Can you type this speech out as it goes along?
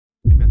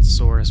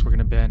Saurus. We're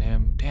gonna ban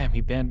him. Damn,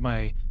 he banned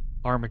my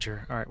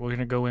Armager. Alright, we're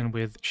gonna go in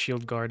with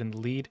Shield Guard in the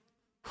lead.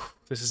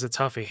 This is a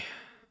toughie.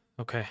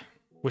 Okay.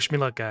 Wish me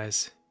luck,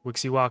 guys.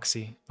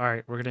 𝗬𝗎𝗄𝗃.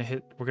 Alright, we're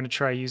gonna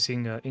try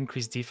using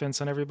increased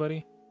defense on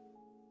everybody.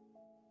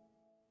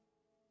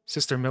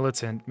 Sister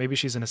Militant. Maybe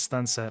she's in a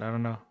stun set. I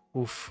don't know.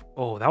 Oof.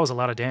 Oh, that was a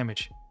lot of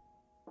damage.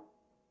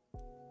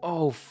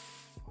 Oh,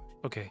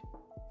 okay.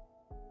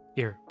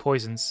 Here,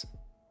 poisons.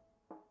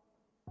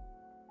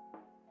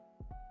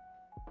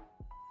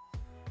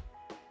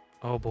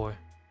 Oh boy.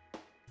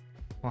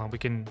 Well, we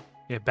can...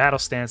 Yeah, battle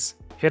stance.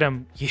 Hit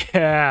him.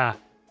 Yeah!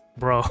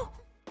 Bro.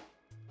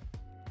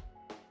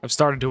 I've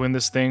started doing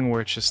this thing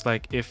where it's just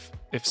like, if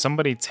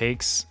somebody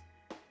takes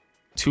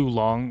too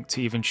long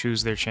to even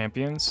choose their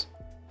champions,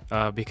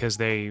 because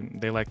they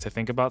like to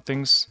think about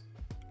things,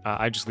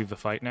 I just leave the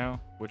fight now,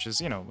 which is,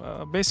 you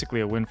know,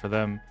 basically a win for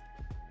them,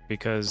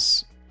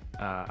 because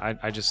I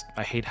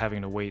hate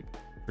having to wait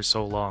for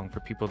so long for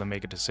people to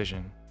make a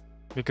decision.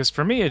 Because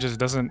for me, it just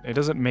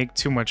doesn't make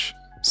too much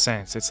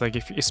sense. It's like,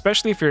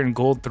 especially if you're in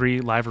Gold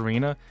 3 live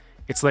arena,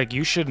 it's like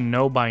you should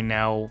know by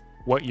now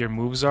what your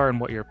moves are and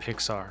what your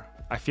picks are.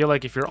 I feel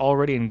like if you're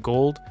already in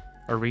Gold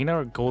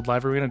arena, Gold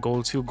live arena,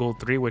 Gold 2,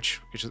 Gold 3,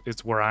 which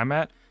is where I'm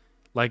at,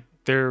 like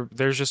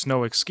there's just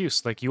no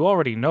excuse. Like, you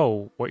already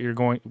know what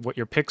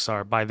your picks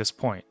are by this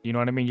point. You know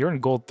what I mean? You're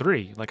in Gold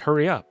 3. Like,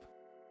 hurry up.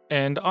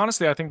 And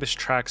honestly, I think this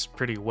tracks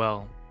pretty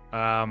well.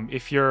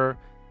 If you're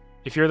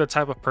the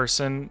type of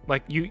person,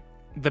 like,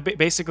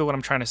 basically what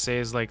I'm trying to say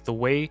is, like, the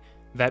way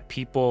that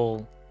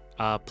people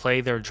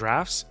play their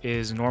drafts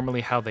is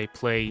normally how they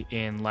play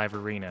in live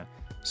arena.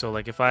 So,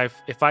 like, if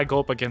I go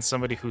up against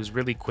somebody who's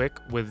really quick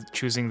with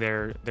choosing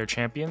their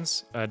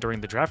champions during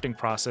the drafting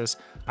process,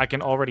 I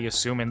can already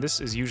assume, and this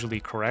is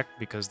usually correct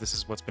because this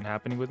is what's been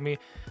happening with me,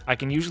 I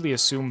can usually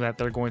assume that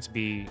they're going to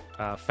be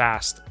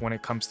fast when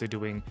it comes to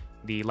doing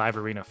the live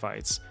arena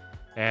fights.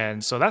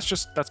 And so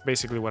that's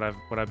basically what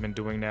I've been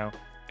doing now.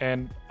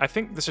 And I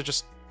think this is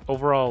just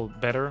overall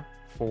better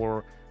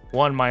for,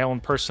 one, my own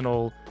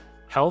personal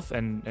health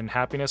and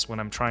happiness when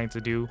I'm trying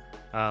to do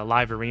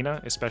live arena,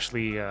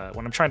 especially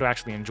when I'm trying to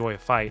actually enjoy a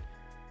fight.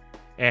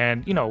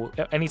 And, you know,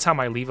 anytime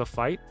I leave a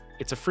fight,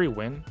 it's a free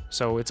win,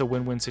 so it's a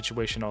win-win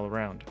situation all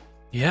around.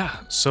 Yeah,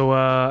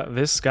 so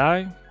this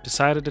guy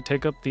decided to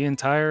take up the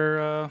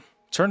entire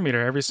turn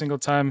meter every single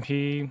time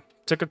he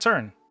took a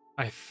turn.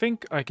 I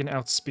think I can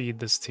outspeed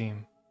this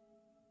team.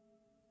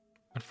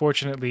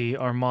 Unfortunately,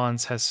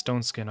 𝗏𝗏𝗄𝗏 has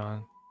stone skin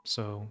on,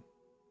 so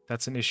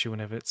that's an issue in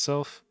of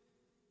itself.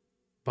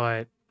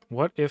 But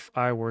what if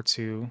I were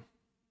to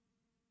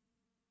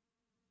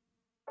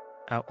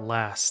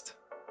outlast?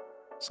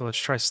 So let's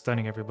try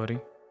stunning everybody.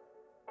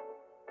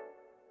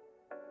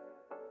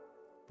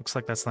 Looks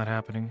like that's not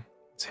happening.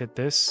 Let's hit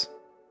this.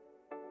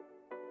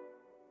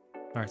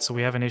 Alright, so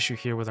we have an issue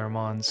here with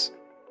𝗏𝗏𝗄𝗏.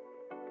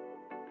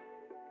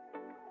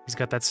 He's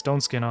got that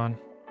stone skin on.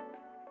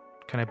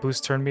 Can I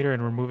boost turn meter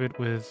and remove it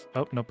with...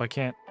 Oh, nope, I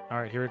can't.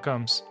 Alright, here it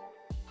comes.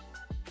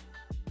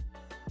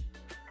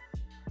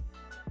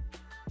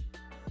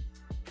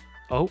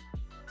 Oh.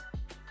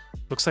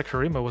 Looks like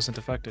Harima wasn't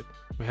affected.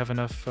 We have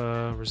enough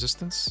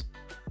resistance?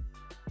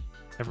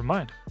 Never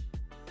mind.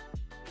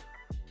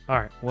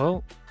 Alright,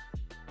 well,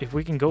 if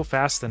we can go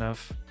fast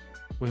enough,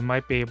 we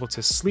might be able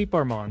to sleep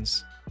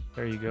𝗏𝗏𝗄𝗏.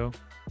 There you go.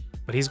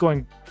 But he's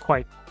going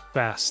quite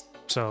fast,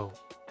 so...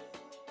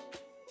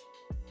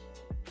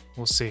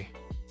 we'll see.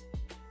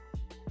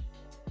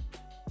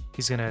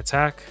 He's gonna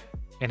attack,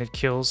 and it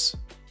kills,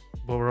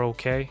 but we're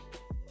okay.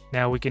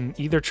 Now we can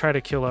either try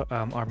to kill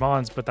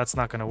𝗏𝗏𝗄𝗏, but that's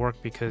not gonna work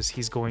because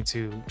he's going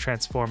to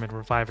transform and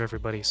revive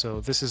everybody. So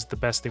this is the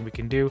best thing we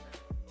can do,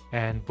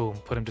 and boom,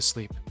 put him to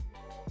sleep.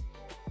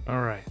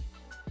 Alright.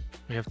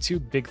 We have two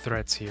big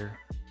threats here.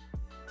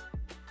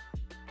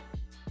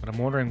 But I'm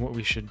wondering what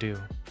we should do.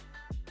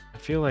 I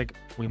feel like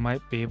we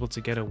might be able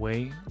to get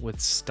away with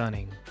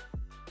stunning.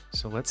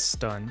 So let's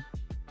stun.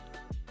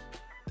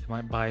 It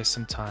might buy us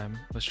some time.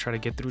 Let's try to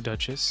get through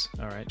Duchess.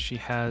 Alright, she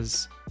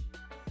has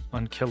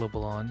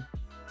unkillable on.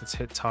 Let's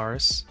hit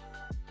Taurus.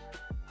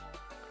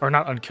 Or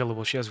not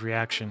unkillable, she has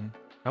reaction.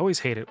 I always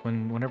hate it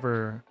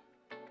whenever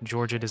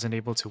Georgia isn't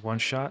able to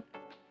one-shot.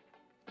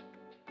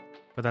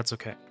 But that's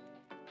okay.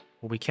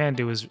 What we can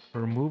do is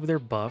remove their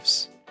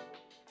buffs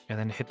and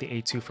then hit the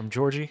A2 from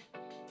Georgie,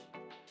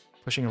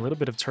 pushing a little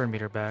bit of turn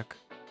meter back.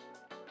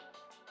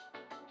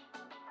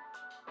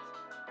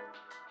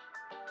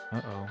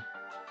 Uh-oh.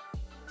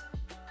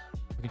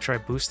 We can try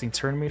boosting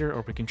turn meter,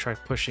 or we can try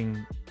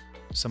pushing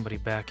somebody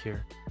back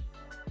here.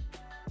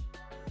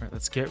 Alright,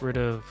 let's get rid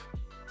of...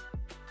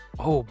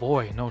 Oh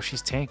boy, no,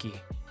 she's tanky.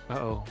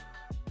 Uh-oh.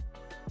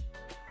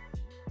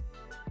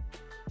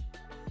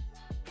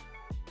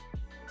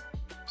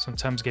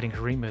 Sometimes getting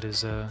Harima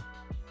is a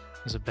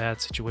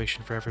bad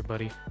situation for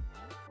everybody.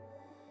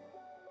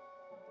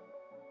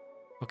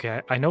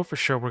 Okay, I know for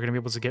sure we're going to be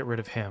able to get rid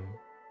of him.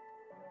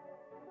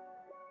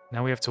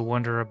 Now we have to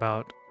wonder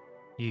about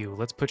you.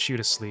 Let's put you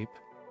to sleep.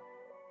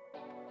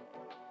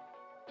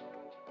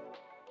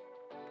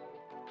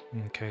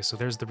 Okay, so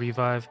there's the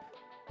revive.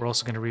 We're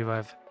also going to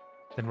revive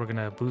Then we're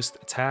gonna boost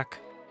attack.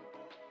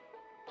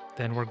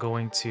 Then we're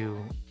going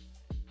to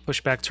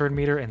push back turn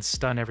meter and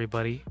stun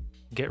everybody.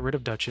 Get rid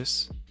of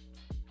Duchess.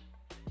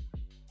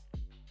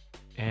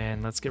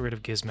 And let's get rid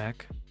of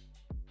Gizmek.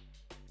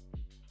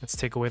 Let's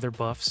take away their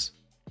buffs.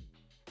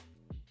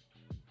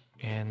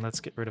 And let's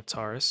get rid of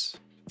Taurus.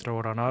 Throw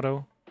it on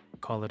auto.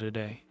 Call it a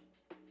day.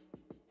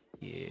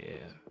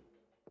 Yeah.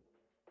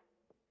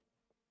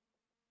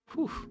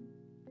 Whew.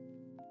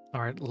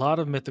 Alright, a lot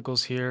of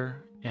mythicals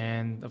here.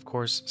 And, of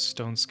course,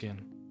 Stone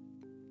Skin.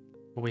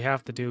 What we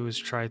have to do is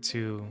try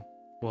to...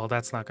 Well,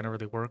 that's not going to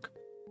really work.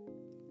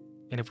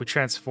 And if we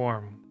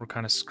transform, we're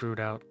kind of screwed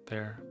out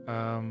there.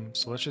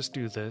 So let's just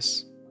do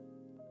this.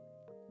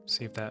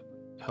 See if that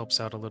helps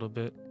out a little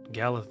bit.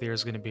 𝗬𝗲𝗆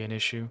is going to be an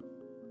issue.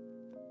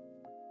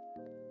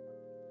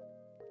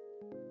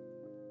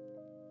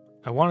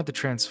 I wanted to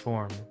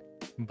transform,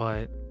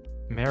 but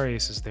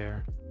Marius is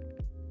there.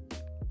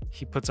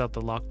 He puts out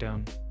the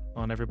lockdown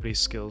on everybody's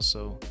skills,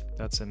 so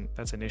that's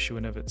an issue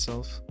in of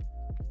itself.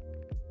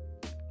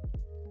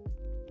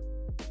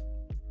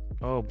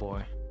 Oh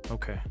boy.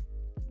 Okay.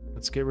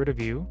 Let's get rid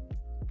of you.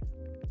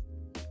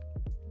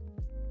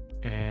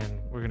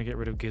 And we're gonna get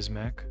rid of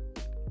Gizmek.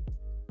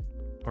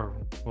 Or,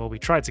 well, we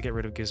tried to get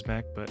rid of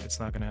Gizmek, but it's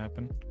not gonna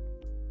happen.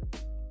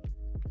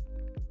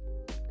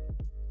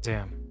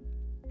 Damn.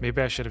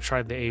 Maybe I should have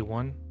tried the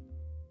A1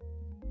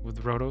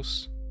 with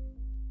Rhodos.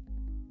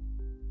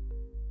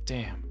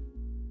 Damn.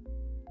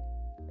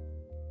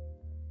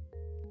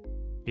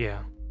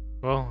 Yeah.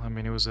 Well, I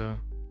mean, it was a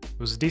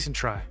decent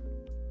try.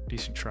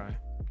 Decent try.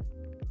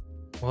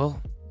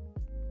 Well,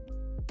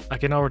 I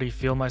can already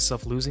feel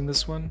myself losing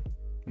this one,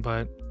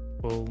 but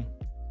we'll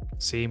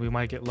see. We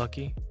might get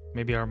lucky.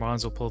 Maybe our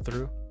mons will pull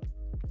through.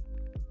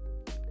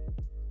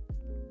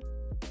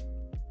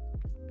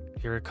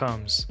 Here it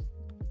comes.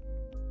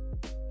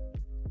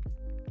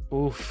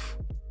 Oof.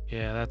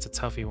 Yeah, that's a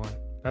toughie one.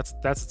 That's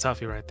a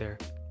toughie right there.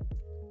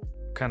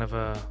 Kind of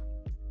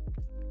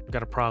we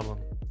got a problem.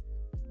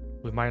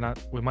 We might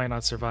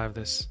not survive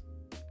this.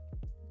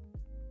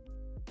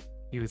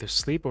 You either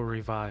sleep or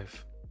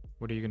revive.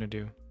 What are you gonna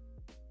do?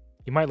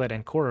 You might let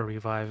𝗟𝗏𝗄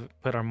revive,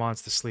 put our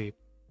mons to sleep.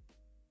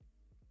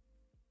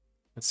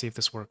 Let's see if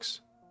this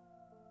works.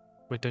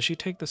 Wait, does she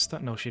take the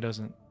stun? No, she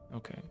doesn't.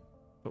 Okay.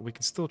 But we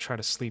can still try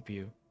to sleep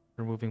you,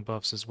 removing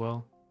buffs as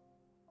well.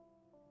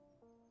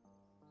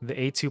 The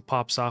A2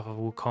 pops off of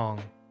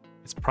Wukong.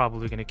 It's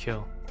probably gonna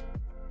kill.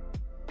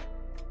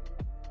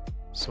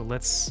 So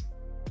let's...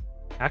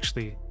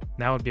 Actually,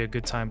 now would be a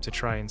good time to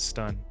try and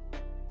stun.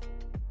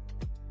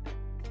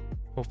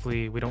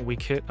 Hopefully we don't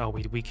weak hit. Oh,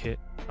 we weak hit.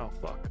 Oh,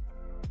 fuck.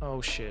 Oh,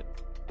 shit.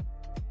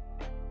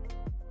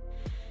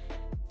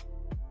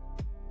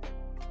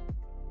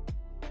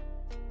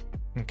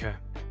 Okay.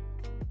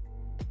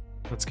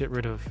 Let's get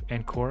rid of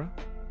𝗟𝗏𝗄.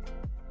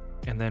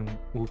 And then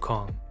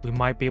Wukong. We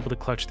might be able to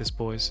clutch this,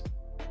 boys.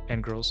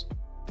 And girls.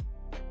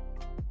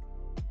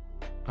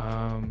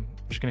 I'm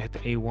just gonna hit the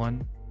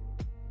A1.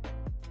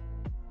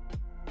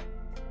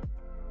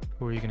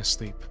 Who are you gonna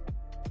sleep?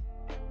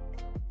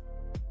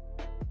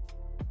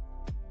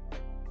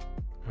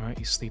 Alright,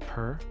 you sleep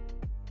her.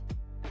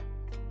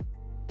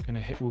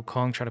 Gonna hit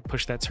Wukong, try to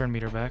push that turn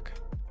meter back.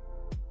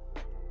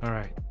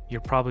 Alright,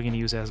 you're probably gonna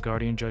use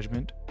Asgardian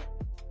Judgment.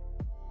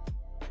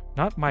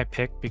 Not my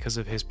pick because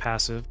of his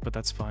passive, but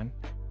that's fine.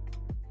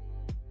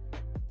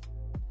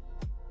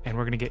 And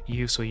we're gonna get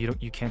you so you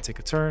can't take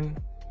a turn.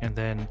 And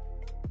then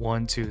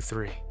 1, 2,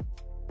 3.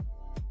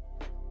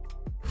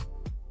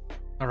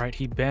 Alright,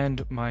 he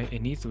banned my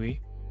𝗍𝗏𝗄,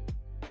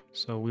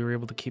 so we were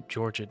able to keep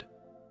Georgid.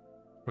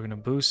 We're gonna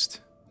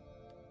boost.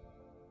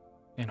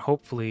 And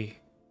hopefully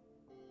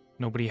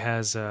nobody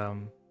has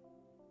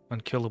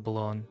unkillable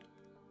on,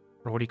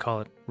 or what do you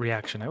call it?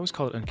 Reaction. I always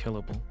call it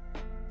unkillable.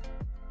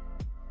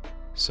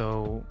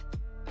 So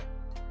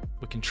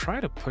we can try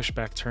to push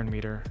back turn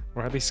meter,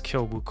 or at least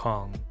kill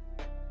Wukong.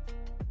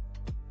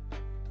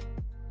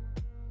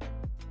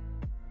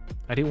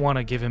 I didn't want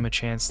to give him a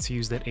chance to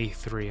use that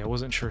A3. I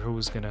wasn't sure who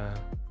was gonna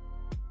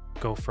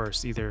go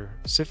first, either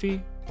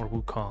𝗬𝗏 or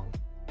Wukong.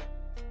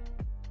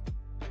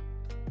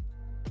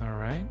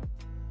 Alright.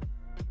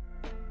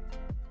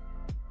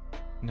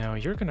 Now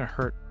you're gonna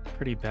hurt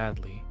pretty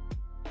badly.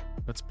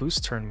 Let's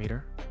boost turn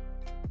meter.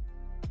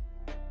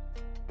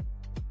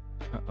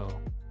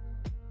 Uh-oh.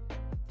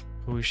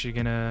 Who is she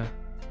gonna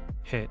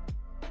hit?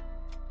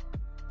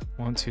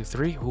 1, 2,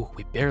 3. Ooh,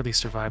 we barely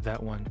survived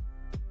that one.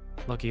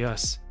 Lucky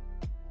us.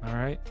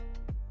 Alright.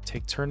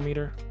 Take turn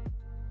meter.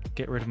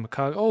 Get rid of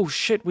Mikage. Oh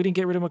shit, we didn't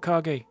get rid of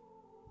Mikage.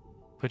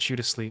 Put you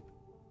to sleep.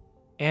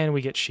 And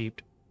we get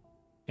sheeped.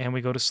 And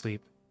we go to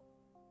sleep.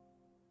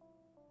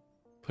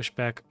 Push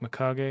back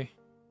Mikage.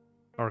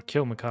 Or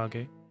kill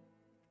Mikage.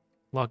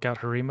 Lock out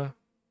Harima.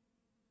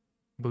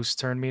 Boost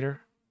turn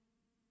meter.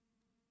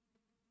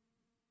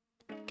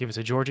 Give it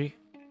to Georgie.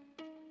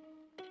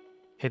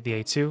 Hit the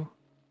A2.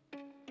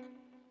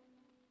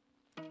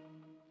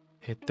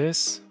 Hit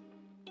this.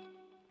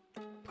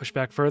 Push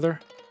back further.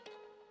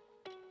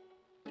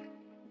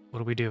 What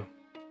do we do?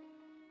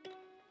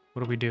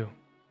 What do we do?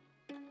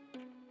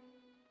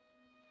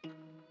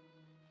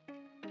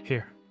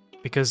 Here.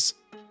 Because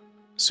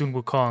Sun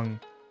Wukong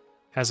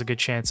has a good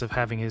chance of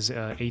having his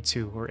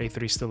A2 or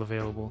A3 still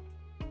available.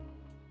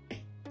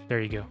 There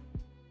you go.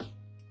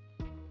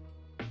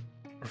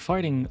 We're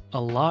fighting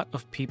a lot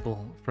of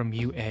people from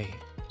UA,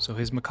 so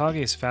his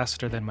Mikage is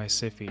faster than my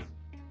𝗬𝗂,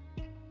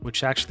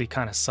 which actually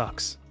kind of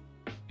sucks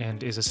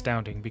and is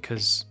astounding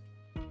because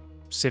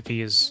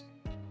𝗬𝗂 is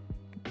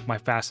my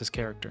fastest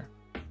character.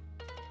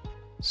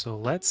 So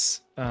let's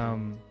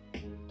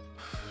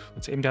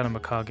aim down on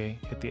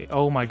Mikage. Hit the.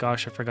 Oh my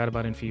gosh, I forgot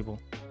about 𝗓𝗡𝗄.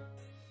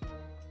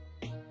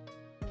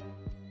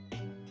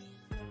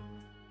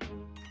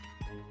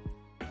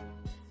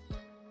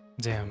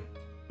 Damn.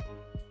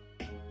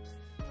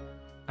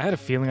 I had a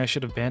feeling I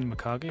should have banned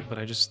Mikage, but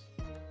I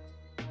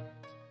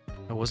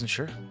wasn't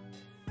sure.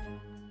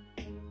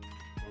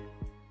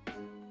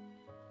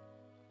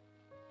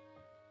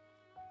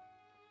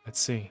 Let's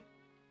see.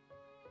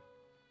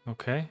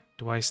 Okay.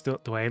 Do I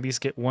at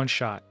least get one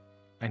shot?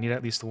 I need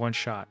at least one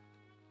shot.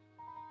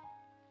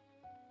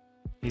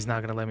 He's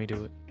not gonna let me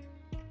do it.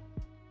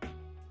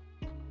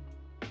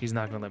 He's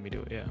not gonna let me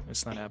do it. Yeah,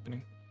 it's not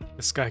happening.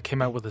 This guy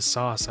came out with a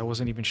sauce. I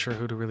wasn't even sure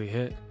who to really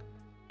hit.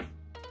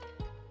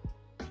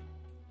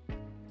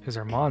 His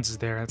𝗟𝗏𝗲s is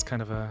there. That's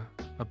kind of a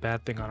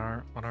bad thing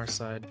on our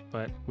side.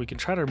 But we can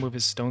try to remove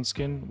his stone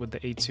skin with the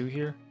A2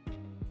 here.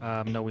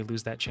 No, we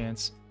lose that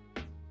chance.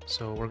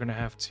 So we're gonna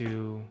have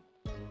to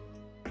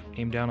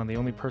aim down on the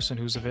only person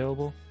who's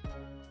available.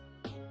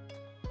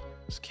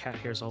 There's cat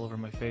hairs all over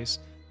my face.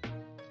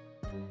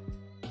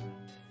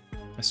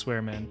 I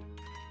swear, man.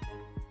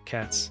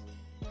 Cats.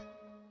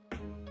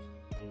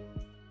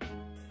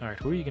 Alright,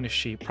 who are you gonna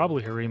sheep?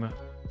 Probably Harima.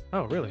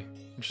 Oh, really?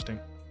 Interesting.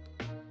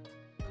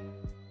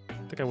 I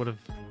think I would have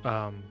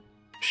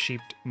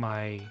sheeped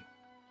my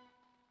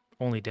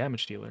only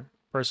damage dealer,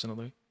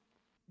 personally.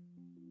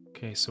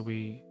 Okay, so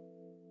we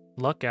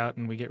luck out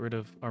and we get rid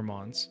of our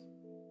Mons.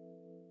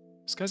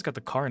 This guy's got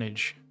the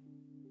Carnage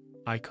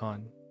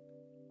icon.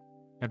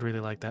 I'd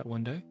really like that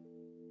one day.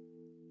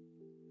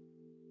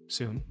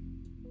 Soon.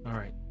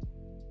 Alright.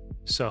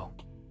 So,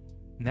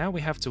 now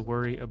we have to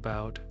worry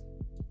about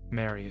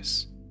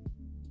Marius.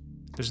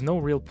 There's no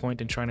real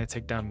point in trying to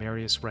take down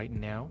Marius right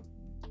now.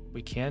 What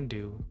we can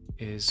do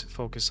is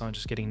focus on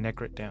just getting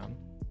Necrit down.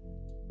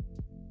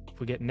 If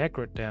we get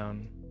Necrit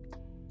down,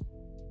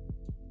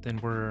 then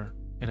we're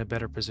in a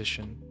better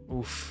position.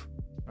 Oof.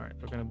 Alright,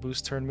 we're gonna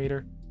boost turn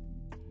meter.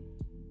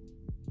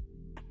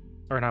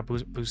 Or not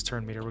boost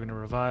turn meter, we're gonna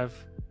revive.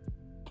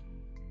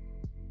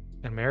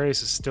 And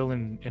Marius is still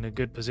in a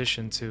good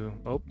position to...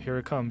 Oh, here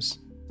it comes.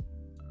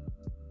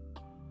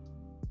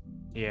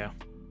 Yeah,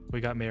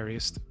 we got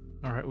Marius.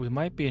 Alright, we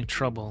might be in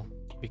trouble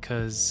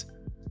because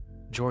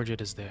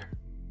Georgette is there.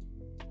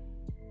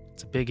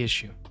 It's a big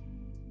issue.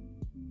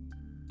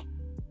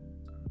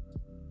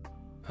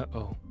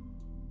 Uh-oh.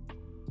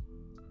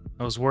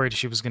 I was worried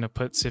she was gonna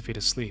put 𝗬𝗂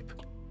to sleep.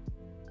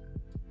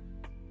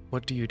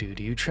 What do?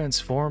 Do you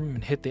transform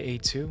and hit the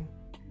A2?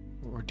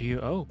 Or do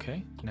you... Oh,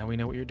 okay. Now we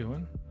know what you're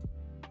doing.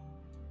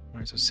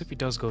 Alright, so 𝗬𝗂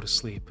does go to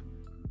sleep.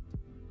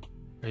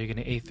 Are you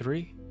gonna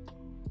A3?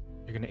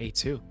 You're gonna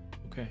A2.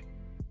 Okay.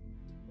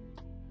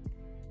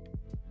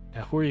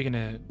 Now who are you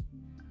gonna...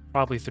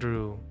 Probably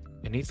through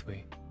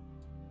𝗓𝗏𝗏.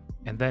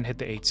 And then hit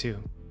the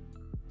A2.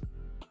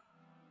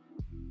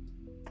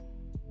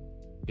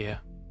 Yeah.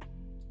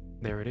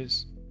 There it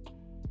is.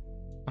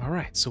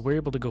 Alright, so we're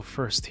able to go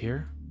first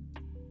here.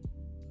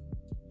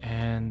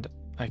 And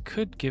I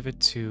could give it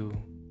to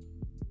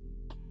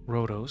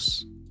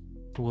Rhodos,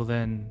 who will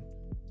then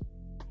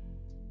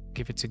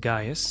give it to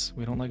Gaius.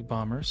 We don't like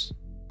bombers.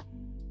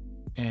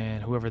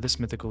 And whoever this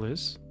mythical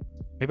is.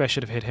 Maybe I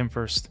should have hit him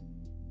first.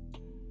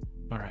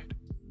 Alright.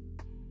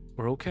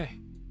 We're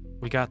okay.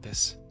 We got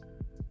this.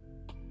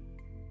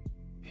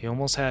 He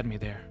almost had me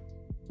there.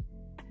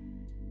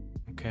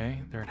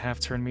 Okay, they're at half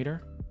turn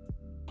meter.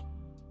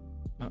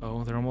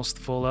 Uh-oh, they're almost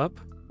full up.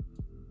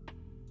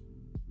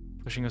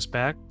 Pushing us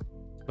back,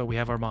 but we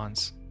have our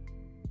Mons.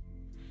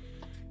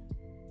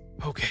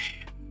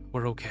 Okay,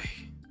 we're okay.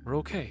 We're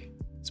okay.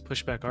 Let's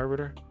push back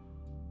Arbiter.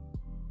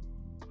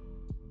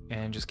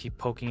 And just keep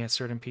poking at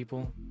certain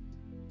people.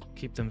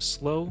 Keep them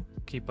slow,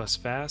 keep us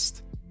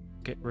fast.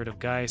 Get rid of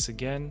Gaius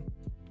again.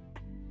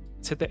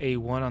 Let's hit the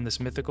A1 on this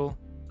mythical.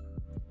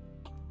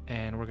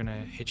 And we're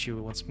gonna hit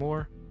you once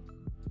more.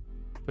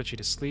 Put you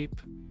to sleep.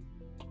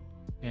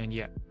 And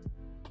yeah.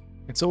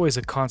 It's always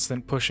a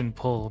constant push and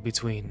pull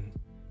between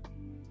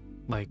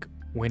like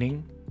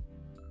winning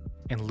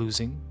and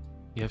losing.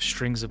 You have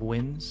strings of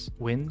wins,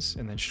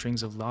 and then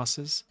strings of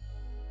losses.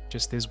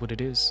 Just is what it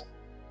is.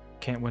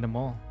 Can't win them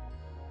all.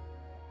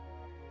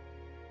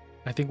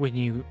 I think when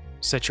you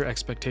set your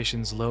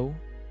expectations low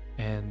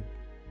and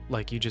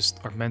like you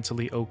just are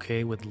mentally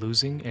okay with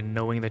losing and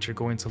knowing that you're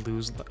going to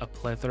lose a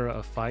plethora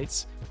of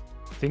fights,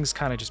 things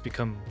kind of just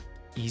become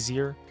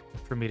easier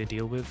for me to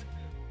deal with.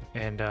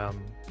 And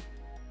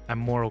I'm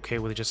more okay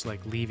with just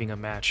like leaving a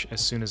match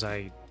as soon as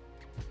I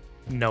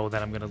know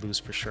that I'm gonna lose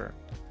for sure.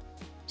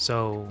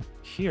 So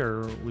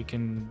here we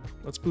can,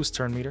 let's boost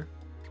turn meter.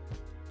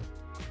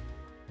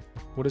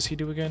 What does he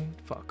do again?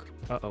 Fuck.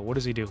 Uh-oh, what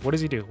does he do? What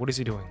does he do? What is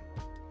he doing?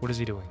 What is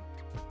he doing?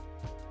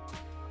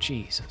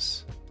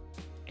 Jesus.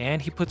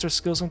 And he puts our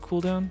skills on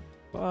cooldown?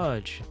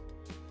 Fudge.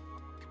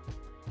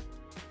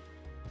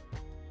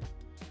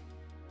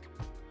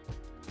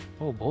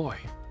 Oh boy.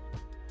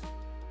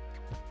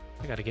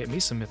 I gotta get me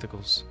some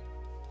mythicals.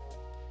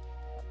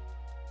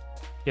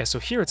 Yeah, so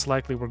here it's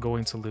likely we're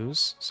going to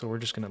lose, so we're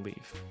just gonna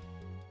leave.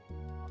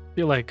 I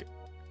feel like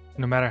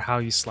no matter how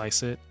you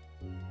slice it,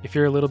 if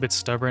you're a little bit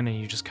stubborn and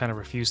you just kind of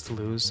refuse to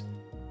lose,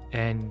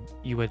 and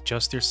you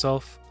adjust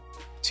yourself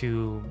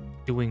to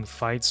doing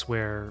fights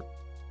where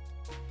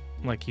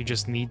like you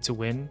just need to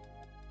win.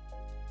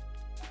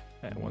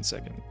 And 1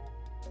 second.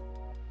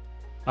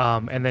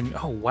 And then,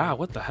 oh wow,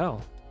 what the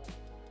hell?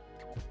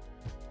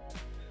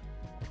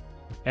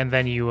 And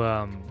then you,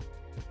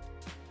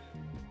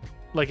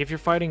 like if you're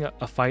fighting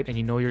a fight and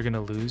you know you're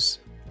gonna lose,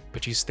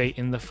 but you stay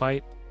in the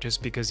fight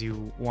just because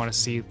you want to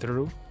see it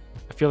through,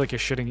 I feel like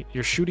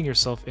you're shooting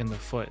yourself in the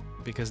foot,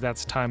 because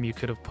that's time you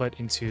could have put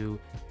into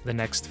the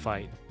next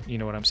fight. You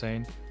know what I'm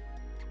saying?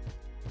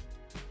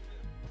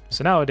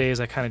 So nowadays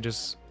I kind of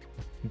just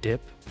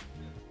dip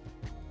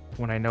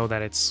when I know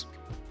that it's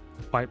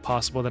quite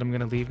possible that I'm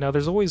gonna leave. Now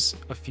there's always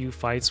a few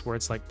fights where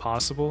it's like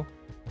possible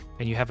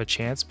and you have a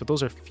chance, but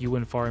those are few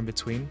and far in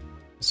between,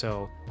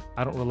 so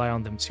I don't rely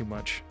on them too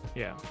much.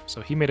 Yeah,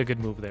 so he made a good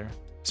move there.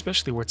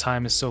 Especially where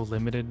time is so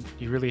limited,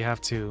 you really have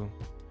to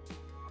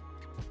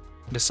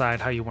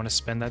decide how you want to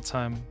spend that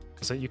time,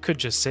 because you could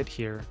just sit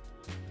here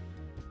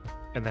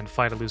and then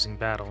fight a losing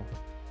battle,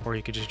 or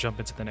you could just jump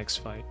into the next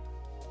fight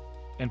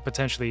and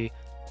potentially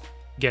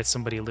get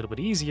somebody a little bit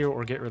easier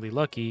or get really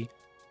lucky,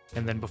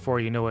 and then before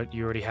you know it,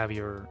 you already have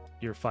your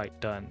fight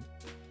done.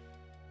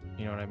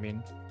 You know what I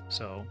mean?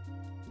 So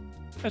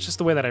that's just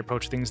the way that I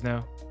approach things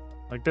now.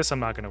 Like this, I'm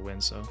not going to win,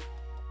 so.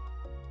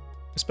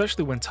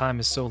 Especially when time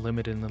is so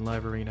limited in the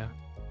live arena.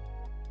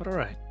 But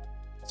alright,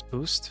 let's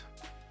boost.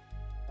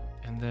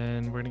 And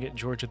then we're going to get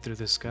Georgia through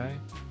this guy.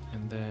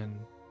 And then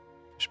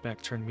push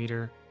back turn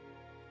meter.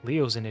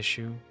 Leo's an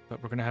issue,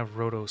 but we're going to have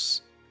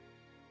Rotos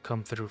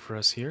come through for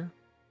us here.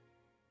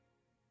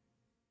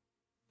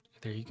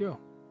 There you go.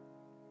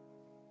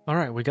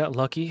 Alright, we got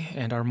lucky,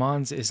 and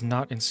𝗏𝗲𝗄 is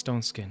not in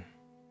Stone Skin.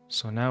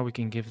 So now we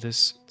can give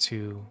this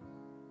to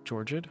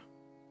Georgia,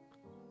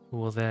 who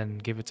will then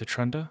give it to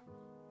Trunda,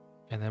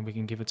 and then we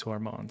can give it to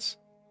𝗏𝗲𝗄.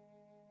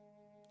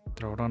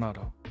 Throw it on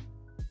auto.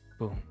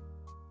 Boom.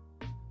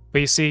 But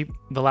you see,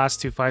 the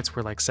last two fights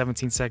were like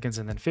 17 seconds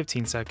and then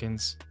 15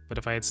 seconds. But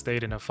if I had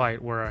stayed in a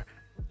fight where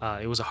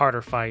it was a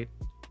harder fight,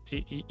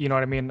 you know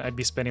what I mean? I'd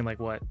be spending like,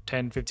 what,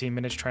 10, 15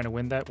 minutes trying to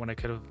win that when I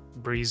could have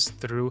breezed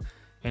through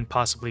and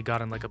possibly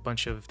gotten like a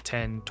bunch of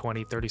 10,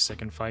 20,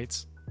 30-second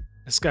fights.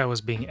 This guy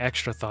was being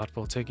extra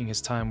thoughtful, taking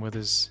his time with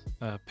his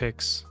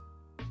picks.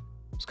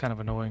 It's kind of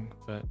annoying,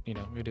 but you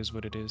know, it is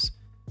what it is.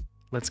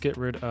 Let's get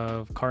rid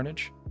of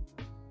Carnage.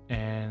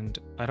 And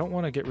I don't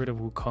want to get rid of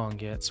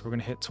Wukong yet, so we're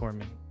going to hit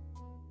Torment.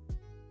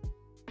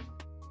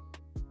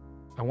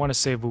 I want to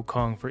save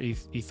Wukong for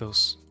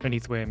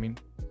𝗏𝗏𝗄, I mean.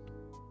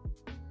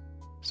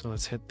 So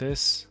let's hit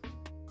this.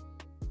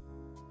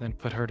 Then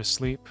put her to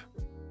sleep.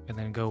 And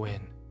then go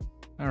in.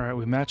 Alright,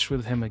 we matched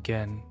with him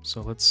again.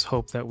 So let's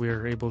hope that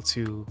we're able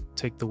to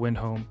take the win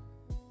home.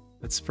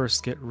 Let's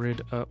first get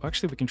rid of...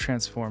 Actually, we can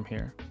transform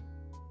here.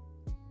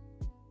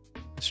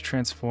 Let's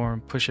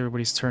transform, push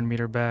everybody's turn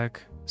meter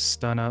back,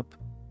 stun up.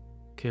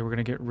 Okay, we're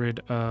going to get rid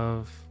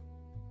of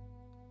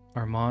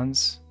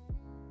𝗏𝗏𝗄.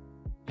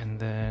 And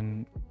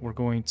then we're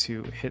going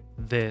to hit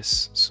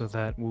this so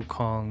that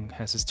Wukong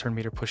has his turn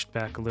meter pushed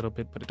back a little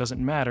bit, but it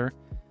doesn't matter.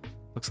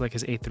 Looks like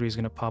his A3 is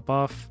going to pop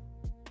off.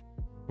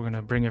 We're going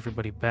to bring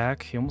everybody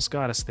back. He almost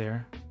got us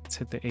there. Let's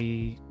hit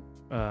the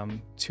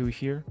A2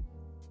 here.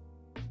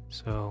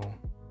 So...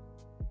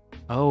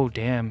 Oh,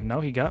 damn.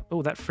 Now he got...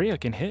 Oh, that Freya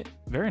can hit.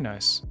 Very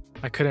nice.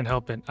 I couldn't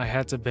help it. I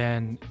had to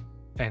ban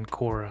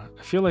𝗏𝗏𝗄𝗏.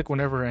 I feel like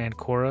whenever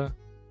𝗏𝗏𝗄𝗏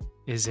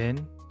is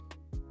in,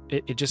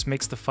 it just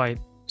makes the fight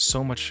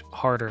so much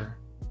harder.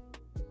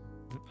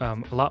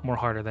 A lot more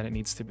harder than it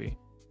needs to be.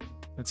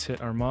 Let's hit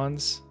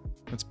𝗏𝗏𝗄𝗏.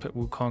 Let's put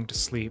Wukong to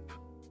sleep.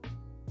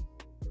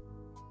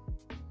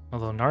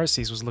 Although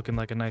𝗏𝗏𝗏𝗏 was looking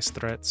like a nice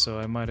threat, so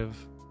I might have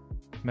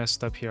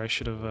messed up here. I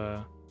should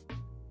have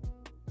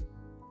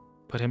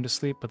put him to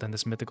sleep, but then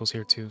this Mythical's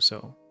here too,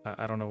 so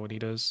I don't know what he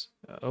does.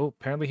 Oh,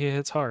 apparently he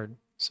hits hard,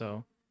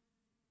 so...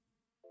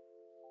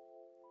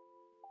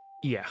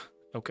 Yeah,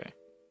 okay.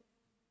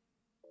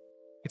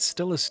 It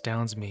still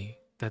astounds me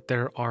that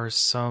there are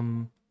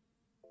some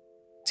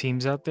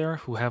teams out there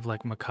who have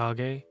like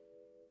Mikage,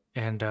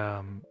 and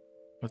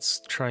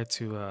let's try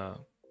to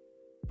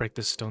break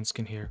this Stone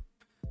Skin here.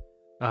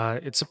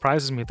 It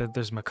surprises me that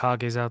there's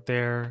Mikages out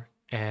there,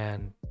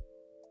 and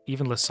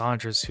even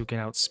Lissandras who can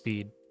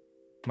outspeed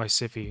my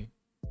𝗬𝗂,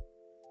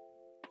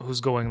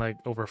 who's going like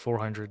over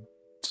 400,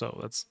 so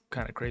that's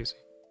kind of crazy.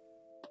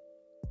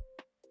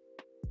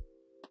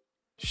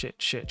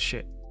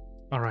 Shit.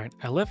 Alright,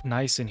 I left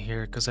Nice in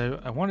here because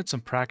I wanted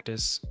some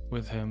practice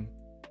with him.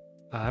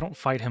 I don't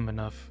fight him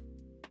enough.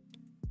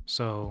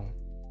 So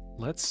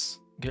let's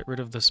get rid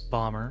of this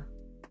bomber.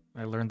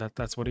 I learned that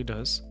that's what he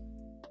does.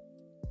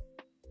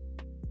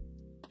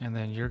 And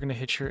then you're gonna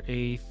hit your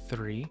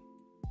A3.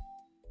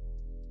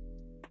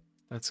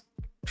 Let's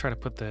try to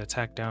put the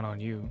attack down on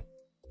you.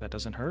 That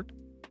doesn't hurt.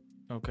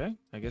 Okay,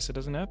 I guess it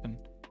doesn't happen.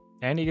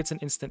 And he gets an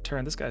instant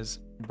turn. This guy's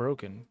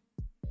broken.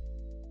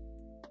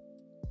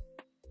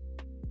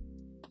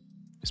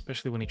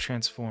 Especially when he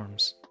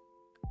transforms.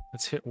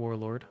 Let's hit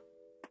Warlord.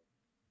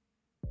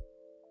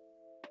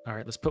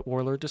 Alright, let's put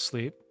Warlord to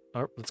sleep.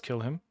 Oh, let's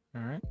kill him.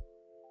 Alright.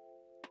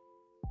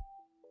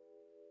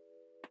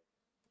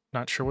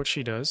 Not sure what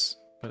she does,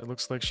 but it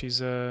looks like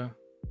she's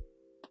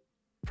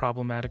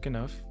problematic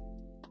enough.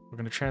 We're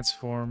gonna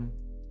transform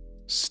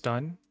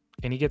stun.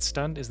 Can he get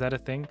stunned? Is that a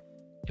thing?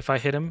 If I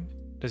hit him,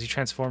 does he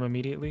transform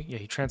immediately? Yeah,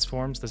 he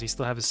transforms. Does he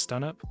still have his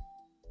stun up?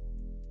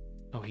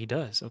 Oh, he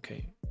does.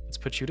 Okay. Let's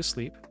put you to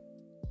sleep.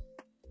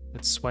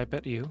 Let's swipe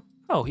at you.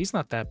 Oh, he's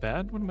not that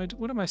bad.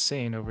 What am I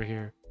saying over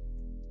here?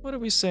 What are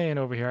we saying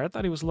over here? I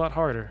thought he was a lot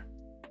harder.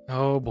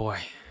 Oh boy.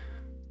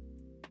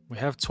 We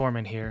have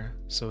Torment here,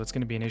 so it's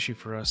going to be an issue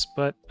for us,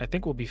 but I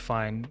think we'll be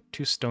fine.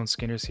 2 Stone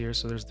Skinners here,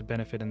 so there's the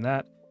benefit in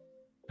that.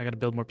 I got to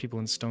build more people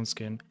in Stone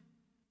Skin.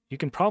 You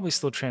can probably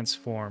still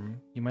transform.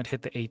 You might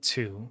hit the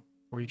A2,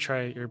 or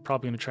you're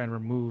probably going to try and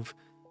remove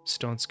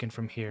Stone Skin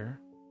from here.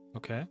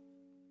 Okay.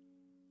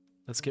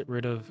 Let's get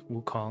rid of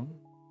Wukong.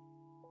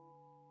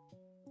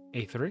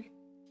 A3.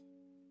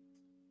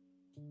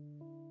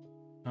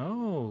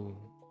 Oh.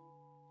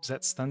 Is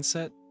that stun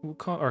set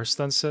Wukong or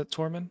stun set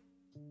Torment?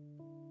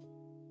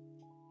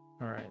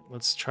 Alright,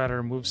 let's try to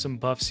remove some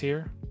buffs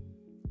here.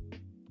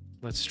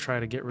 Let's try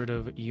to get rid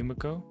of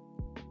Yumiko.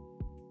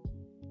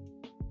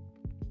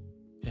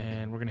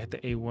 And we're gonna hit the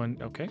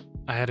A1. Okay.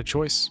 I had a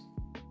choice.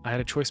 I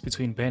had a choice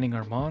between banning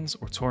Armanz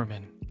or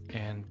Torment,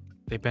 and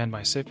they banned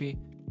my Sippy.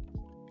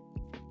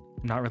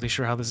 I'm not really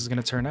sure how this is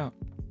gonna turn out.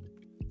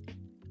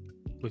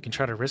 We can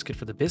try to risk it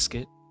for the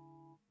biscuit.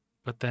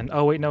 But then,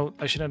 oh wait, no,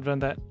 I shouldn't have done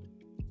that.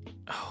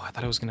 Oh, I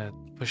thought I was gonna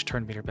push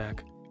turn meter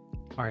back.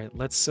 Alright,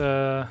 let's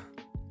just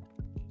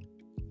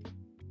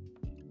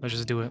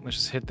do it. Let's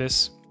just hit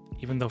this.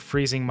 Even though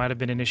freezing might have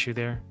been an issue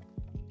there.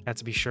 Had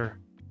to be sure.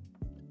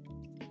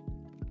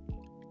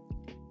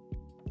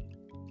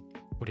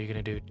 What are you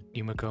gonna do,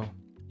 Yumiko?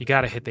 You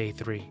gotta hit the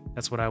A3.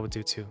 That's what I would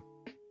do too.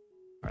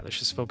 Alright, let's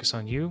just focus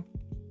on you.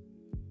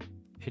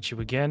 Hit you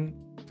again.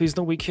 Please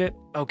don't weak hit.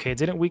 Okay, it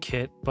didn't weak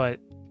hit, but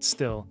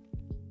still.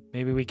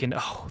 Maybe we can.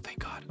 Oh, thank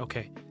God.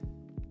 Okay.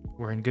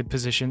 We're in good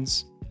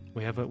positions.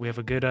 We have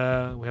a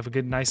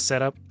good nice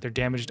setup. They're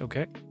damaged.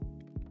 Okay.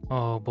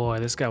 Oh boy,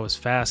 this guy was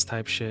fast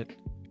type shit.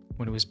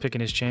 When he was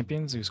picking his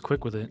champions, he was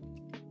quick with it.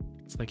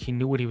 It's like he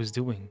knew what he was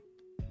doing.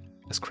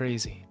 That's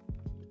crazy.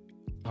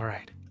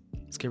 Alright.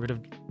 Let's get rid of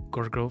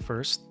Gorgo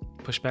first.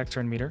 Push back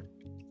turn meter.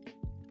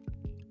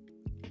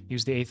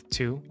 Use the 8th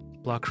 2.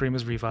 Block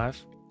Karima's revive.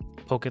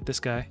 Poke at this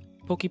guy.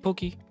 Pokey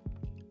pokey.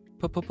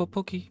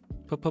 Pokey.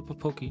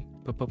 Pokey.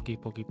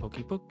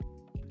 Poke.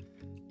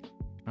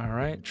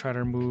 Alright, try to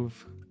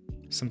remove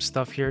some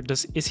stuff here.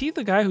 Is he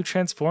the guy who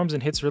transforms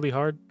and hits really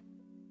hard?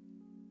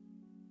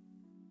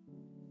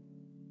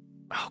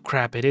 Oh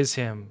crap, it is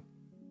him.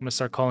 I'm gonna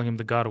start calling him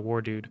the God of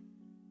War dude.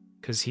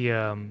 Cause he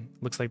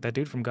looks like that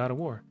dude from God of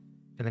War.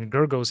 And then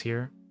Gurgo's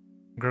here.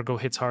 Gurgo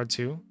hits hard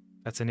too.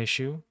 That's an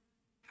issue.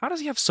 How does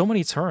he have so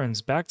many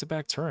turns?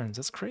 Back-to-back turns.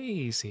 That's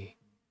crazy.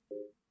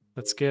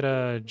 Let's get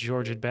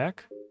George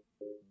back.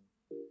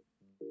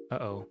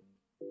 Uh-oh.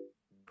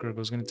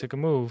 Gurgo's gonna take a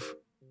move.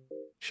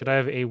 Should I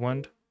have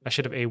A1'd? I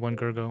should have A1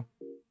 Gurgo.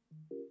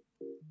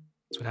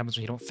 That's what happens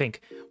when you don't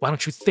think. Why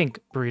don't you think,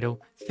 Burrito?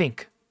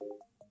 Think.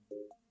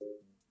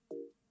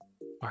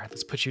 Alright,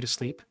 let's put you to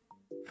sleep.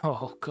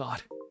 Oh,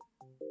 God.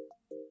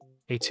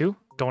 A2?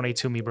 Don't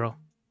A2 me, bro.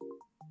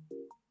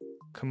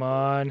 Come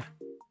on.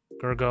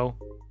 Gurgo.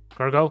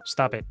 Gurgo,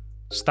 stop it.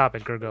 Stop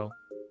it, Gurgo.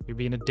 You're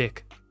being a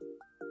dick.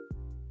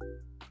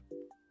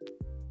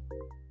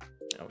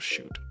 Oh,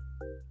 shoot.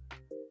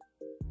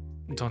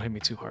 Don't hit me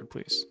too hard,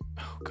 please.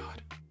 Oh,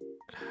 God.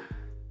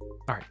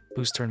 Alright,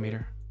 boost turn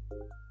meter.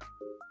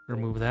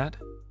 Remove that.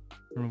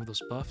 Remove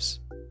those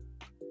buffs.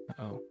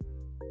 Uh-oh.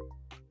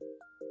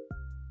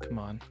 Come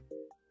on.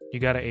 You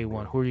got an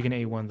A1. Who are you going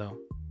to A1, though?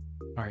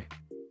 Alright.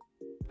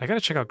 I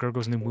gotta check out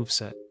Gurgo's new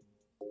moveset.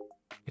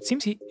 It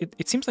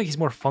seems like he's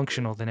more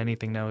functional than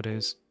anything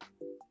nowadays.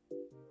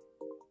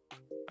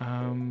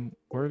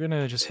 We're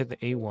gonna just hit the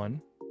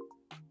A1.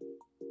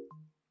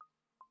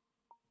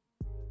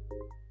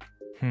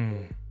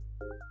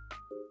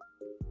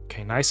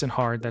 Okay, nice and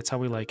hard. That's how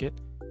we like it.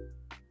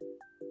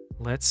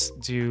 Let's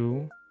put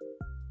you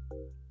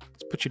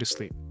to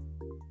sleep.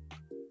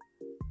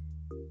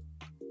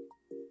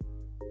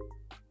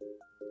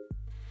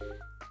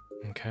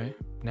 Okay,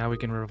 now we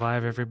can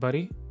revive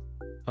everybody.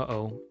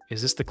 Uh-oh,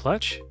 is this the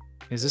clutch?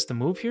 Is this the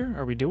move here?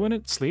 Are we doing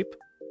it? Sleep.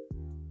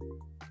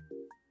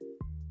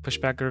 Push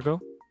back Gurgo.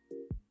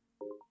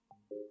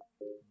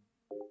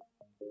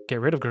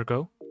 Get rid of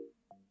Gurgo.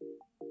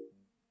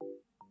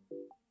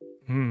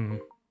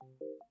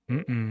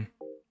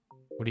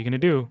 What are you gonna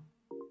do?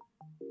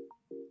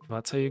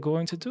 What are you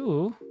going to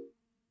do?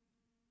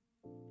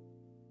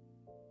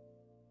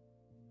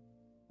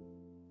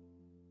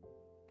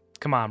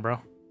 Come on, bro.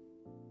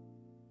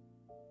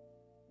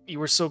 You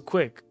were so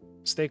quick.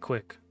 Stay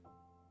quick.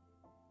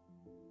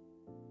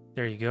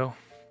 There you go.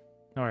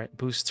 Alright,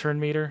 boost turn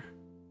meter.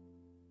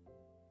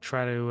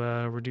 Try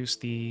to reduce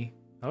the...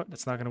 Oh,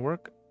 that's not going to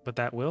work, but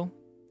that will.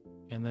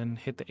 And then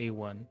hit the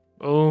A1.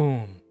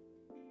 Boom!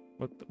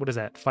 What is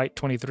that? Fight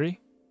 23?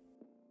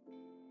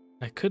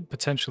 I could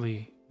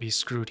potentially be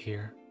screwed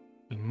here.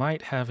 We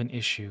might have an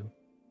issue.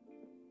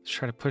 Let's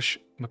try to push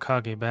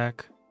𝗏𝗏𝗃𝗏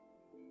back.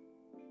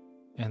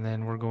 And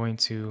then we're going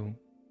to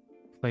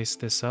place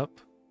this up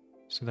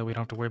so that we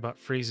don't have to worry about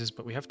freezes,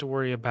 but we have to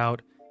worry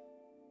about,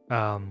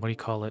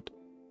 Yumiko,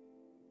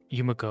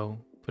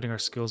 putting our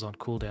skills on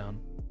cooldown.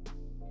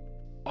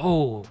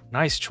 Oh,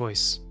 nice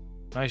choice.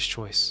 Nice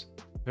choice.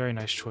 Very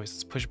nice choice.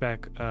 Let's push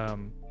back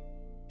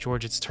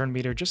George's turn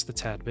meter just a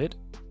tad bit.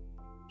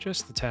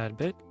 Just a tad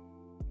bit.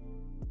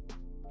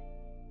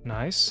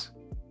 Nice.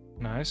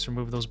 Nice.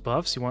 Remove those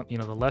buffs. You want,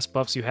 the less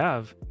buffs you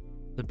have,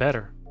 the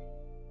better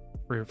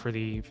for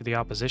the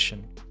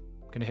opposition.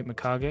 I'm gonna hit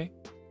𝗏𝗏𝗃𝗏.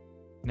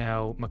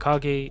 Now,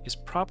 𝗏𝗏𝗃𝗏 is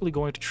probably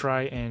going to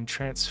try and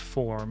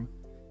transform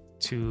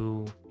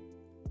to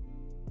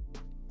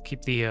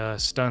keep the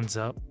stuns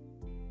up.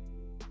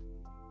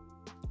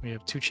 We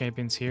have 2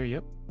 champions here,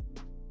 yep.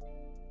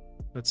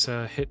 Let's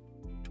hit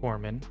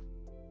Tormin.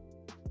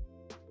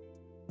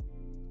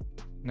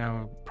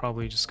 Now,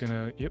 probably just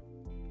gonna,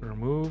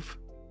 remove.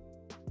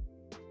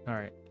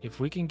 Alright,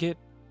 if we can get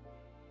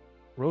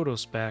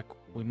Rotos back,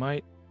 we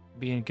might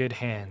be in good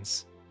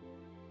hands.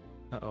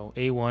 Uh-oh,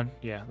 A1.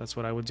 Yeah, that's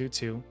what I would do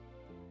too.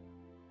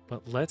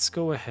 But let's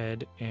go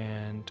ahead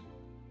and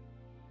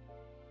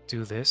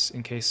do this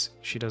in case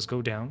she does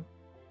go down.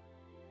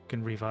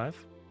 Can revive.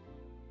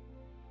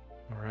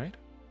 Alright.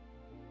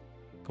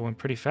 Going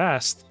pretty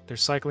fast. They're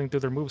cycling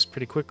through their moves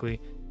pretty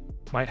quickly.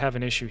 Might have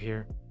an issue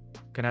here.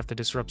 Gonna have to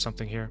disrupt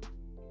something here.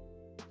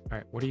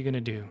 Alright, what are you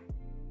gonna do?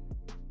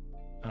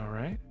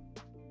 Alright.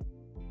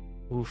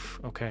 Oof,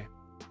 okay.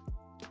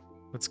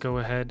 Let's go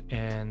ahead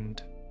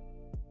and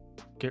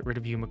get rid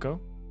of Yumiko.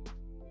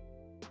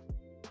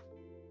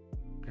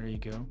 There you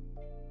go.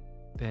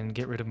 Then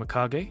get rid of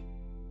𝗏𝗏𝗃𝗏.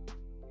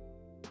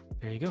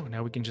 There you go.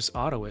 Now we can just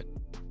auto it.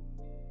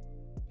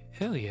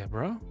 Hell yeah,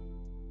 bro.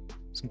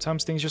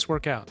 Sometimes things just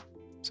work out.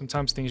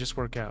 Sometimes things just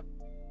work out.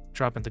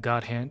 Dropping the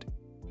God Hand.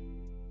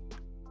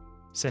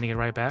 Sending it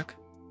right back.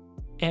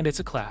 And it's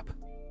a clap.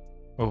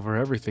 Over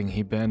everything,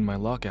 he banned my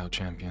lockout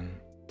champion.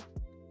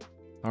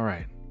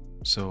 Alright.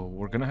 So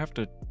we're gonna have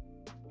to...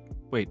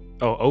 Wait.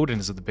 Oh, Odin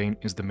is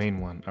the main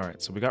one.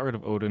 Alright, so we got rid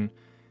of Odin.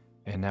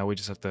 And now we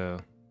just have to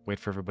wait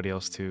for everybody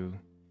else to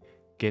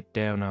get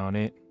down on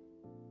it.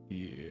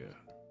 Yeah.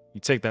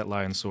 You take that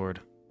lion sword.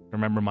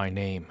 Remember my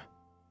name.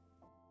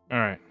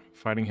 Alright.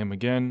 Fighting him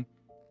again.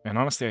 And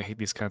honestly, I hate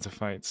these kinds of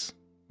fights.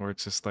 Where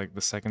it's just like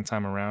the second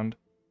time around.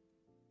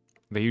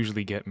 They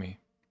usually get me.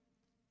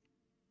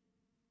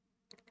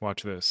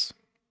 Watch this.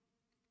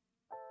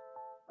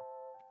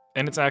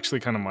 And it's actually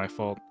kind of my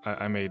fault.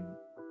 I made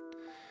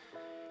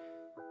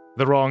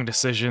the wrong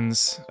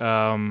decisions.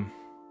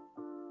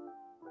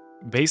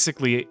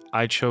 Basically,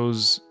 I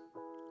chose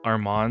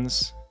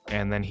𝗏𝗏𝗏𝗏,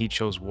 and then he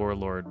chose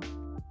Warlord.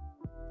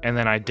 And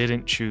then I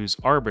didn't choose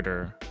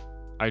Arbiter.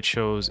 I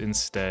chose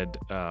instead,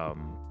 I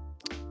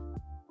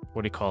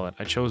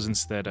chose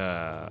instead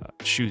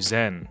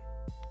Shuzen.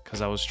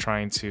 Because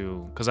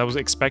I was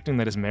expecting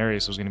that his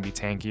Marius was going to be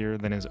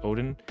tankier than his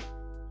Odin.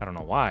 I don't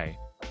know why.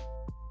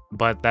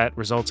 But that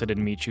resulted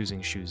in me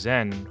choosing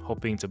Shuzen,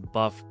 hoping to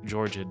buff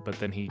𝗏𝗏𝗏𝗏, but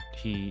then he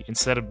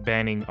instead of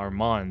banning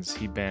𝗏𝗏𝗏𝗏s,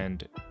 he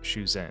banned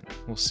Shuzen.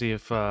 We'll see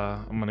if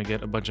I'm going to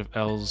get a bunch of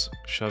L's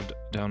shoved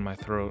down my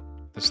throat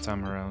this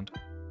time around.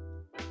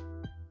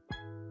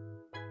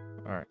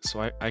 Alright,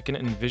 so I can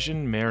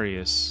envision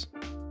Marius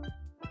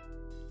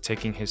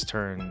taking his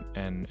turn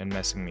and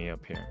messing me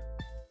up here.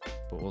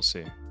 But we'll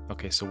see.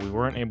 Okay, so we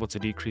weren't able to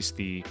decrease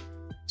the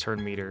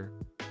turn meter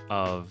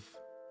of...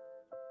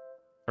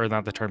 Or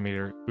not the turn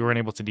meter. We weren't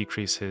able to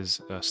decrease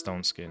his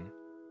stone skin.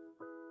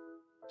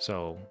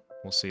 So,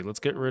 we'll see. Let's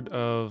get rid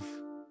of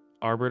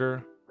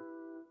Arbiter.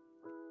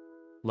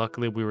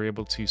 Luckily, we were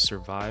able to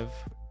survive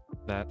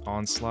that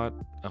onslaught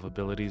of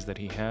abilities that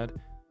he had.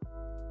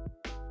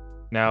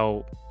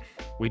 Now,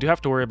 we do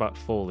have to worry about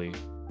Foley.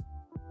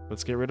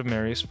 Let's get rid of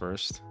Marius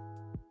first.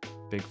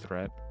 Big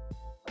threat.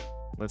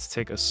 Let's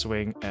take a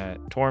swing at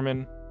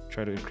Tormin.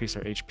 Try to increase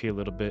our HP a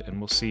little bit, and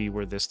we'll see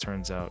where this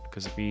turns out.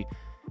 Because if he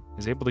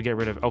is able to get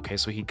rid of... Okay,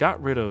 so he got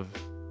rid of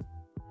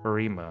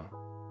𝗏𝗏𝗏𝗏.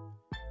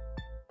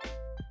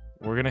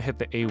 We're going to hit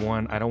the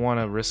A1. I don't want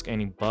to risk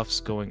any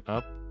buffs going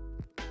up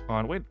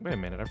on... Wait a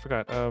minute. I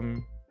forgot. What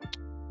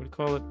do you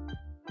call it?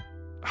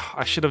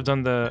 I should have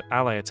done the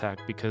ally attack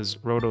because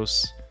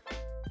Rotos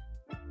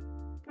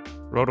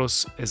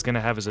is going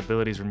to have his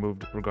abilities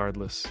removed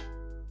regardless.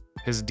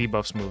 His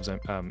debuffs moves,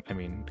 I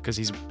mean, because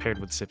he's paired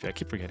with 𝗬𝗏𝗏𝗏. I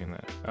keep forgetting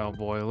that. Oh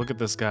boy, look at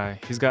this guy.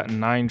 He's got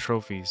 9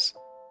 trophies.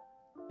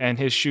 And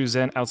his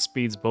Shuzen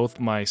outspeeds both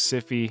my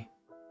𝗬𝗏𝗏𝗏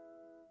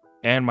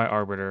and my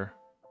Arbiter.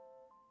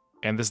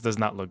 And this does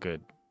not look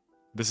good.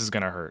 This is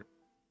gonna hurt.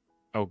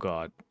 Oh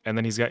god. And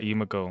then he's got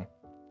Yumiko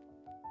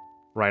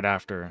right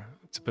after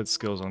to put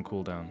skills on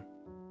cooldown.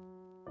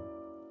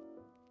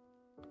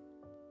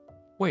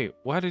 Wait,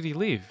 why did he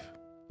leave?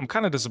 I'm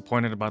kind of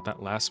disappointed about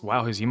that last...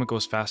 Wow, his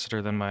Yumiko's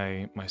faster than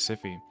my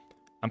𝗬𝗂.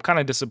 I'm kind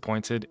of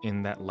disappointed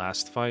in that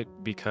last fight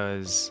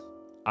because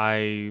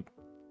I...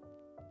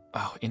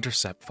 Oh,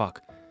 intercept,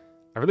 fuck.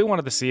 I really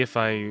wanted to see if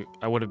I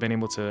would have been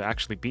able to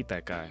actually beat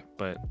that guy,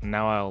 but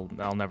now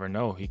I'll never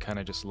know. He kind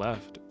of just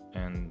left,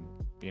 and,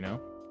 you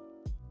know?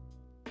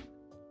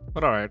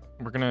 But alright,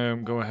 we're gonna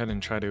go ahead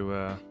and try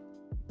to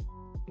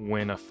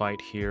win a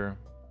fight here.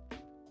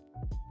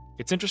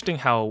 It's interesting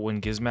how when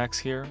Gizmack's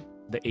here,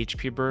 the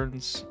HP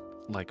burns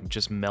like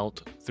just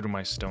melt through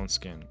my stone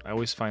skin. I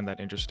always find that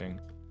interesting.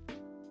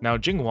 Now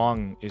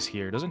Jing-Wong is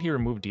here. Doesn't he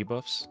remove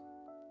debuffs?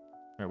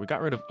 Alright, we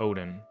got rid of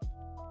Odin.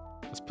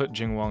 Let's put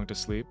Jing-Wong to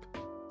sleep.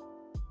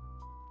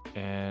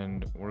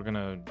 And we're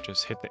gonna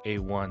just hit the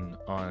A1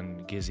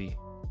 on Gizzy.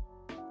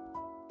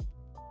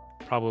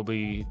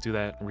 Probably do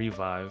that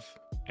revive,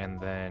 and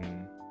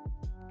then...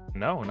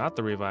 No, not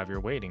the revive, you're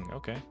waiting.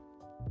 Okay.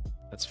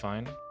 That's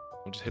fine.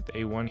 We'll just hit the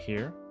A1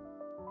 here.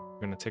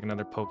 We're gonna take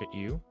another poke at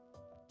you.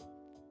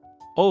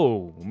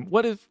 Oh,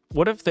 what if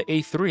the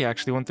A3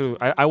 actually went through?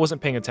 I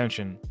wasn't paying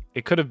attention.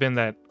 It could have been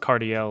that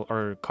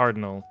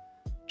Cardinal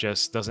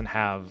just doesn't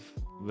have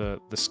the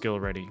skill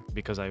ready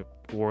because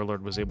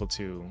Warlord was able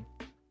to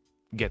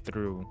get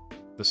through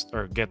this,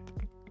 or get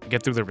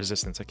through the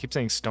resistance. I keep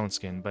saying stone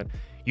skin, but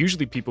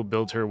usually people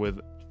build her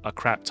with a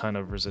crap ton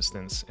of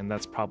resistance, and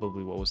that's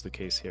probably what was the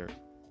case here.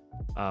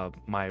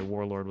 My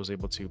Warlord was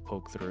able to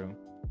poke through.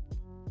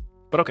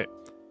 But okay,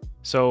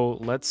 so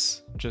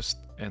let's just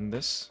end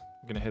this.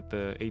 I'm gonna hit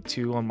the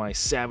A2 on my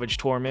Savage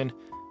Torment.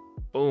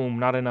 Boom,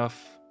 not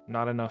enough,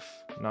 not enough,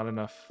 not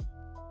enough.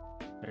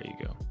 There you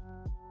go.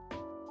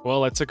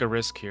 Well, I took a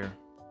risk here.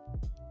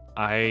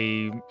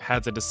 I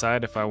had to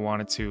decide if I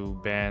wanted to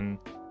ban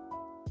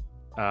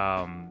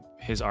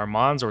his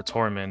Armanz or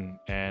Torment,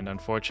 and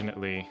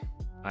unfortunately,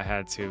 I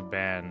had to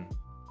ban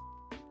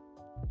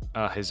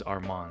his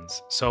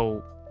Armanz.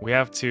 So we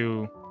have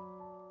to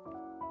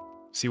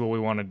see what we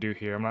want to do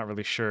here. I'm not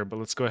really sure, but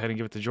let's go ahead and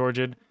give it to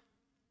Georgid.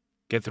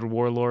 Get through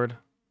Warlord.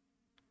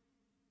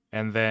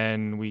 And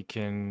then we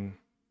can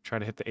try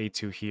to hit the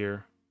A2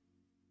 here.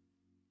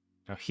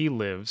 Now he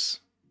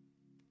lives.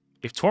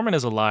 If Torment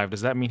is alive,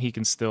 does that mean he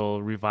can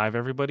still revive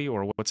everybody,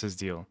 or what's his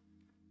deal?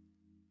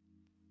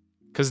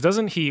 Because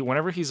doesn't he,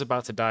 whenever he's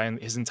about to die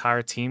and his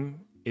entire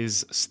team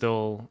is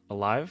still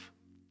alive?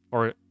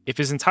 Or if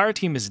his entire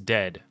team is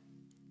dead,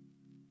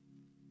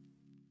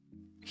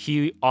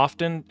 he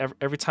often,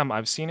 every time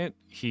I've seen it,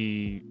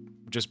 he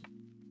just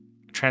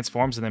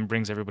transforms and then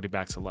brings everybody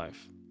back to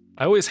life.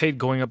 I always hate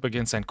going up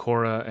against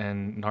𝗓𝗏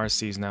and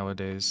𝗪𝗔𝗔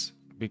nowadays,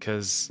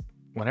 because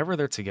whenever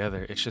they're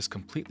together, it's just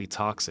completely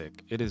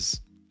toxic. It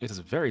is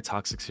a very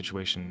toxic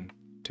situation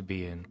to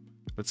be in.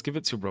 Let's give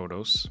it to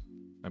Rhodos.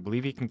 I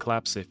believe he can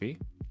clap 𝗬𝗂.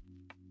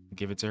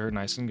 Give it to her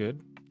nice and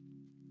good.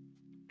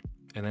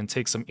 And then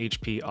take some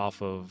HP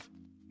off of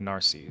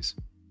𝗪𝗔𝗔.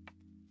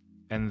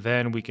 And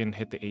then we can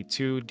hit the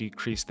A2,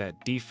 decrease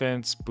that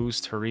defense,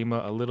 boost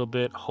Harima a little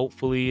bit.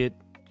 Hopefully it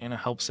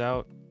helps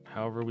out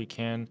however we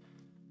can.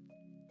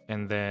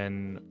 And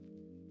then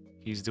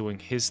he's doing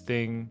his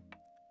thing.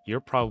 You're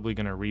probably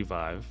going to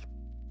revive.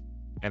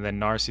 And then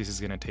𝗪𝗔𝗔 is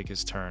going to take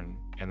his turn.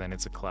 And then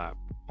it's a clap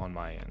on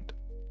my end.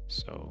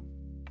 So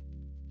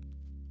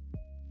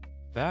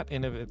that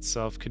in of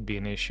itself could be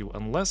an issue.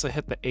 Unless I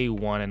hit the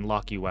A1 and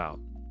lock you out.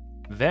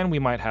 Then we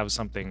might have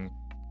something.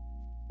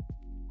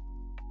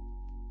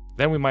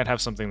 Then we might have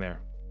something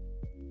there.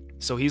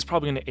 So he's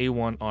probably going to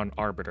A1 on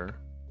Arbiter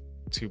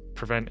to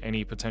prevent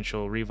any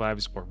potential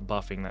revives or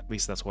buffing. At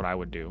least that's what I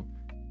would do.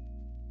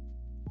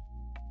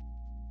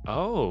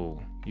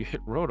 Oh, you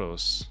hit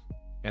Rhodos.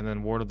 And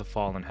then Ward of the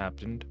Fallen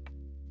happened.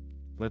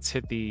 Let's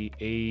hit the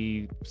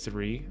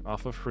A3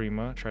 off of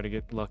Harima. Try to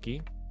get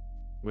lucky.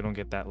 We don't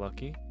get that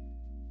lucky.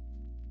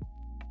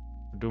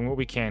 We're doing what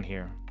we can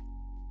here.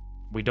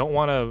 We don't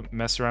want to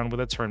mess around with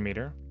a turn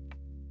meter.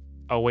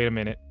 Oh, wait a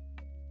minute.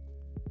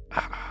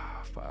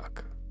 Ah,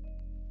 fuck.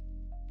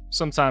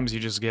 Sometimes you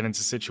just get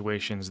into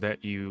situations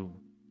that you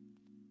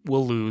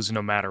will lose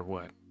no matter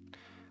what.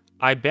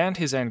 I banned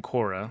his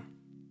𝗓𝗏,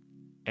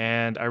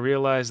 and I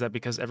realized that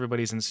because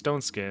everybody's in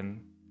stone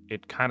skin,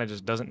 it kind of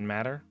just doesn't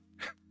matter.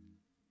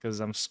 Because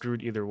I'm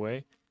screwed either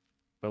way.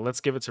 But let's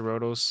give it to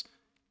Rhodos.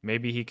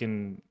 Maybe he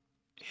can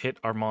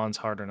hit Armanz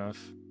hard enough.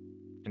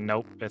 And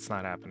nope, it's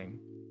not happening.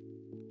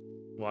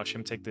 Watch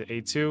him take the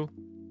A2.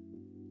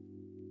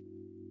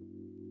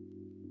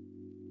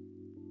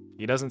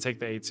 He doesn't take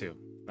the A2.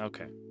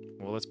 Okay.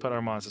 Well, let's put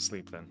Armanz to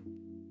sleep then.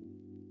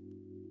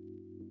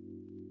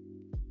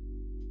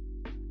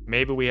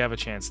 Maybe we have a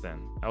chance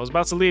then. I was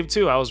about to leave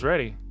too. I was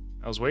ready.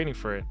 I was waiting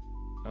for it.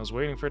 I was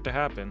waiting for it to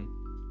happen.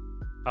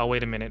 Oh,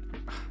 wait a minute.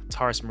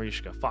 Taurus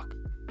Marishka. Fuck.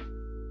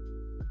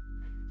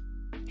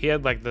 He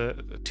had like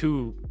the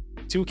two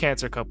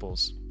cancer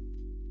couples.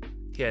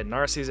 He had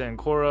𝗬𝗲𝘂'𝗵𝗄 and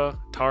𝗂𝗲,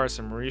 𝗬𝗲𝗴𝗵𝗁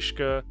and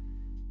𝗪𝗁𝗁,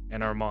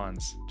 and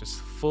𝗟𝗏𝗲𝗄. Just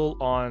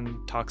full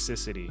on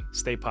toxicity.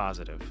 Stay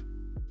positive.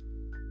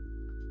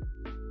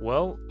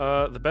 Well,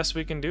 the best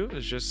we can do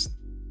is just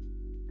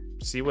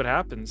see what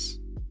happens.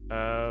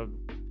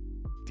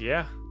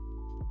 Yeah.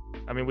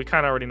 I mean, we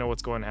kind of already know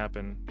what's going to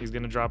happen. He's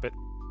going to drop it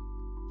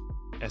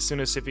as soon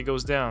as 𝗬𝗂'𝘂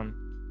goes down.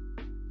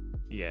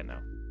 Yeah, no.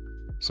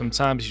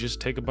 Sometimes you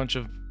just take a bunch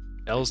of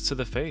L's to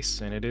the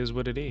face, and it is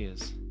what it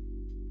is.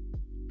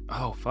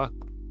 Oh, fuck.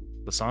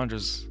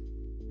 Lissandra's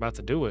about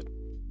to do it.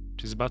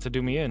 She's about to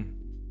do me in.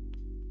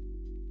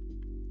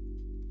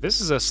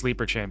 This is a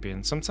sleeper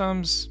champion.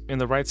 Sometimes, in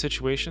the right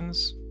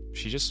situations,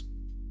 she just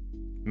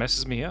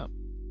messes me up.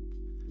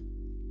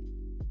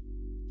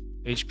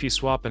 HP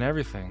swap and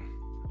everything.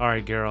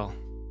 Alright, girl.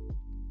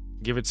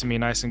 Give it to me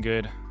nice and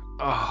good.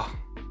 Oh,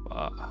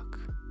 fuck.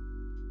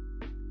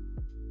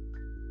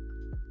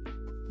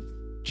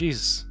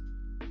 Jesus.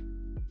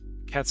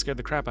 Cat scared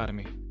the crap out of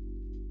me.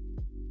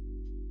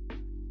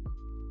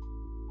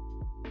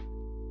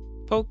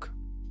 Poke.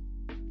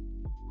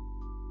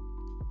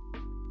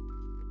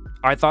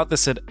 I thought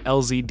this said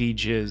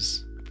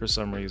𝗟𝗲𝗴𝗄 for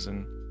some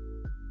reason.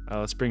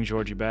 Let's bring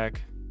Georgie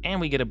back.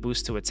 And we get a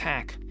boost to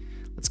attack.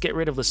 Let's get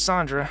rid of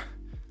Lissandra.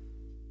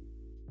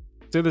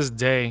 To this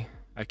day,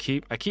 I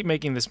keep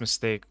making this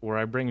mistake where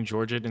I bring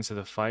Georgie into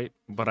the fight,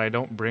 but I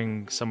don't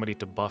bring somebody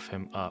to buff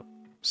him up.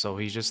 So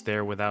he's just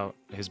there without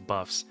his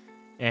buffs.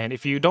 And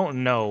if you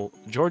don't know,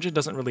 Georgie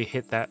doesn't really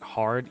hit that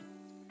hard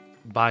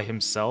by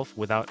himself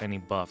without any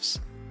buffs.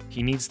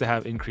 He needs to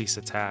have increased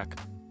attack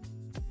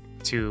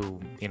to,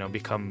 you know,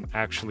 become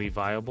actually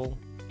viable.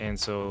 And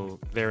so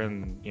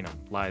therein, you know,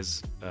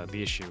 lies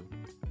the issue.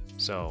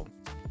 So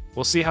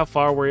we'll see how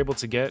far we're able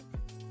to get.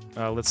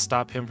 Let's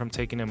stop him from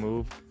taking a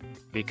move,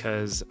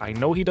 because I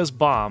know he does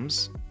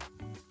bombs.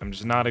 I'm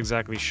just not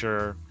exactly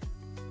sure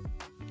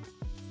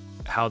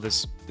how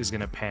this is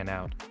gonna pan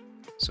out.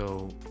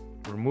 So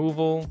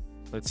removal,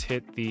 let's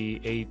hit the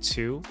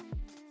A2.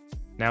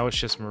 Now it's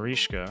just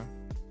𝗪𝗁𝗂.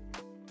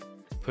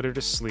 Put her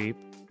to sleep,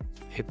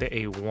 hit the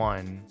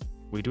A1.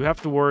 We do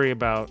have to worry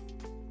about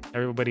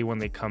everybody when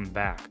they come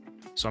back.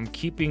 So I'm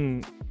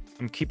keeping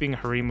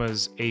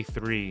Harima's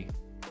A3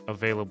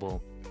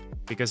 available,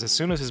 because as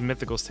soon as his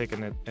mythical's take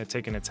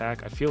an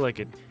attack, I feel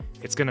like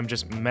it's gonna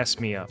just mess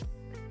me up.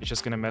 It's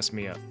just gonna mess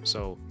me up.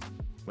 So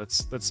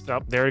let's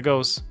up. There it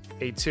goes.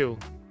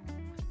 A2.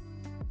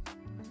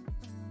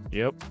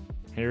 Yep,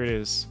 here it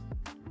is.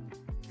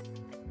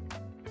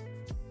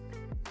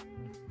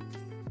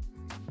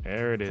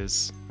 There it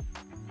is.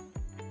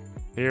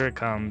 Here it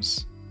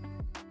comes.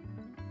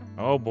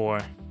 Oh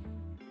boy.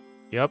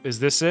 Yep, is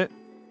this it?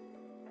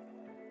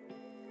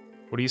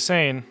 What are you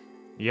saying?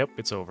 Yep,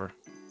 it's over.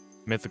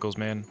 Mythicals,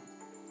 man.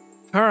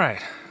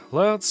 Alright,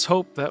 let's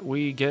hope that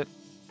we get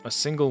a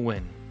single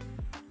win.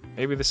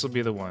 Maybe this will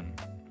be the one.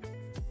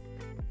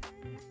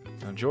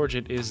 Now,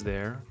 Georgie is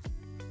there,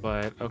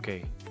 but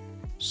okay.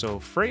 So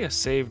Freya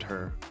saved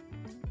her,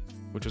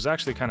 which was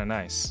actually kind of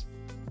nice.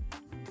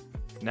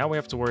 Now we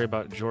have to worry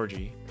about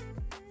Georgie.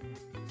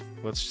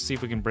 Let's see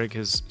if we can break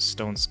his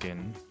stone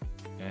skin.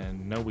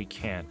 And no, we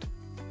can't.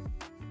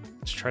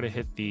 Let's try to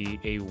hit the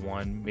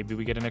A1. Maybe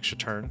we get an extra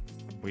turn.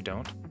 We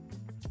don't.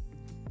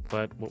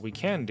 But what we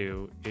can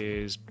do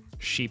is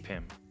sheep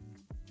him.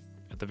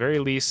 At the very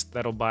least,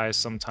 that'll buy us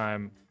some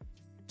time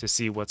to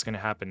see what's going to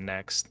happen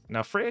next.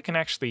 Now, Freya can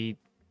actually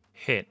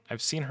hit.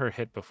 I've seen her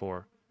hit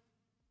before.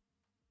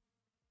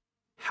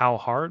 How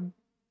hard?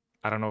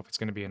 I don't know if it's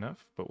going to be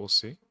enough, but we'll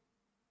see.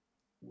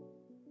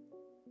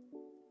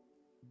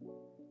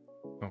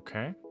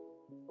 Okay.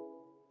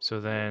 So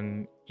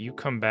then you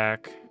come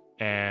back,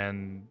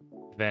 and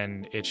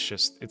then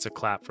it's a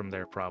clap from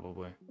there,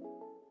 probably.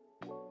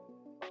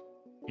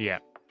 Yeah.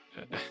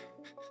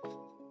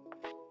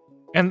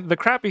 And the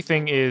crappy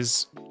thing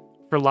is,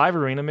 for live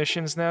arena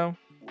missions now,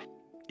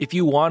 if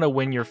you want to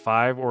win your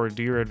 5 or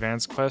do your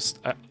advanced quest,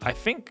 I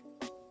think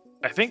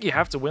you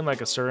have to win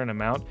like a certain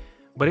amount.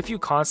 But if you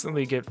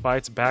constantly get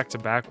fights back to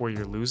back where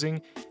you're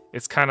losing,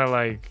 it's kind of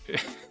like,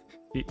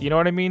 you know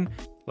what I mean?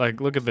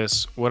 Like, look at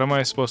this. What am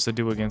I supposed to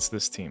do against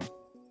this team?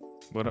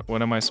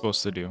 What am I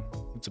supposed to do?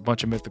 It's a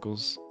bunch of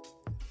mythicals.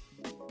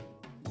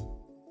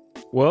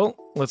 Well,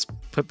 let's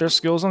put their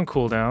skills on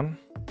cooldown.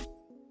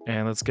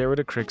 And let's get rid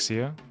of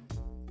𝗪𝗃.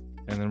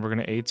 And then we're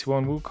going to A2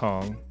 on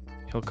Wukong.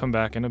 He'll come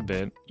back in a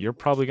bit. You're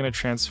probably going to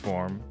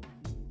transform.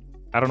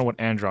 I don't know what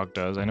𝗟𝗏𝗃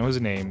does. I know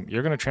his name.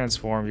 You're going to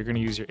transform. You're going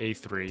to use your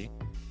A3.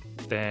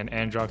 Then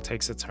𝗟𝗏𝗃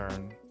takes a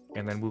turn.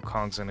 And then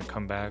Wukong's going to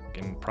come back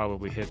and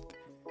probably hit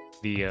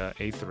the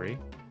A3.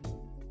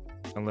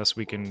 Unless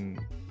we can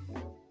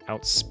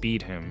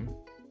outspeed him,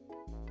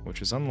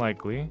 which is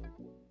unlikely.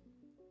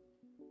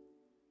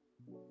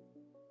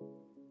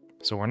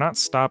 So we're not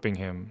stopping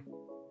him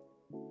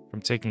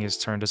from taking his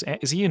turn.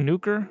 Is he a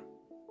nuker?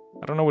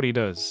 I don't know what he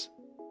does.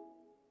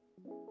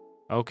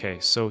 Okay,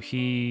 so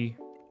he...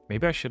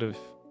 Maybe I should have...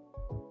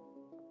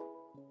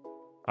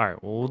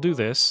 Alright, well, we'll do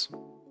this.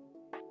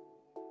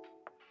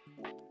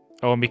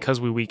 Oh, and because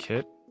we weak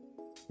hit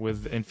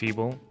with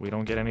Enfeeble, we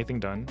don't get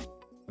anything done.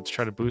 Let's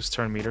try to boost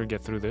turn meter,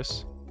 get through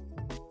this.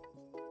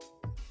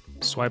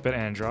 Swipe at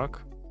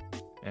Androck.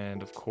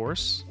 And of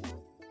course,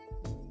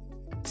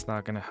 it's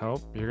not going to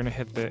help. You're going to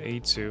hit the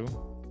A2.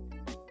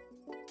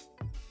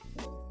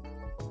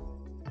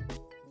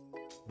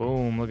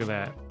 Boom, look at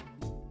that.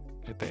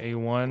 Hit the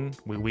A1.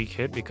 We weak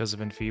hit because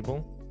of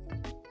𝗏𝘂𝗶𝗆.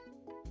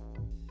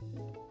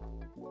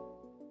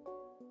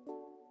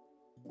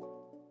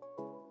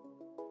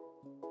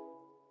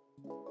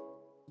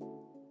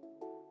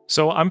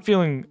 So I'm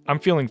feeling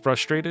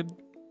frustrated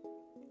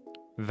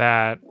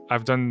that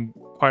I've done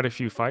quite a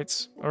few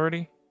fights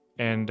already,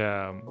 and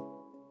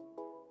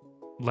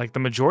like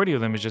the majority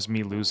of them is just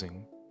me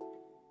losing.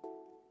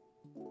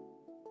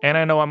 And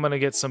I know I'm gonna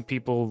get some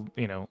people,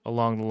 you know,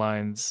 along the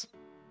lines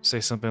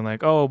say something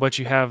like, "Oh, but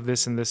you have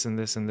this and this and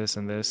this and this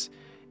and this."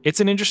 It's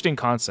an interesting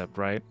concept,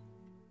 right?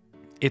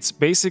 It's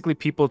basically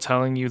people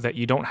telling you that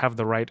you don't have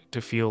the right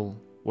to feel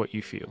what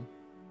you feel.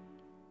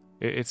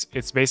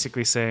 It's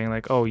basically saying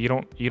like, "Oh, you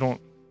don't, you know,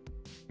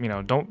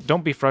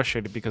 don't be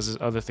frustrated because there's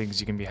other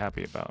things you can be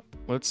happy about."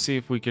 Let's see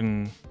if we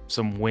can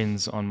some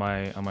wins on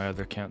my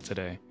other account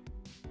today.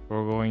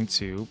 We're going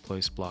to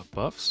place block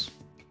buffs,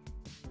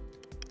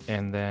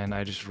 and then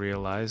I just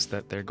realized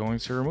that they're going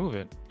to remove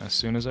it as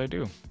soon as I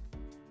do,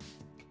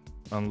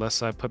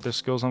 unless I put their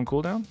skills on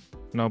cooldown.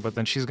 No, but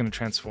then she's going to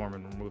transform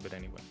and remove it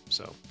anyway.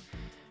 So,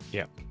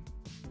 yeah,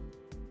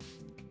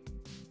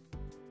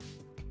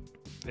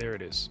 there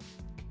it is.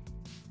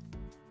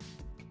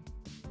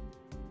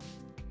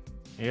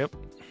 Yep.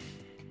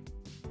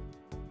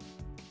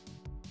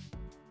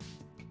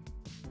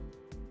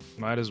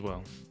 Might as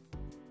well.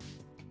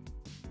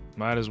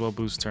 Might as well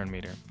boost turn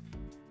meter.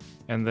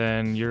 And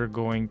then you're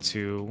going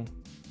to...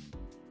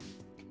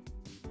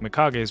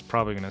 𝗏𝘏𝗃 is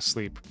probably going to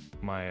sleep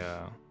my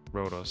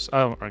𝗏𝗏𝗏𝗏.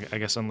 Oh, I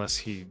guess unless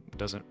he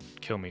doesn't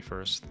kill me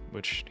first,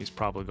 which he's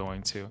probably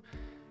going to.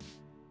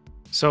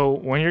 So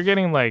when you're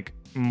getting like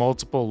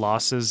multiple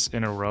losses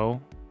in a row,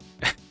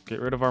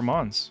 get rid of our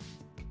mons.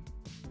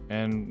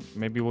 And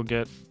maybe we'll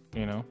get,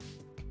 you know,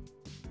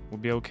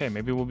 we'll be okay.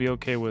 Maybe we'll be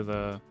okay with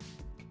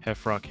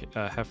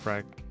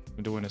𝗵𝘀𝗃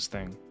doing his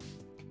thing.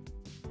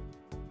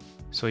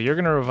 So you're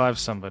gonna revive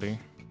somebody.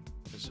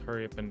 Just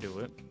hurry up and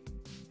do it.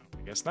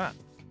 I guess not.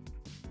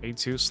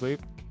 A2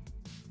 sleep.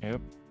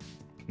 Yep.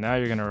 Now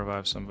you're gonna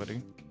revive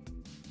somebody.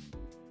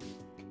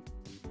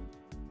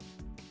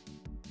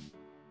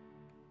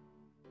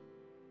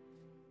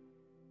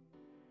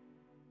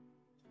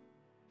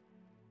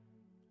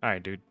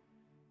 Alright, dude.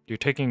 You're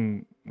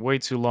taking way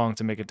too long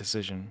to make a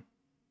decision.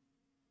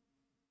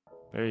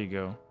 There you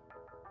go.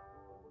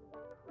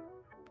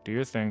 Do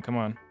your thing, come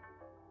on.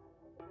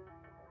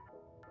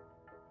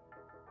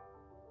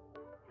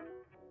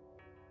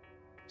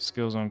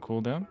 Skills on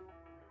cooldown.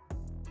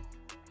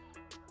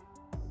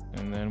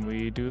 And then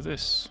we do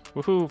this.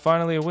 Woohoo,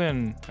 finally a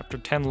win after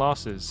 10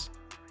 losses.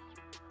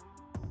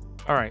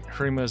 Alright,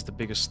 𝗓𝗏𝗏 is the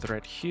biggest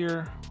threat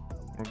here.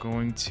 We're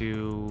going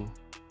to...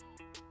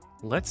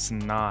 Let's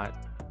not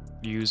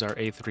use our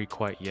A3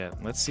 quite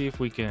yet. Let's see if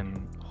we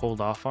can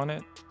hold off on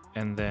it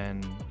and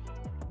then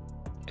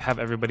have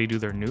everybody do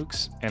their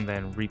nukes and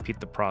then repeat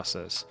the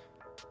process.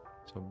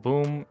 So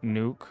boom,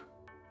 nuke,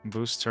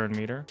 boost turn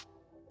meter,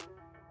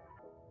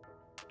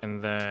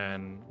 and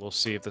then we'll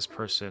see if this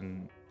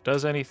person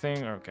does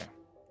anything. Okay.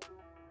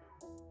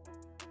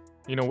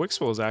 You know,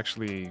 𝗥𝗶𝗄 is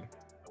actually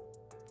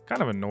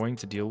kind of annoying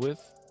to deal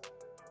with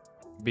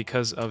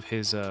because of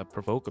his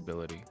provoke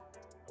ability.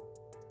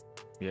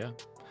 Yeah.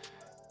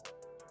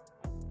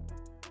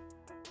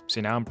 See,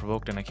 now I'm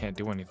provoked and I can't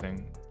do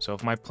anything. So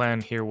if my plan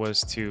here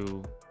was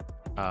to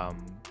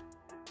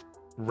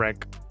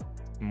wreck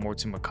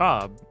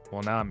𝗪𝗁𝗵𝗁,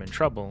 well, now I'm in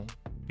trouble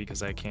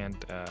because I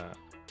can't,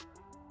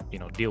 you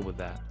know, deal with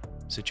that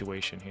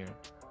situation here.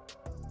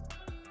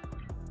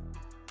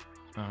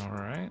 All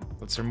right,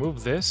 let's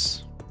remove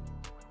this.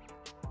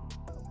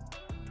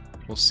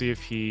 We'll see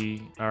if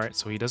he... All right,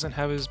 so he doesn't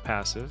have his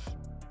passive,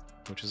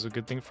 which is a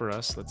good thing for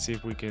us. Let's see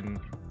if we can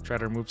try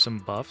to remove some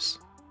buffs.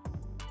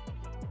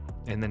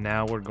 And then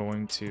now we're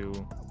going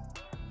to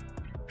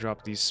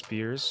drop these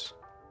spears,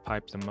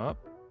 pipe them up.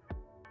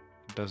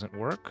 It doesn't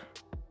work.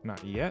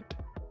 Not yet.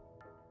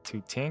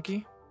 Too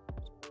tanky.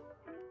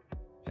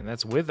 And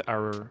that's with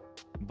our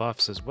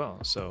buffs as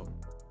well. So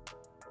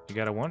you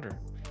gotta wonder,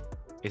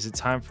 is it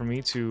time for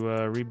me to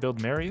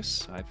rebuild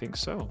𝗪𝘁𝗀? I think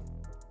so.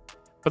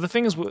 But the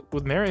thing is, with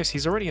𝗪𝘁𝗀,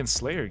 he's already in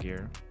Slayer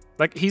gear.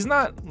 Like, he's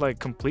not like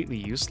completely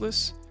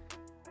useless,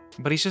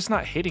 but he's just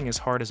not hitting as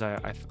hard as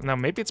I now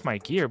maybe it's my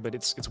gear, but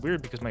it's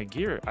weird because my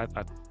gear I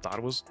thought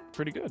it was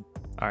pretty good.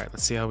 All right,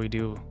 let's see how we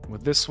do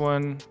with this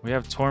one. We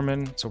have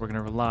𝗏𝗏𝗏𝗏, so we're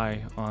gonna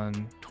rely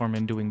on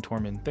𝗏𝗏𝗏𝗏 doing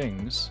𝗏𝗏𝗏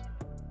things,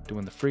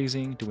 doing the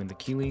freezing, doing the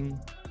killing.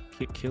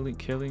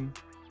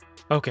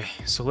 Okay,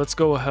 so let's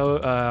go.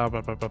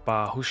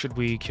 Who should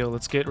we kill?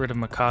 Let's get rid of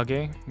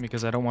𝗏𝗏𝗏𝗏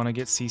because I don't want to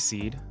get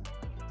CC'd.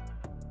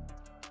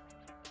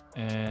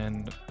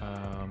 And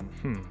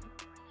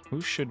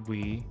who should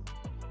we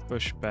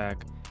push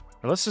back?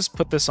 Or let's just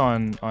put this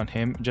on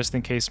him just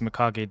in case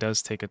𝗏𝗏𝗏𝗏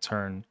does take a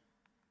turn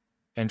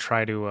and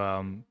try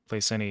to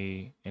place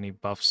any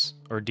buffs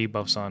or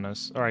debuffs on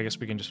us. Or I guess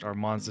we can just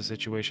𝗟𝗲𝗲 the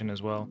situation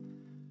as well.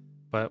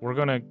 But we're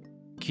gonna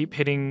keep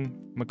hitting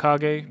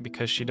𝗵𝗏𝗃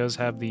because she does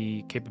have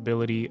the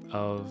capability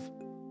of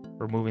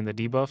removing the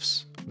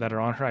debuffs that are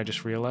on her, I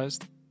just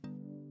realized.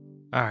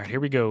 Alright, here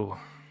we go.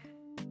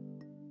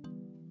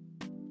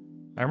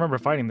 I remember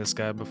fighting this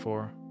guy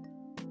before.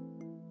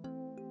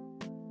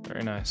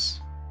 Very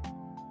nice.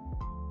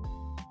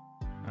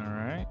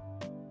 Alright.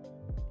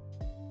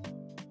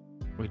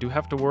 We do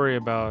have to worry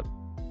about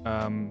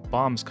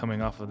bombs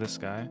coming off of this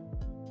guy.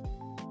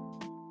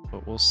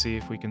 But we'll see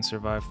if we can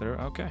survive through.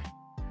 Okay.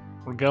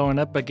 We're going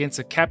up against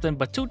a Captain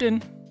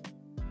Batuten.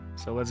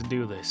 So let's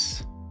do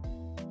this.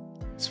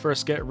 Let's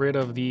first get rid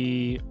of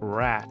the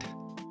rat.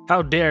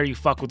 How dare you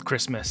fuck with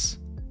Christmas?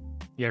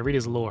 Yeah, read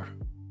his lore.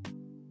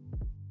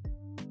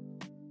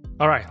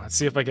 Alright, let's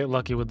see if I get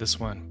lucky with this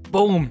one.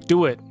 Boom!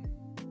 Do it!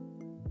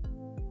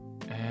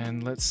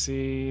 And let's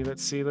see.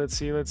 Let's do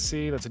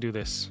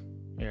this.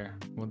 Here,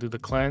 we'll do the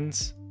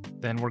cleanse.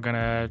 Then we're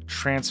gonna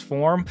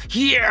transform.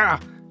 Yeah!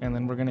 And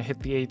then we're gonna hit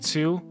the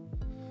A2.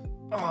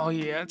 Oh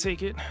yeah,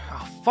 take it.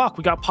 Oh fuck,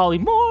 we got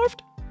polymorphed!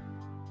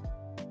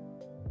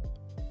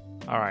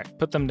 Alright,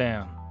 put them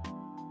down.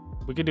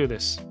 We can do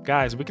this.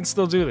 Guys, we can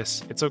still do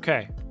this. It's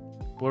okay.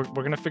 We're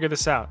gonna figure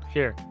this out.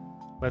 Here,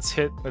 let's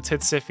hit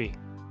𝗬𝗂𝘂.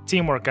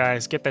 Teamwork,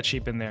 guys. Get that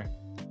sheep in there.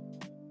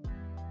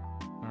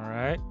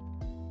 Alright.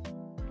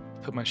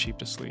 Put my sheep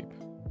to sleep.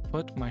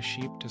 Put my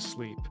sheep to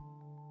sleep.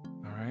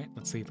 Alright,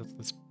 let's see.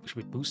 Should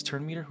we boost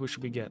turn meter? Who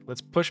should we get?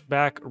 Let's push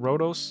back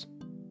𝗬𝗏𝗏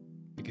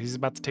because he's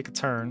about to take a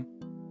turn.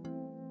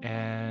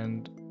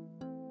 And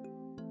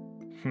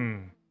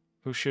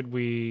who should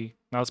we...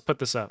 Now let's put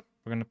this up.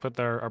 We're gonna put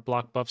our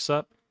block buffs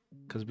up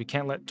because we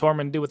can't let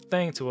Tormund do a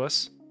thing to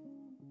us.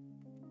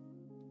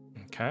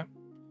 Okay.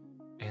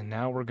 And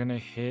now we're gonna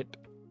hit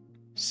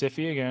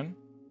𝗬𝗂 again.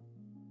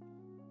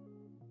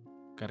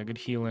 Got a good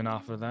heal in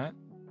off of that.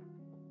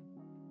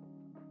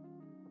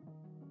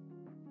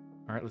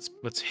 All right,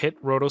 let's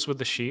hit 𝗬𝗏𝗏 with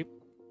the sheep.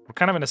 We're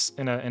kind of in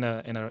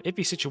a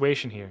iffy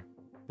situation here.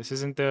 This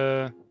isn't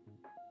a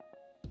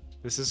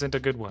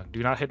good one.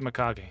 Do not hit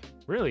𝗵𝗏𝗃.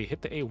 Really,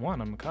 hit the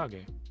A1 on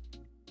𝗵𝗏𝗃.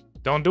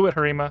 Don't do it,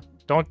 𝗪𝗏𝗏.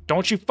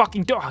 Don't you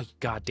fucking do it. Oh, you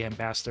goddamn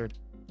bastard.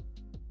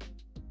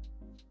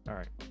 All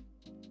right.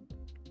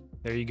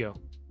 There you go.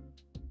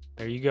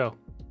 There you go.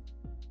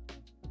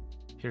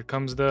 Here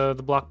comes the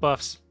block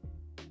buffs.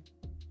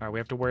 All right, we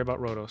have to worry about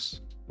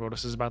𝗬𝗏𝗏.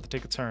 𝗬𝗏𝗏 is about to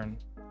take a turn.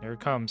 Here it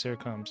comes. Here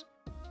it comes.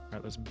 All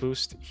right, let's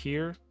boost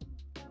here.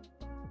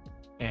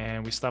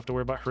 And we still have to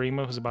worry about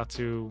𝗪𝗏𝗏, who's about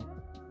to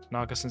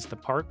knock us into the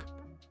park.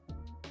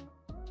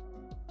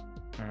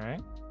 All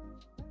right.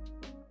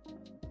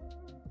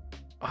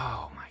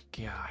 Oh my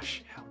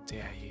gosh. How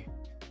dare you?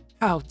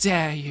 How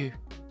dare you?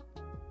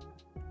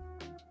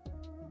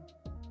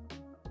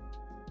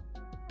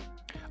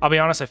 I'll be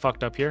honest, I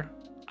fucked up here.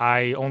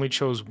 I only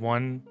chose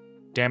one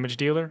damage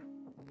dealer,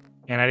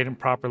 and I didn't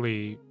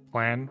properly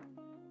plan.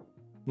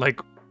 Like,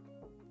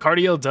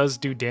 Cardiel does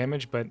do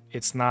damage, but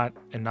it's not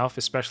enough,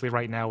 especially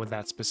right now with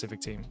that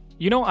specific team.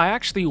 You know, I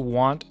actually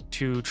want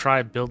to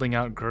try building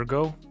out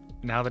𝗓𝗏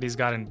now that he's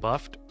gotten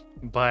buffed,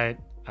 but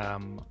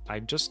I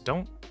just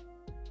don't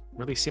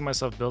really see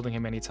myself building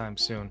him anytime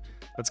soon.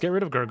 Let's get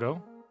rid of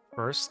𝗓𝗏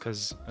first,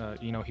 because,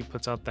 you know, he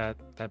puts out that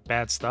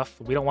bad stuff.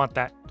 We don't want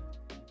that.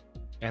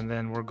 And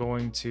then we're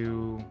going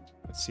to,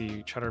 let's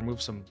see, try to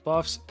remove some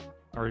buffs,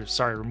 or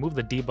sorry, remove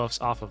the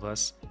debuffs off of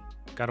us.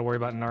 Got to worry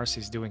about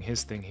𝗏𝗏𝗏𝗏's doing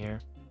his thing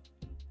here.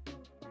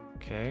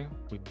 Okay,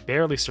 we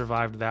barely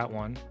survived that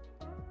one.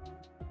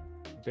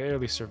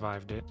 Barely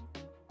survived it.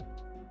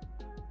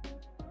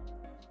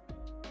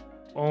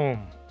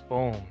 Boom,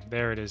 boom,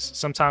 there it is.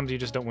 Sometimes you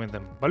just don't win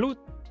them. Balut!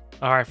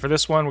 Alright, for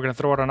this one, we're going to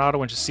throw it on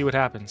auto and just see what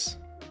happens.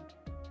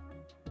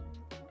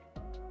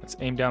 Let's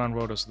aim down on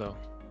𝗬𝗏𝗏𝗏 though.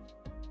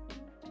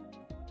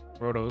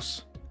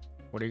 𝗬𝗏𝗏𝗏,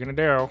 what are you gonna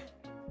do?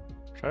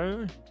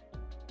 Okay.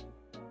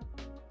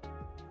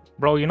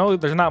 Bro, you know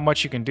there's not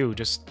much you can do.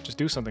 Just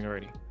do something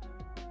already.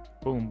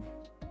 Boom.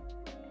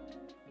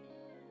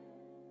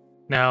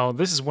 Now,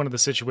 this is one of the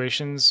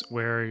situations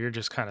where you're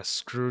just kind of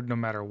screwed no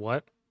matter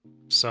what.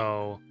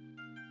 So,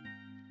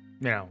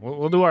 you know,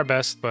 we'll do our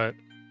best, but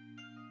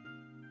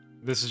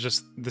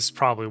this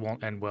probably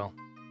won't end well.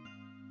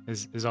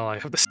 Is all I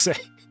have to say.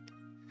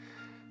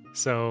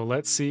 So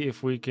let's see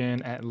if we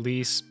can at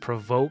least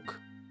provoke.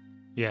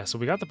 Yeah, so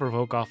we got the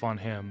provoke off on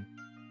him.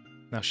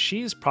 Now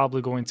she's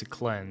probably going to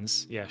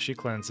cleanse. Yeah, she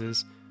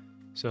cleanses.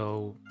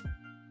 So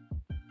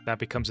that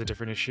becomes a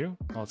different issue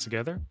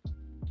altogether.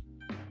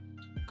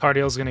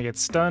 Cardiel's going to get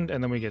stunned,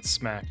 and then we get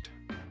smacked.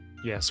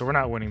 Yeah, so we're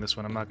not winning this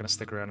one. I'm not going to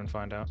stick around and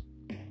find out.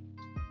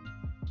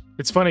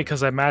 It's funny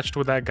because I matched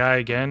with that guy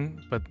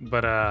again, but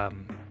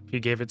he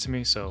gave it to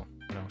me. So,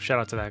 you know, shout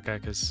out to that guy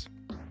because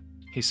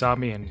he saw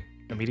me and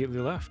immediately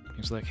left. He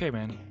was like, hey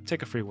man,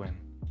 take a free win.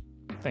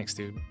 Thanks,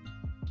 dude.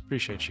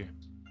 Appreciate you.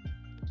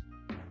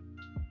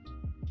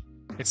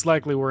 It's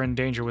likely we're in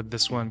danger with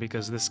this one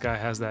because this guy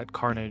has that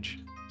carnage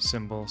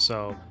symbol,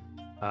 so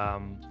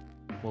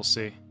we'll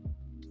see.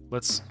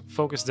 let's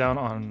focus down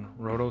on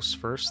Rhodos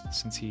first,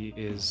 since he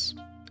is,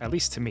 at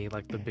least to me,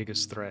 like the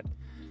biggest threat.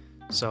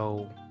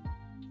 So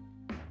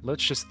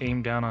let's just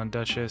aim down on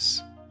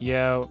Duchess.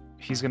 Yeah,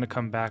 he's gonna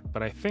come back,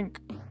 but I think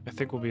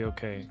we'll be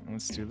okay.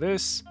 Let's do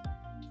this,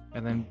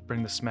 and then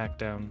bring the smack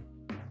down.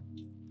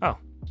 Oh,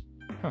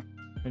 huh,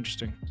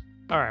 interesting.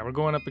 All right, we're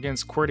going up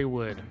against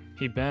𝗏𝗏𝗏𝗏.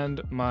 He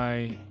banned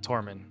my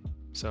𝗏𝗏𝗏𝗏,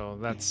 so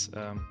that's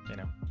you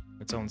know,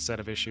 its own set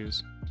of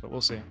issues, but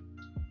we'll see.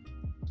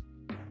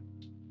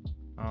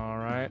 All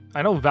right,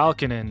 I know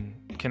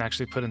𝗏𝗏𝗏𝗏 can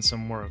actually put in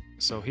some work,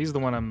 so he's the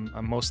one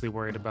I'm mostly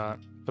worried about.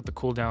 Put the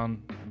cooldown,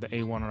 the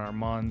A1 on our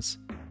Mons,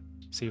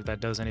 see if that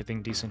does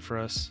anything decent for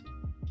us.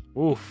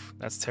 Oof,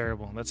 that's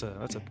terrible. That's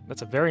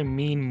a very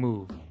mean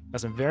move.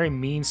 That's a very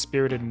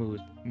mean-spirited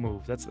move.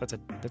 That's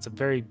a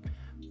very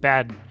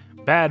bad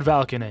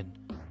𝗏𝗏𝗏𝗏𝗏.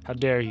 How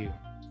dare you?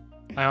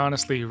 I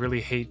honestly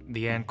really hate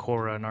the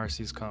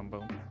𝗏𝗏𝗏𝗏𝗏𝗏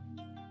combo.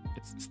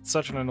 It's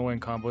such an annoying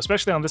combo,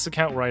 especially on this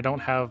account where I don't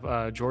have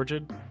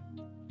𝗤𝗏𝗏𝗏.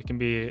 It can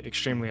be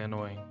extremely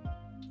annoying.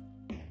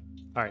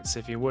 All right,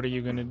 𝗬𝗏𝘂'𝗏𝗏, what are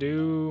you gonna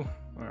do?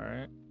 All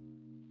right.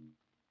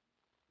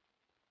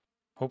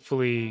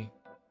 Hopefully.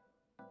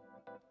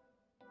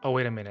 Oh,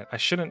 wait a minute. I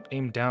shouldn't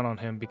aim down on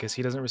him because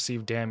he doesn't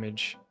receive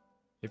damage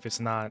if it's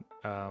not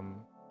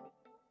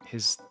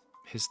his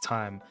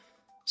time.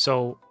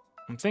 So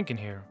I'm thinking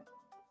here,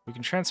 we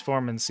can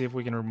transform and see if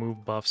we can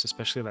remove buffs,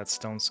 especially that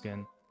stone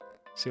skin.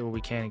 See what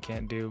we can and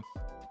can't do.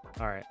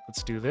 All right,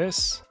 let's do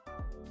this.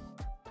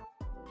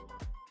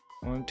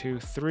 1, 2,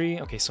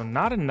 3. Okay, so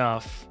not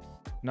enough.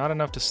 Not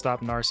enough to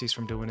stop 𝗪𝗫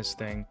from doing his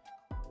thing.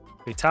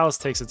 𝗏𝗏𝗏𝗏𝗏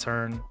takes a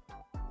turn.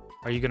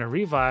 Are you going to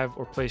revive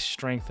or place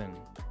strengthen?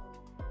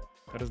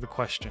 That is the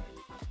question.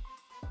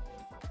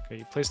 Okay,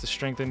 you place the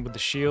strengthen with the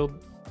shield.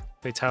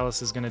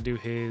 𝗏𝗏𝗏𝗏𝗏 is going to do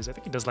his... I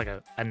think he does like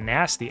a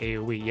nasty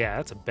AoE. Yeah,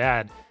 that's a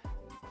bad...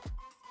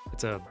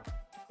 It's a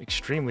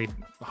extremely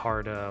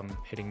hard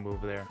hitting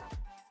move there.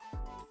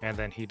 And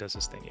then he does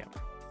his thing, yeah.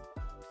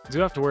 Do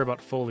have to worry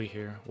about Foley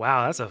here.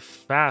 Wow, that's a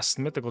fast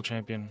mythical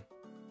champion.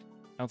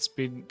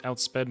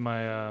 Outsped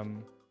my,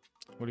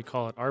 what do you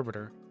call it?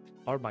 Arbiter.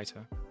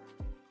 𝗟𝗶𝗃𝗏.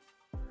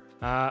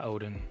 Ah,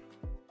 Odin.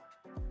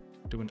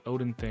 Doing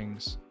Odin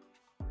things.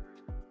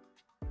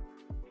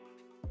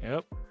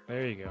 Yep,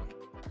 there you go.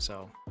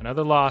 So,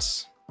 another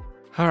loss.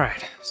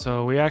 Alright,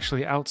 so we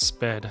actually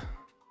outsped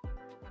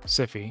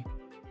𝗬𝗏𝘂,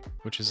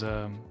 which is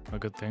a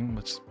good thing.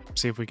 Let's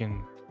see if we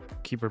can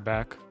keep her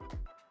back.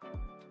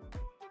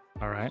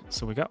 Alright,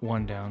 so we got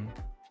one down.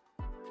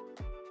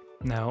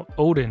 Now,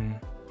 Odin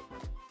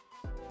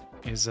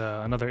is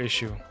another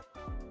issue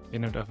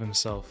in and of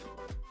himself.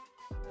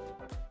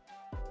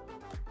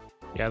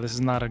 Yeah, this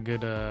is not a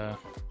good,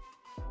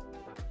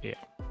 yeah,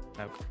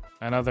 okay.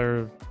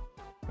 Another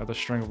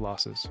string of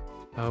losses.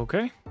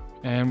 Okay,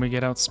 and we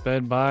get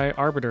outsped by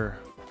Arbiter.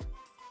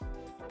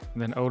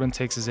 And then Odin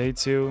takes his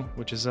A2,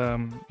 which is,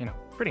 you know,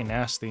 pretty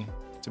nasty,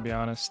 to be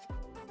honest.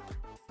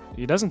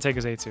 He doesn't take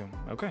his A2.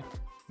 Okay,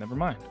 never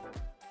mind.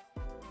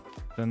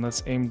 Then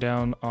let's aim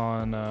down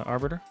on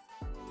Arbiter.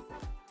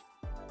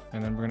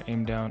 And then we're going to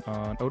aim down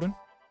on Odin.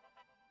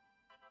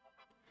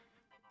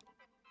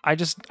 I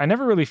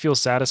never really feel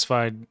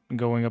satisfied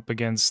going up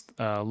against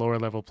lower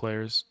level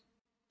players.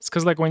 It's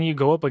because, like, when you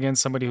go up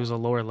against somebody who's a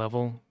lower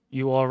level,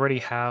 you already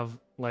have,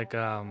 like,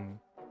 I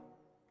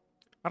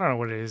don't know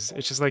what it is.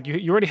 It's just like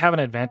you already have an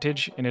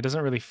advantage, and it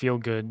doesn't really feel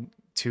good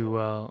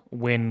to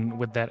win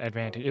with that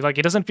advantage. Like,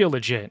 it doesn't feel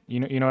legit. You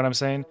know what I'm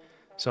saying?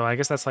 So I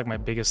guess that's like my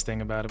biggest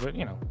thing about it. But,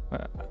 you know,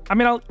 I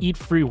mean, I'll eat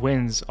free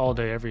wins all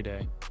day, every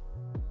day.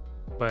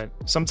 But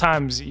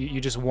sometimes you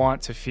just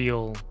want to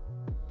feel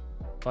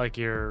like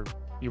you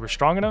were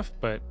strong enough,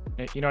 but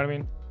you know what I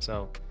mean?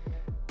 So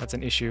that's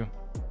an issue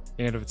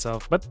in and of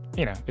itself. But,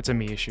 you know, it's a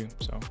me issue,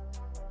 so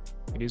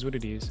it is what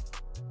it is.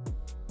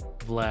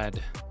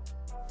 Vlad,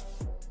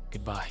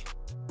 goodbye.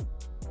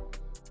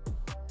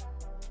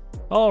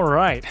 All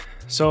right,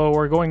 so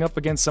we're going up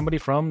against somebody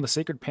from the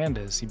Sacred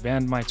Pandas. He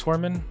banned my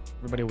𝗏𝗏𝗏𝗏𝗏.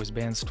 Everybody always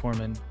bans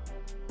𝗏𝗏𝗏𝗏𝗏.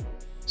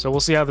 So we'll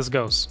see how this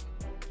goes.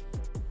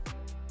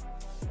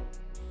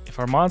 If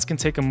our Mons can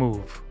take a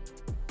move,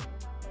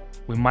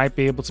 we might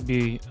be able to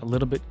be a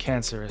little bit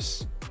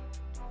cancerous.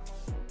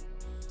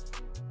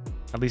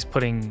 At least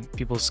putting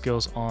people's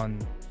skills on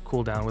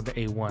cooldown with the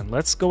A1.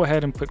 Let's go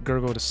ahead and put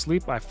𝗏𝗏𝗏𝗏𝗏 to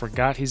sleep. I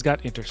forgot he's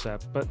got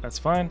intercept, but that's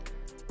fine.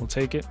 We'll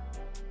take it.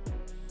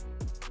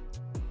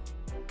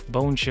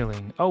 Bone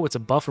chilling. Oh, it's a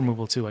buff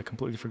removal too. I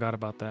completely forgot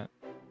about that.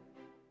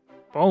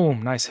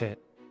 Boom, nice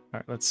hit. All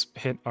right, let's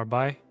hit our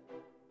buy.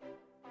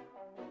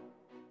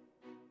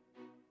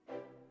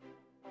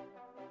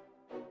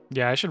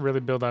 Yeah, I should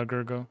really build out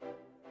𝗏𝗏𝗏𝗏𝗏.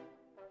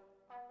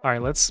 All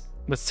right, let's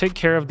take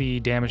care of the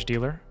damage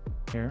dealer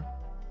here.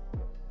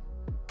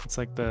 It's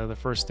like the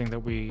first thing that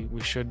we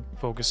should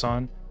focus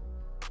on.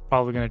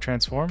 Probably gonna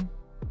transform.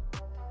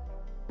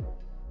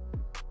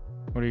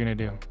 What are you gonna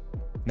do?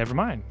 Never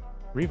mind.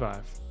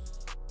 Revive.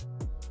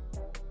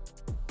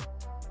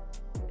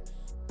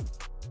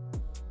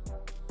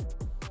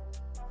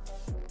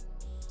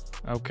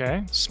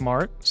 Okay,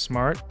 smart.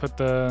 Put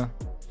the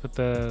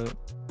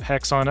𝗏𝗏𝗏𝗏𝗏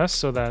Hex on us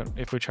so that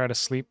if we try to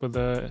sleep with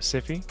the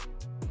𝗬𝗂,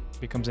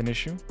 becomes an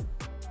issue.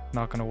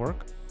 Not gonna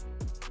work.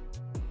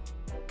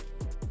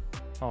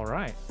 All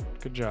right,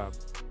 good job.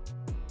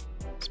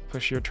 Let's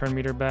push your turn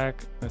meter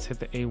back. Let's hit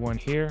the A1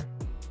 here.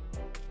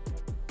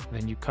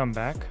 Then you come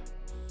back.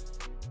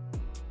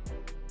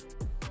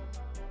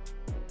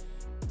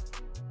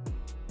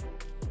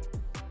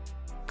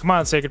 Come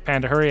on, Sacred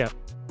Panda, hurry up.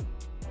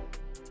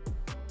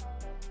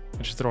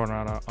 I just throw it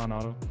on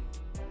auto.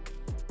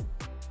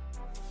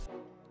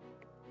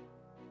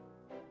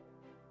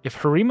 If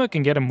𝗓𝗏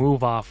can get a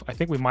move off, I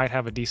think we might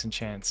have a decent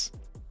chance.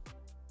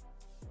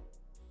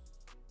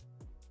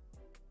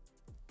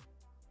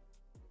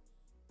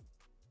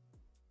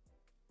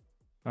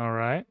 All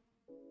right.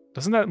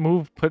 Doesn't that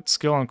move put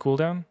skill on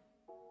cooldown?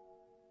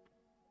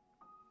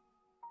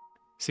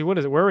 See, what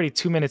is it? We're already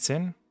 2 minutes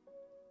in.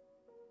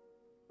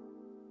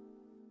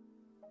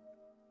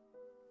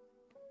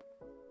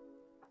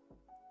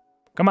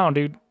 Come on,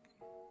 dude.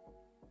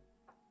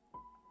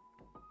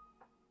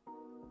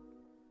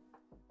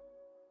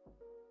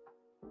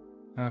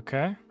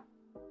 Okay.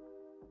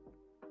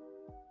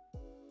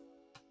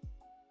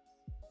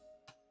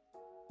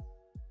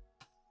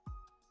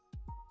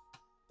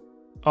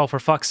 Oh, for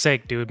fuck's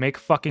sake, dude. Make a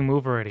fucking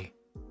move already.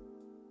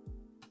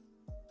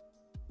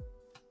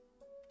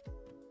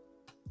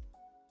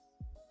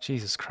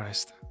 Jesus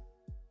Christ.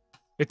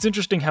 It's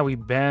interesting how he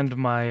banned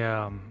my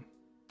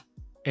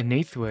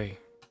𝗍𝗓𝗴𝗵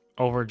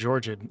over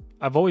𝗏𝗏𝗔.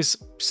 I've always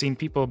seen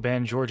people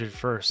ban 𝗏𝗏𝗔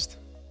first.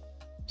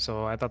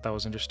 So I thought that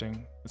was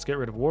interesting. Let's get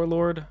rid of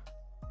Warlord.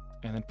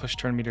 And then push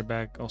turn meter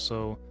back.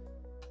 Also,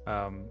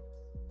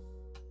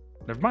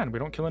 never mind. We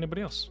don't kill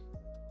anybody else.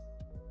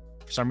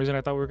 For some reason,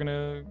 I thought we were going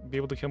to be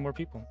able to kill more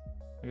people.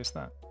 I guess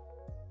not.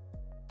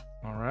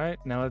 All right.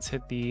 Now let's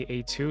hit the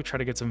A2. Try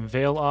to get some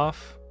Veil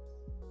off.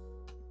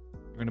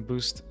 We're going to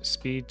boost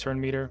speed turn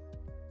meter.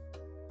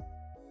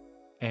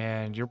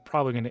 And you're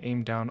probably going to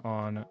aim down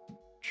on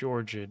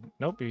𝗏𝗏𝗔.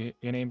 Nope. You're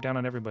going to aim down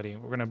on everybody.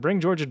 We're going to bring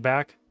𝗏𝗏𝗔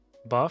back.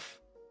 Buff.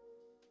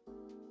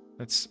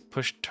 Let's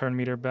push turn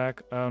meter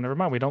back. Oh, never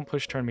mind. We don't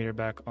push turn meter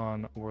back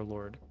on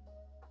Warlord.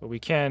 But we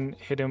can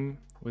hit him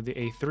with the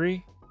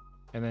A3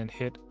 and then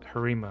hit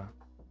𝗓𝗏𝗏.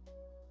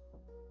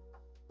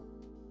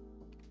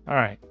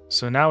 Alright,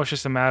 so now it's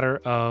just a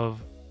matter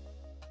of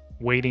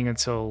waiting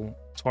until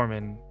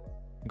Tormund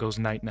goes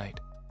night-night.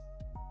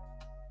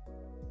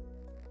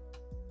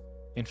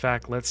 In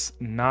fact, let's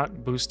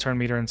not boost turn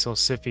meter until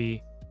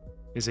𝗬𝗂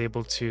is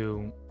able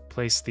to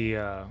place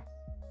the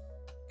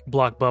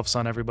block buffs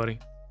on everybody.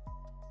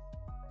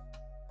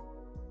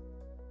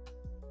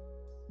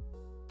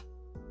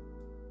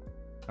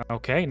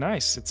 Okay,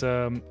 nice. It's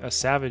a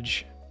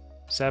savage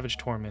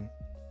Tormund.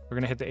 We're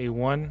gonna hit the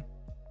A1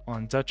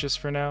 on Duchess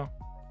for now.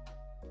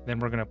 Then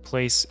we're gonna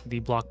place the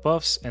block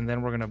buffs, and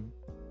then we're gonna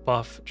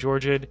buff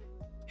𝗏𝗏𝗔,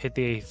 hit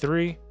the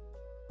A3,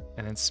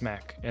 and then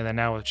smack. And then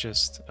now it's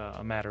just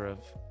a matter of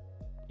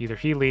either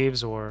he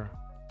leaves or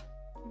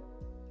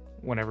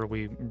whenever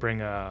we bring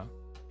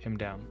him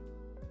down.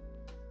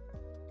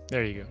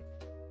 There you go.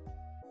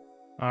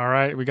 All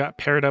right, we got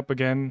paired up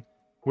again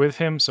with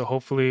him, so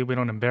hopefully we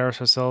don't embarrass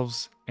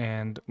ourselves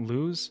and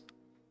lose.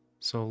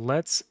 So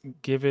let's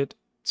give it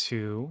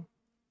to...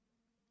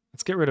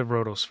 Let's get rid of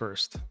Rhodos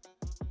first.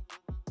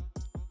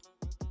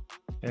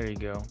 There you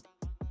go.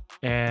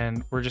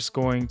 And we're just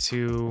going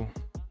to...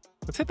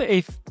 Let's hit the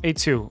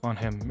A2 on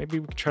him. Maybe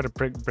we can try to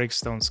break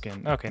Stone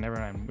Skin. Okay, never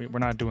mind. We're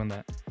not doing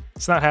that.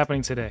 It's not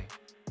happening today.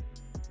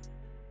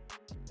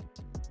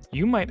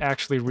 You might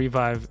actually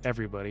revive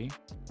everybody.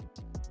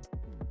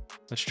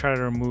 Let's try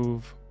to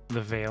remove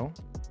the Veil.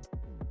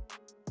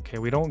 Okay,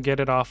 we don't get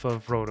it off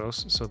of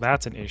Rhodos, so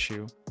that's an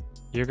issue.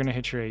 You're going to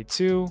hit your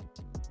A2.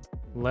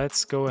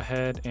 Let's go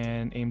ahead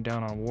and aim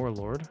down on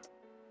Warlord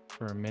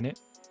for a minute.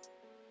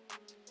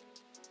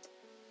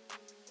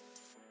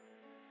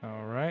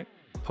 All right,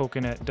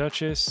 poking at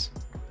Duchess.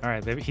 All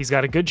right, he's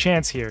got a good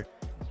chance here.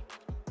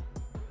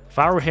 If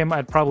I were him,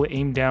 I'd probably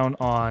aim down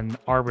on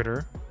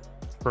Arbiter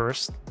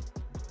first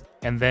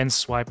and then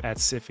swipe at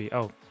𝗬𝗂.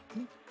 Oh,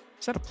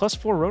 is that a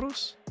 +4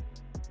 Rhodos?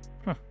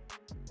 Huh.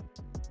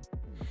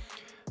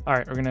 All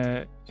right, we're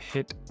gonna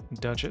hit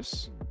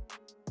Duchess.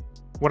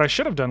 What I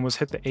should have done was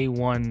hit the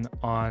A1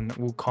 on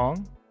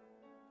Wukong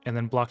and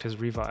then blocked his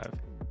revive.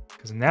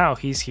 Because now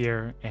he's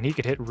here and he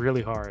could hit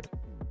really hard.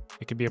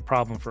 It could be a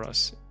problem for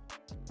us.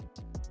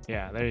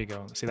 Yeah, there you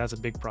go. See, that's a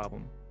big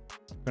problem.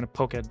 I'm gonna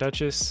poke at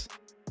Duchess.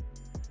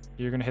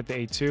 You're gonna hit the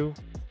A2.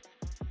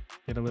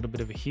 Get a little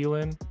bit of a heal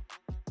in.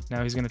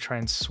 Now he's gonna try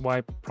and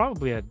swipe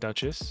probably at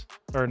Duchess.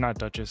 Or not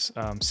Duchess,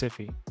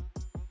 𝗬𝗂.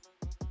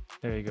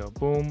 There you go.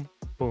 Boom,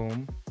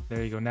 boom.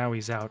 There you go. Now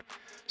he's out.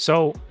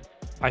 So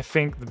I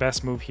think the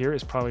best move here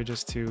is probably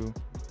just to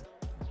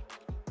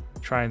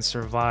try and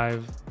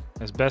survive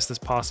as best as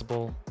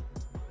possible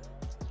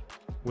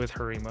with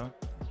𝗓𝗏𝗏.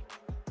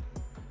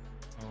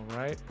 All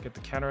right, get the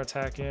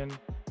counterattack in.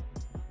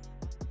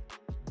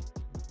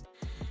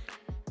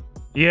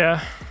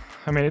 Yeah,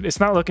 I mean, it's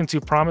not looking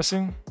too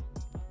promising.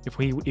 If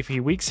he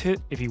weak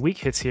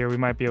hits here, we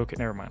might be okay.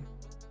 Never mind.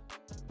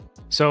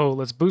 So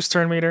let's boost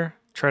turn meter.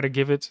 Try to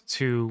give it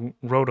to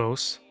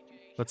𝗏𝗏𝗏.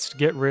 Let's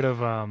get rid of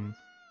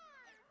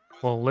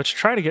well, let's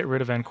try to get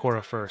rid of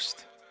𝗓𝗏𝗏𝗏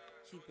first.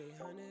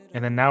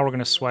 And then now we're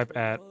gonna swipe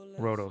at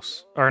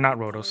𝗏𝗏𝗏. Or not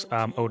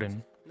𝗏𝗏𝗏,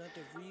 Odin.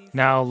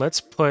 Now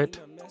let's put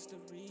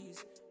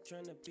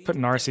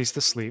𝗏𝗏𝗏𝗏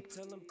to sleep.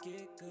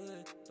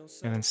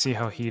 And then see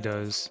how he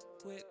does.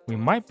 We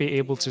might be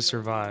able to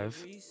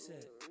survive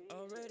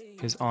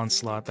his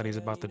onslaught that he's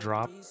about to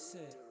drop.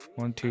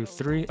 1, 2,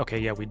 3. Okay,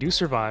 yeah, we do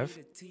survive,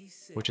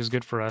 which is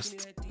good for us.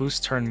 Let's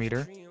boost turn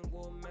meter.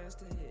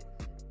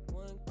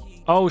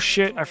 Oh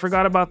shit, I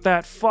forgot about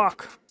that.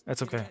 Fuck.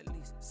 That's okay.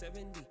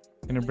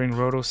 Gonna bring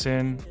𝗏𝗏𝗏𝗏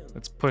in.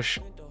 Let's push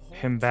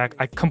him back.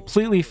 I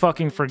completely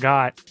fucking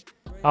forgot.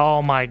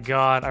 Oh my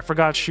god. I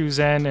forgot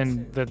𝗬𝗏𝗏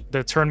and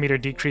the turn meter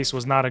decrease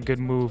was not a good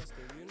move.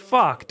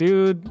 Fuck,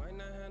 dude.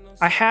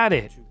 I had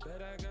it.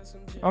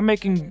 I'm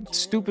making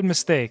stupid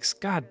mistakes.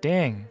 God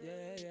dang.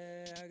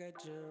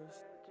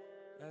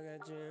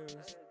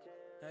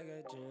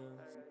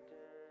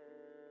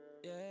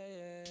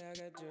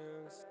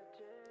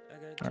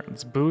 Alright,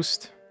 let's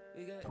boost.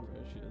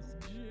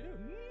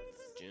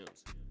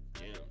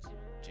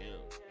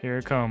 Here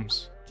it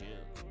comes.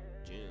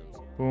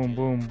 Boom,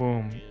 boom,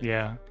 boom.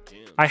 Yeah.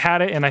 I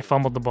had it and I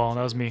fumbled the ball.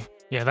 That was me.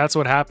 Yeah, that's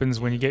what happens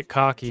when you get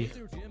cocky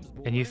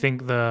and you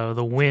think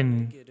the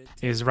win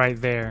is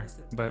right there.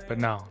 But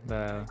no.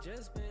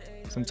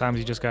 Sometimes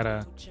you just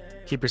gotta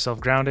keep yourself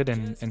grounded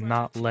and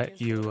not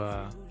let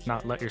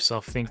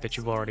yourself think that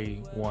you've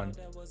already won.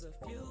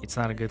 It's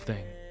not a good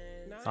thing.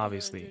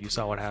 Obviously, you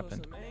saw what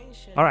happened.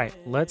 All right,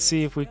 let's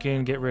see if we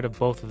can get rid of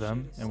both of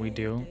them, and we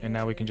do. And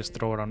now we can just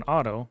throw it on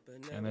auto,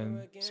 and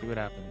then see what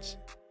happens.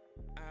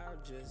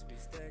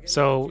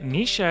 So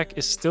𝗫𝗫𝗃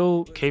is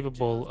still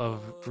capable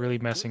of really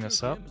messing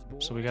us up,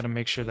 so we got to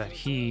make sure that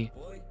he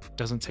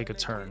doesn't take a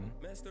turn,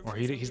 or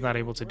he's not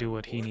able to do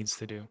what he needs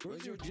to do.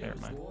 Never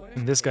mind.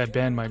 And this guy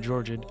banned my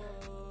𝗏𝗏𝗏.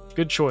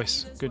 Good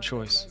choice, good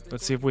choice.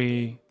 Let's see if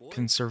we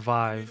can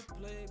survive.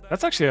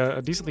 That's actually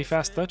a decently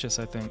fast Duchess,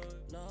 I think.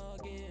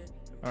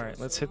 All right,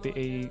 let's hit the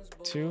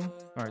A2.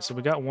 All right, so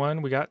we got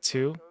 1, we got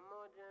 2,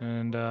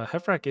 and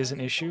𝗏𝗏𝗏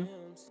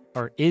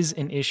is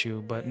an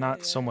issue, but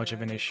not so much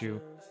of an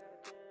issue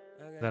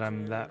that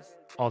I'm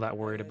all that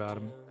worried about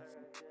him.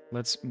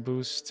 Let's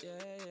boost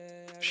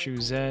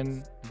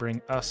𝗬𝗏𝗏,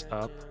 bring us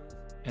up,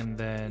 and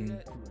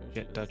then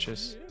get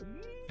Duchess.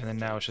 And then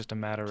now it's just a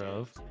matter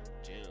of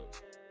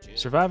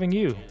surviving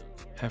you,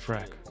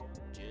 𝗏𝗏𝗏.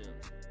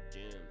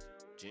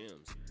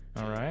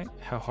 Alright,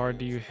 how hard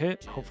do you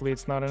hit? Hopefully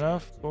it's not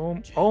enough.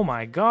 Boom. Oh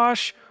my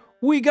gosh!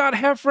 We got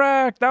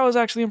𝗏𝗏𝗏𝗏! That was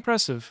actually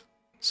impressive.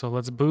 So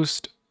let's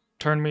boost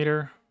turn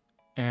meter,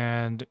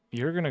 and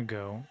you're gonna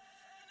go.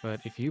 But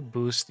if you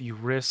boost, you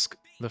risk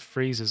the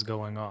freezes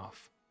going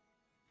off.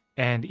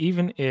 And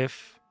even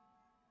if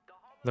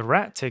the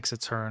rat takes a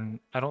turn,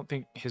 I don't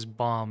think his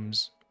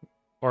bombs,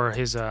 or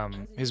his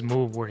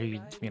move where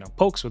he,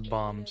 pokes with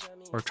bombs,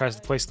 or tries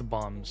to place the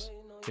bombs,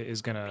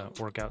 is gonna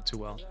work out too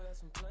well.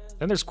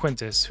 Then there's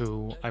𝗁𝗏𝗏𝗏,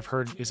 who I've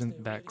heard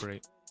isn't that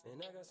great.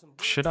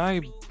 Should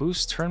I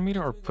boost turn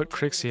meter or put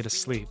𝗥𝗏𝗃 to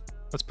sleep?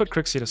 Let's put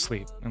𝗥𝗏𝗃 to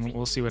sleep, and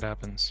we'll see what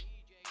happens.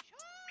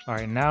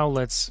 Alright, now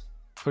let's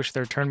push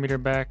their turn meter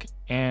back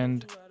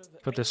and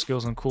put their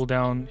skills on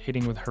cooldown,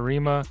 hitting with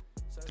𝗏𝗏𝗏,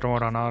 throw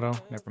it on auto.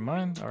 Never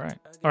mind. Alright.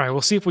 Alright, we'll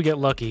see if we get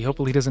lucky.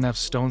 Hopefully he doesn't have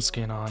stone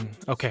skin on.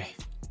 Okay.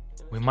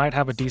 We might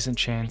have a decent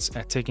chance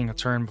at taking a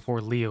turn before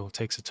Leo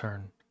takes a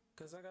turn.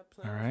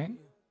 Alright.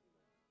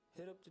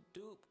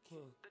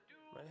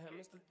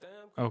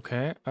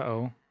 Okay,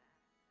 uh-oh.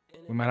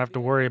 We might have to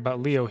worry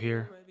about Leo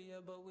here.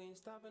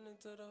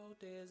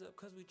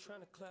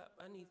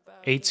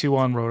 A2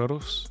 on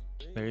𝗏𝗏𝗏𝗏.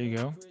 There you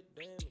go.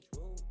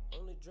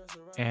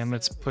 And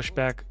let's push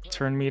back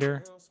turn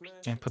meter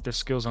and put their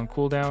skills on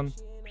cooldown.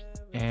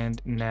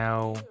 And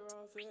now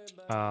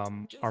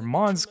our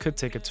Mons could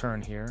take a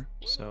turn here.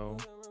 So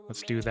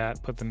let's do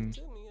that. Put them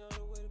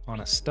on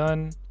a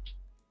stun.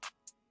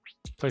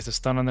 Place a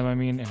stun on them, I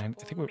mean. And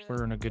I think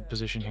we're in a good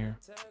position here.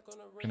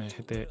 Gonna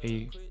hit the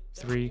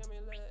A3.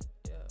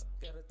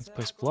 Let's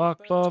place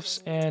block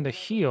buffs and a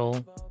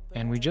heal.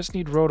 And we just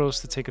need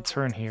𝗏𝗏𝗏𝗏 to take a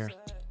turn here.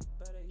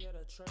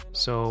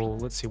 So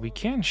let's see, we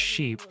can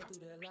sheep.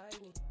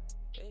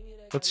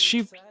 Let's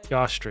sheep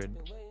Ygdrasil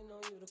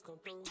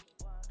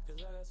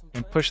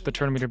and push the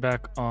turn meter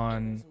back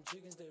on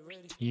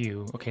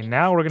you. Okay,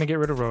 now we're gonna get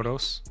rid of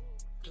𝗏𝗏𝗏𝗏.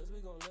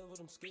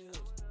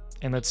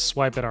 And let's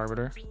swipe at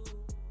Arbiter.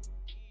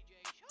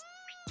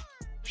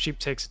 Sheep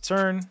takes a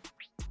turn.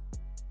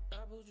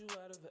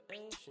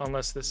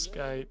 Unless this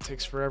guy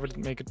takes forever to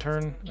make a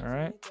turn.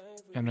 Alright.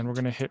 And then we're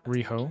gonna hit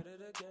𝗏𝗏.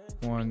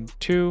 1,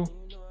 2.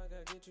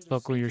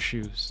 Buckle your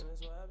shoes.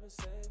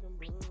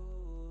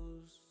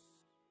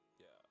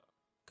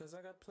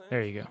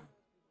 There you go.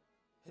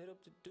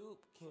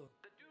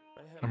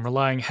 I'm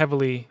relying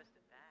heavily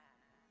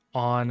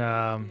on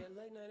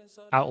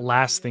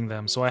outlasting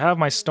them. So I have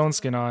my stone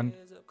skin on,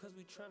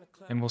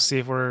 and we'll see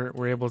if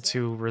we're able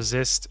to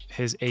resist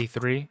his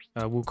A3,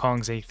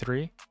 Wukong's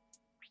A3.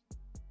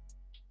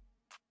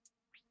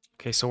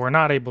 Okay, so we're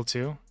not able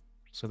to.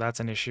 So that's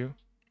an issue.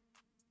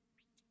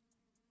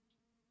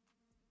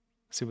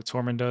 Let's see what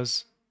𝗬𝗲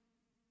does.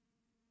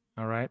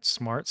 All right,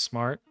 smart,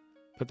 smart.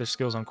 Put their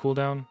skills on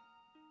cooldown.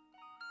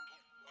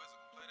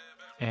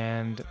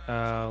 And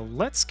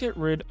let's get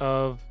rid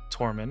of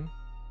𝗬𝗲.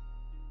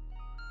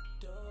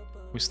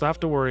 We still have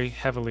to worry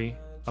heavily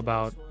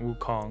about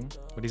Wukong,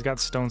 but he's got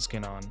Stone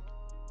Skin on.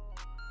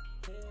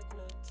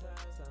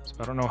 So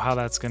I don't know how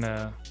this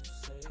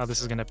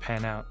is gonna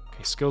pan out.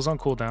 Okay, skills on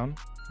cooldown.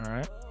 All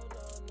right.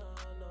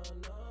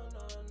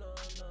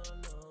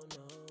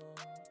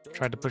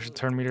 Tried to push the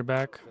turn meter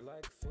back.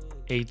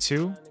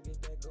 A2.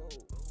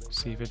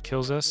 See if it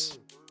kills us.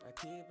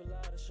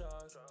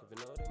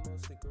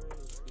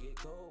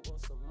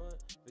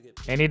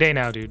 Any day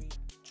now, dude.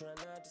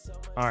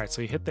 Alright,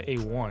 so he hit the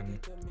A1.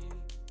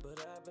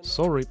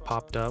 𝗬𝗲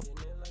popped up.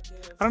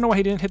 I don't know why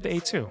he didn't hit the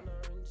A2.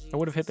 I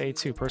would have hit the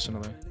A2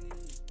 personally.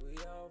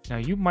 Now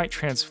you might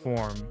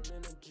transform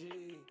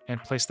and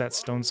place that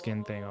stone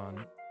skin thing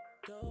on.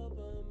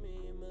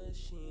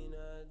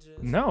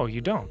 No, you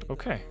don't.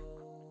 Okay.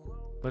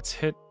 Let's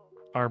hit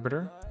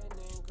Arbiter.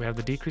 We have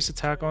the decreased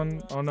attack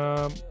on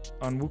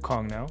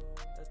Wukong now.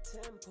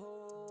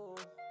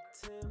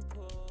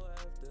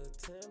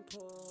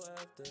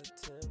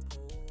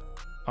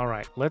 All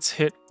right, let's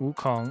hit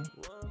Wukong.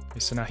 Okay,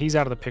 so now he's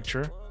out of the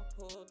picture.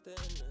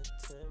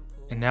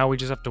 And now we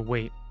just have to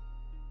wait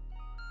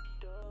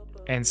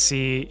and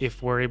see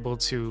if we're able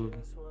to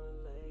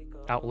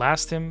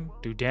outlast him,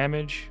 do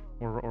damage,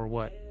 or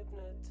what.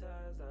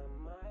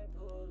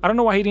 I don't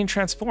know why he didn't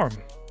transform.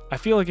 I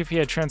feel like if he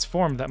had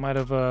transformed, that might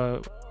have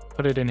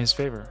put it in his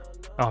favor.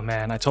 Oh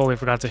man, I totally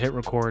forgot to hit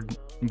record.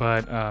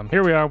 But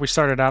here we are. We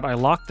started out. I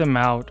locked them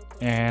out,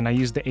 and I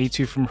used the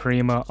A2 from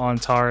𝗓𝗲 on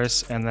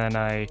Taurus, and then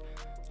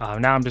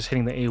now I'm just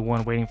hitting the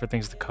A1, waiting for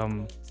things to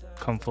come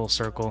full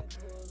circle.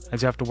 I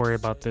do have to worry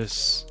about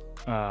this.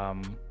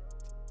 What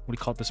do you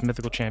call it? This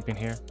mythical champion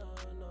here.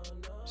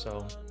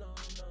 So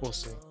we'll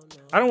see.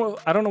 I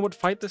don't know what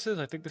fight this is.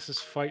 I think this is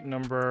fight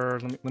number.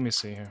 Let me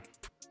see here.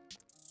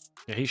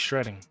 Yeah, he's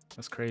shredding.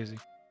 That's crazy.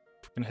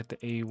 Gonna hit the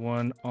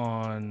A1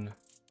 on,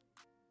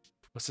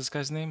 what's this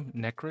guy's name?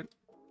 𝗏𝗏𝗏.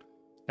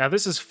 Now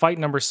this is fight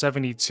number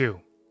 72,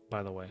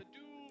 by the way.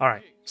 All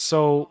right,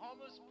 so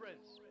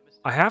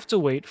I have to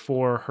wait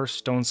for her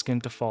stone skin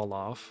to fall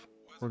off.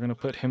 We're gonna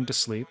put him to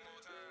sleep.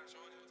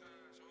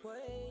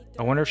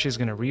 I wonder if she's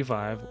gonna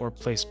revive or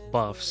place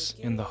buffs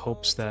in the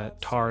hopes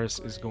that Taurus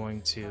is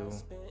going to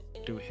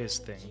do his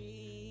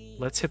thing.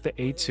 Let's hit the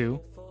A2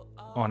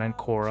 on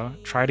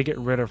𝗏𝗏𝗏. Try to get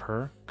rid of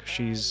her, because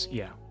she's,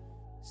 yeah.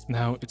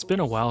 Now, it's been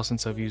a while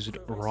since I've used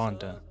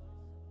Ronda.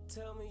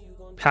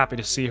 Happy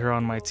to see her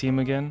on my team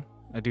again.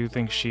 I do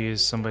think she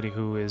is somebody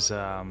who is,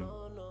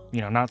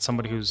 you know, not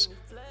somebody who's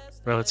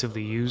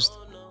relatively used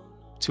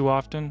too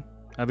often.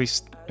 At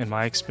least in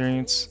my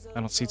experience, I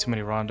don't see too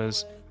many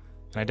Rondas.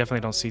 And I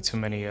definitely don't see too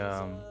many,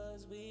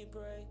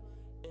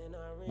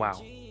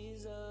 wow.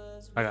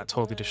 I got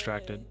totally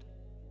distracted.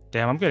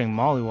 Damn, I'm getting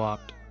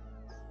mollywopped.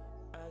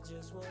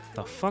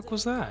 The fuck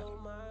was that?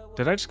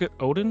 Did I just get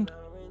Odin'd?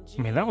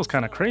 I mean, that was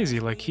kind of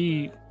crazy. Like,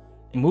 he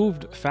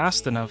moved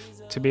fast enough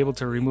to be able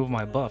to remove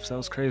my buffs. That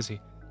was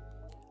crazy.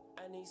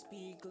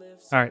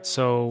 Alright,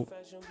 so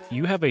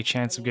you have a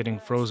chance of getting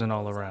frozen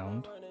all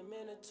around.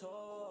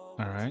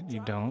 Alright,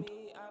 you don't.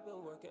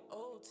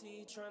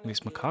 At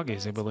least 𝗏𝗏𝗏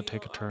is able to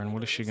take a turn.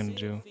 What is she going to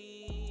do?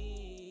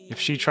 If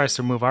she tries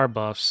to remove our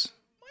buffs,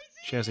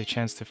 she has a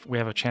chance to. We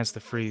have a chance to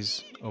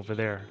freeze over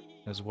there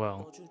as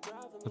well.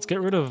 Let's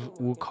get rid of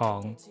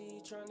Wukong,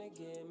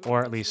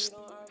 or at least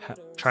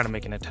try to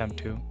make an attempt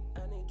to.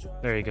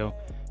 There you go.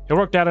 It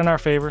worked out in our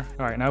favor.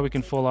 All right, now we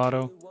can full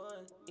auto.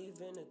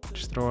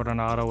 Just throw it on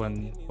auto,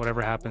 and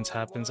whatever happens,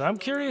 happens. I'm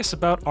curious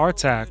about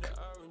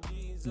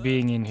𝗏𝗏𝗏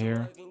being in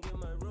here,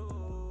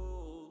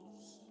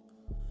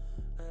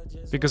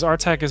 because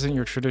𝗏𝗏𝗏 isn't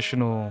your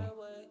traditional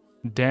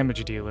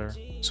damage dealer,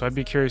 so I'd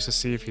be curious to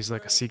see if he's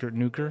like a secret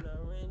nuker.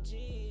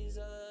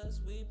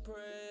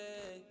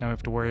 Now we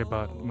have to worry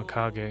about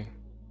𝗏𝗏𝗏𝗏.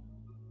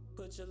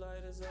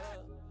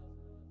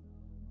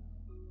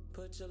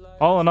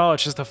 All in all,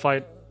 it's just a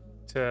fight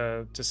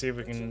to see if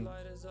we can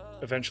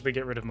eventually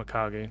get rid of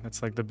𝗏𝗏𝗏𝗏.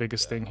 That's like the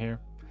biggest thing here.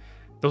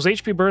 Those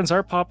HP burns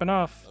are popping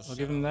off. I'll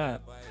give him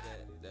that.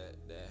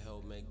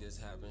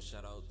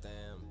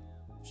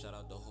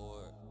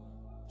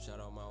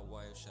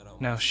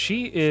 Now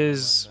she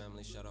is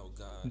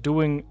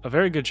doing a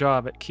very good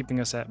job at keeping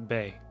us at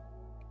bay,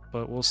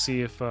 but we'll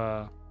see if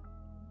we're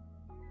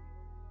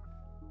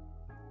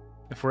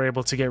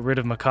able to get rid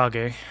of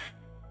𝗏𝗏𝗏𝗏.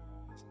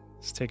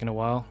 It's taking a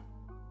while.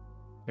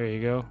 There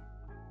you go.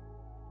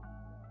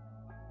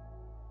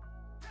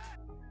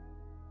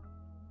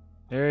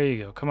 There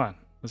you go. Come on,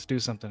 let's do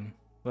something.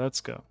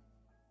 Let's go.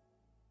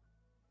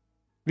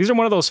 These are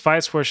one of those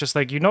fights where it's just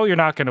like, you know you're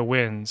not going to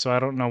win, so I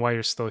don't know why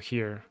you're still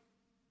here.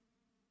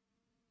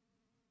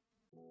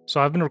 So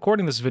I've been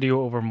recording this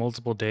video over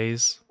multiple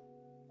days.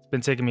 It's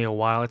been taking me a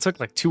while. It took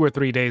like 2 or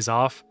 3 days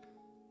off.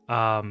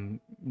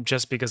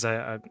 Just because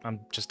I'm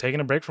just taking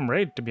a break from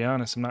Raid, to be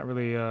honest. I'm not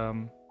really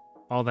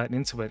all that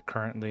into it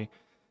currently.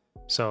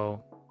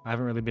 So I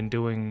haven't really been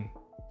doing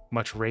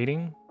much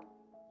raiding.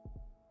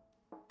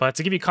 But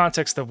to give you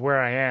context of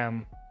where I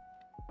am,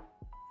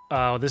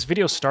 this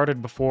video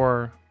started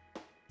before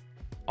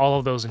all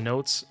of those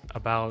notes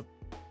about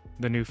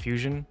the new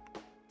fusion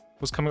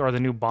was coming, or the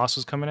new boss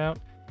was coming out.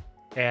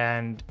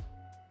 And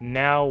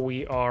now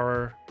we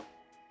are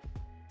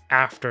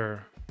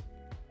after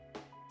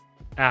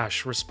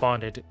Ash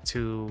responded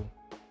to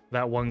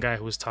that one guy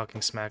who was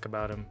talking smack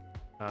about him.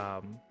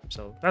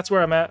 So that's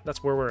where I'm at.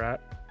 That's where we're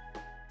at.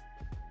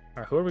 All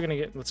right, who are we gonna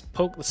get? Let's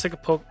take a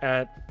poke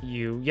at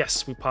you.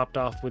 Yes, we popped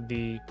off with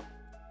the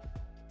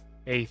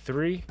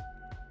A3.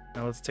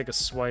 Now let's take a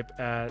swipe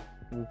at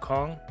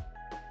Wukong.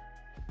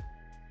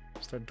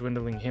 Start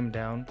dwindling him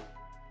down.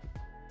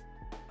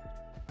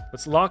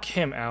 Let's lock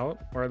him out,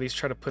 or at least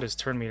try to put his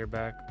turn meter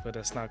back, but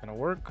that's not gonna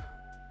work.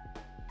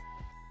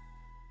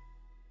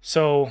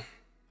 So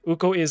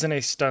𝗬𝗏 is in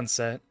a stun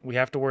set. We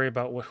have to worry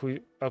about what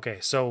we... Okay,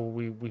 so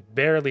we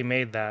barely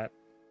made that.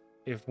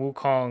 If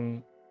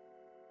Wukong...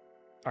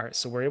 Alright,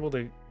 so we're able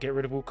to get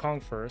rid of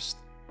Wukong first.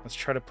 Let's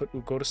try to put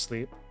𝗬𝗏 to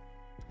sleep.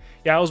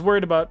 Yeah, I was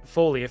worried about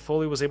𝗏𝗏. If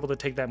𝗏𝗏 was able to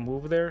take that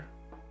move there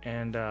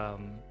and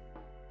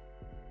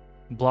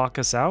block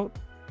us out,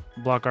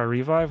 block our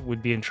revive,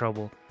 we'd be in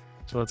trouble.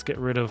 So let's get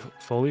rid of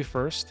𝗏𝗏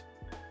first.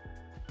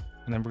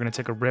 And then we're going to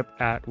take a rip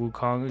at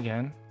Wukong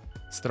again.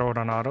 Let's throw it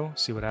on auto,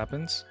 see what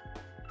happens.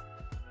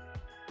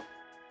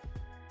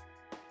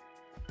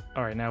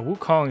 Alright, now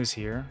Wukong is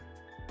here.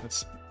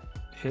 Let's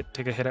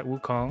take a hit at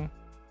Wukong,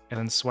 and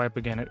then swipe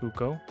again at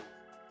𝗬𝗏.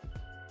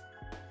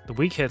 The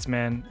weak hits,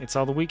 man. It's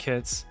all the weak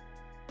hits.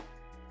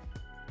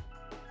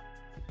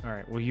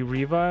 Alright, will you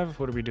revive?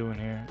 What are we doing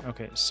here?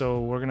 Okay,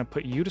 so we're going to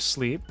put you to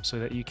sleep so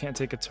that you can't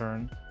take a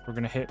turn. We're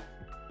going to hit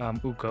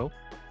𝗬𝗏.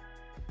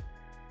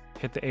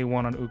 Hit the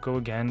A1 on 𝗬𝗏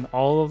again.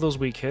 All of those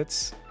weak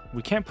hits.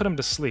 We can't put him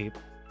to sleep.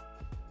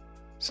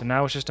 So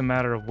now it's just a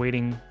matter of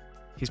waiting.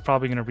 He's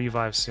probably going to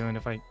revive soon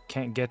if I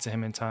can't get to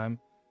him in time.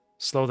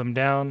 Slow them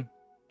down.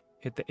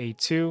 Hit the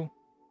A2.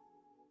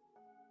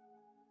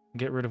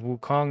 Get rid of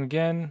Wukong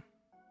again.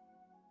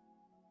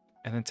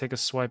 And then take a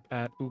swipe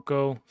at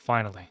𝗬𝗏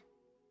finally.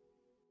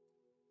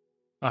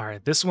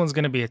 Alright, this one's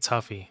going to be a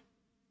toughie.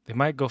 They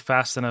might go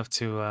fast enough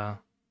to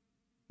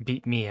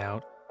beat me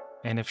out.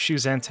 And if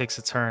𝗍𝗏 takes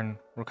a turn,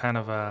 we're kind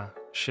of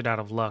shit out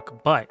of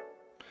luck. But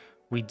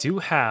we do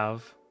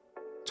have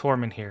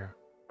𝗏𝗏 here.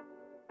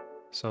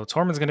 So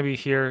𝗏𝗏's going to be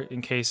here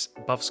in case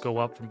buffs go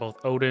up from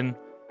both Odin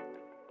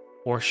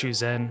or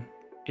𝗍𝗏.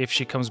 If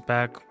she comes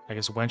back, I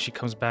guess when she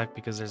comes back,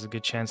 because there's a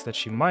good chance that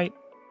she might.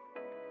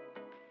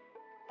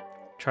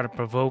 Try to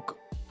provoke,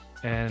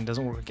 and it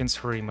doesn't work against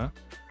𝗏𝗏.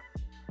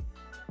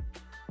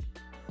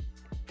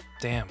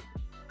 Damn.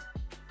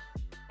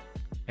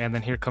 And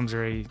then here comes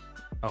her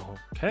Oh,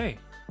 okay.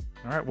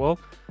 Alright, well,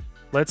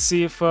 let's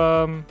see if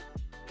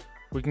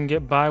we can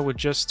get by with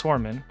just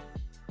𝗏𝗏.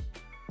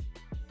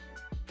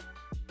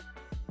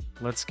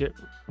 Let's get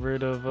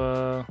rid of...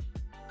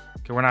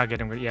 Okay, we're not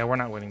getting rid... Yeah, we're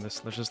not winning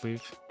this. Let's just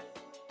leave.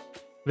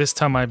 This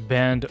time I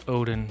banned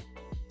Odin.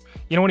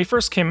 You know, when he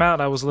first came out,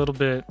 I was a little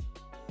bit,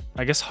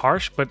 I guess,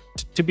 harsh, but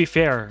to be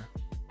fair,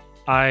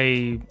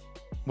 I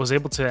was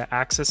able to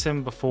access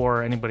him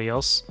before anybody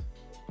else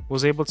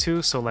was able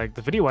to. So, like,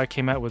 the video I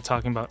came out with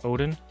talking about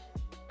Odin,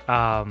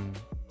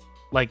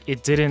 like,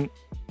 it didn't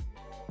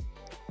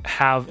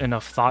have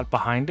enough thought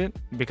behind it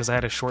because I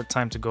had a short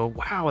time to go.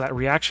 Wow, that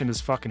reaction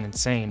is fucking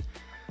insane.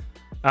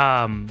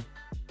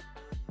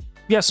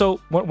 Yeah, so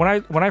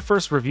when I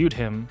first reviewed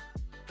him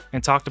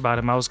and talked about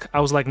him, I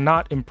was like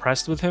not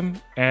impressed with him,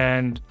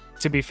 and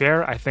to be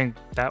fair, I think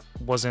that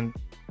wasn't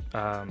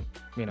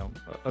you know,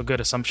 a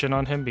good assumption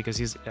on him because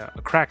he's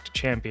a cracked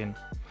champion.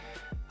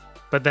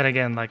 But then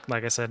again, like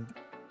I said,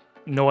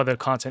 no other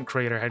content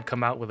creator had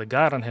come out with a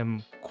guide on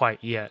him quite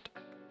yet.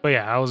 But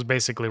yeah, I was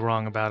basically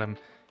wrong about him.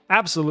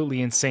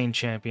 Absolutely insane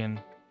champion.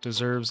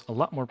 Deserves a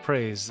lot more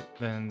praise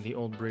than the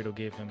old Burrito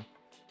gave him.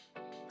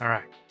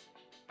 Alright,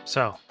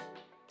 so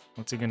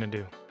what's he gonna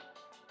do?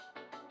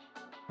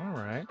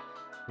 Alright,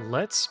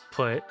 let's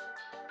put...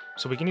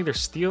 So we can either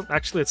steal...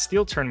 Actually, let's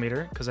steal turn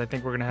meter, because I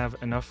think we're gonna have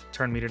enough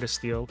turn meter to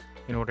steal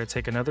in order to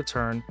take another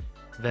turn.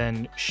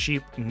 Then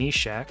sheep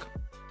𝗎𝗏.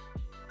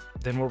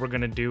 Then what we're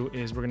gonna do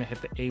is we're gonna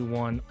hit the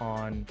A1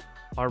 on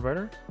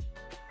𝗟𝗶𝗃.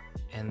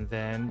 And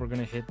then we're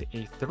gonna hit the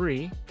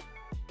A3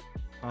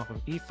 off of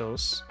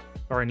𝗍𝗏,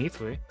 or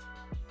𝗍𝗏.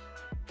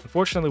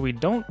 Unfortunately, we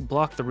don't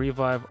block the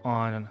revive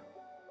on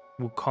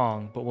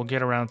Wukong, but we'll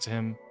get around to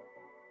him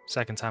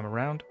second time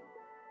around.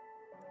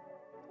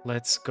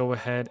 Let's go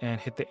ahead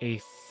and hit the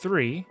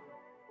A3.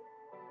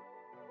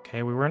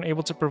 Okay, we weren't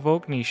able to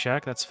provoke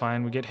𝗎𝗏. That's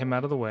fine. We get him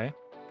out of the way.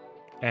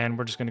 And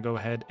we're just going to go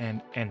ahead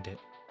and end it.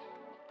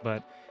 But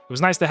it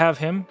was nice to have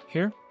him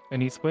here,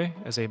 𝗍𝗏,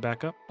 as a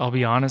backup. I'll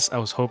be honest, I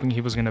was hoping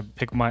he was going to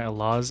pick my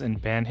𝗏𝗏s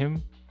and ban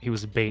him. He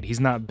was bait. He's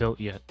not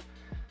built yet.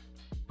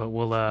 But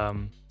we'll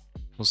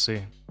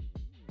see.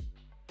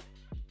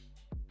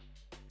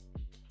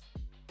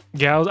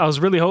 Yeah, I was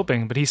really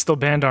hoping, but he still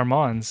banned our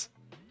Mons.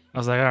 I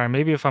was like, alright,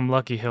 maybe if I'm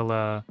lucky,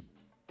 he'll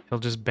he'll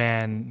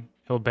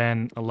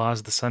ban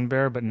𝗬𝗲 the Sun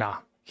Bear, but nah,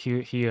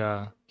 he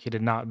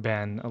did not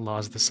ban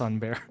𝗬𝗲 the Sun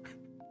Bear.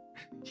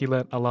 He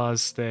let 𝗬𝗲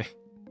stay.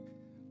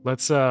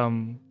 Let's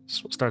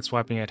start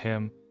swiping at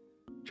him.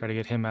 Try to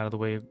get him out of the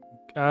way.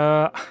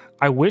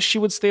 I wish she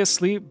would stay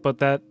asleep, but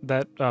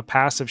that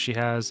passive she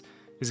has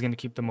is gonna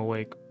keep them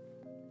awake.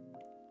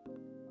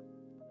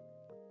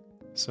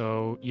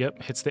 So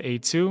yep, hits the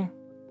A2,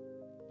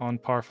 on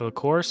par for the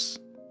course.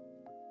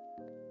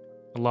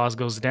 𝗬𝗲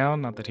goes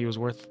down. Not that he was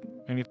worth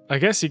anything. I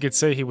guess you could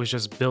say he was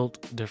just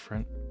built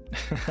different.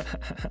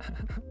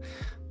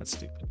 That's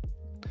stupid.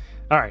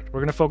 All right, we're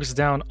gonna focus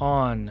down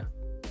on.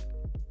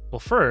 Well,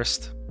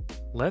 first,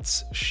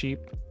 let's sheep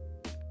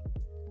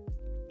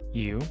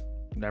you.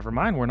 Never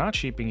mind, we're not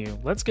sheeping you.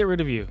 Let's get rid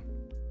of you.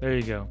 There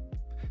you go.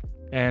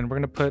 And we're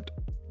gonna put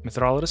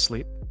𝗓𝗏𝗏 to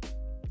sleep.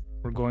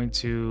 We're going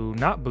to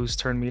not boost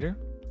turn meter.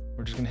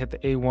 We're just gonna hit the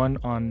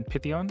A1 on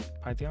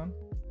𝗬𝘀.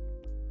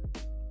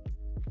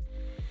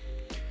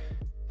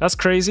 That's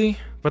crazy,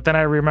 but then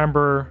I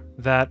remember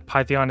that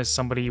𝗬𝘀 is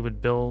somebody you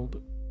would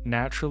build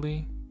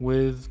naturally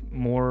with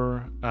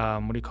more,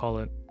 what do you call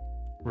it,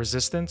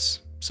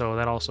 resistance. So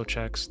that also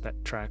tracks.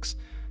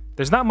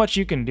 There's not much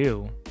you can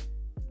do,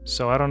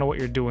 so I don't know what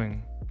you're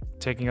doing,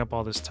 taking up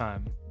all this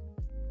time.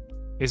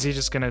 Is he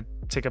just gonna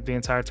take up the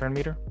entire turn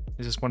meter?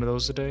 Is this one of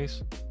those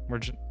days?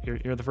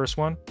 You're the first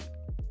one?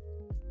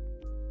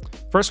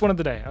 First one of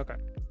the day, okay.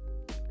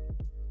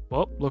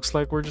 Well, looks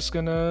like we're just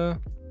gonna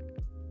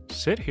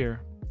sit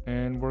here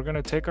and we're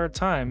gonna take our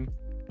time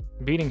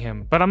beating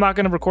him. But I'm not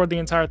gonna record the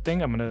entire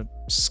thing. I'm gonna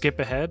skip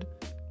ahead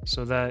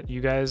so that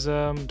you guys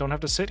don't have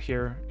to sit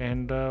here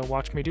and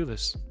watch me do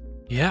this.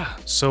 Yeah,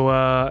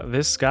 so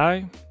this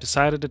guy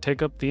decided to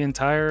take up the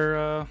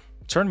entire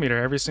turn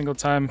meter every single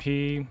time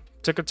he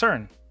took a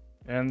turn.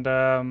 And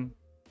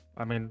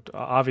I mean,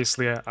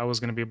 obviously I was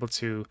gonna be able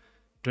to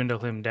dwindle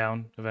him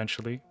down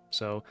eventually.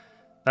 So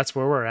that's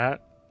where we're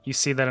at. You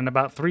see that in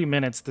about 3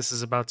 minutes, this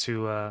is about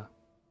to,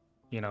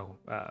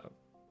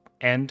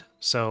 end.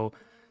 So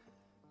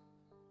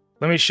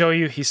let me show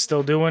you, he's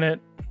still doing it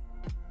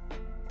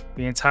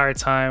the entire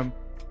time.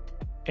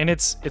 And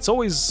it's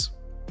always,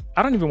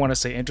 I don't even want to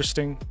say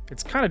interesting.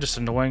 It's kind of just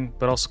annoying,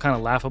 but also kind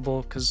of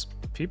laughable because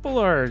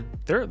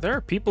there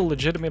are people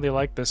legitimately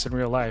like this in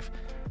real life.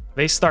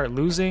 They start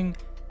losing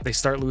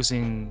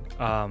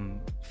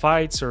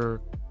fights or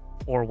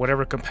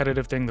whatever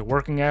competitive thing they're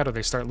working at, or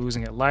they start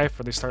losing at life,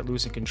 or they start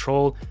losing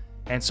control.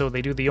 And so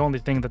they do the only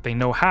thing that they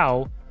know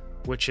how,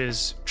 which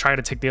is try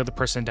to take the other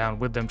person down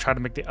with them, try to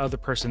make the other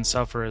person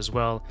suffer as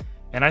well.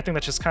 And I think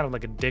that's just kind of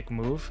like a dick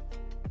move.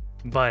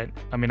 But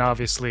I mean,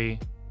 obviously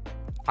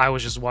I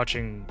was just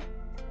watching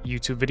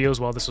YouTube videos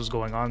while this was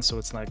going on, so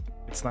it's not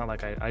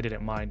like I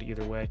didn't mind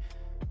either way.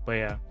 But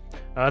yeah,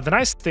 the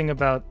nice thing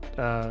about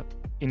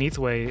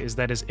𝗍𝗏𝗏 is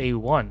that his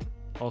A1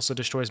 also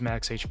destroys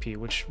max HP,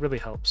 which really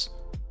helps.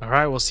 All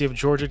right, we'll see if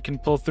𝗤𝗏𝗏 can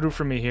pull through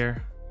for me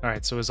here. All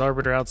right, so his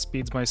Arbiter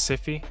outspeeds my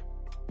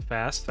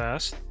𝗬𝗏𝗏.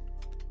 Fast.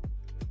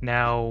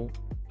 Now,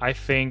 I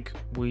think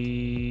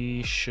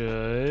we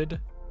should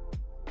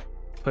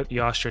put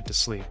𝗬𝗏𝗏 to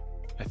sleep.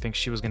 I think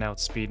she was gonna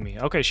outspeed me.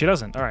 Okay, she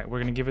doesn't. All right, we're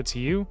gonna give it to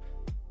you.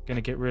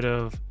 Gonna get rid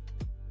of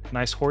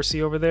nice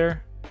horsey over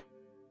there.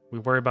 We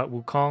worry about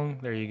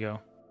Wukong. There you go.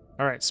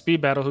 All right,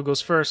 speed battle. Who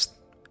goes first?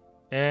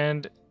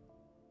 And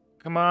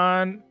come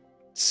on,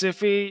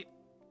 𝗬𝗏𝗏.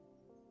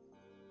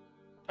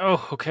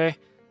 Oh, okay.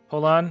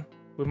 Hold on.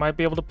 We might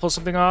be able to pull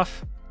something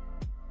off.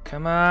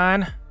 Come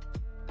on.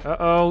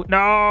 Uh-oh.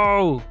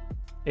 No!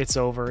 It's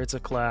over. It's a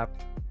clap.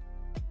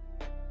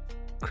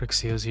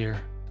 𝗥𝗶𝗄's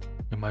here.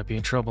 We might be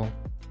in trouble.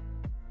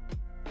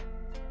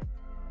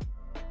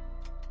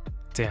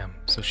 Damn.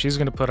 So she's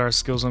gonna put our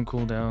skills on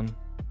cooldown.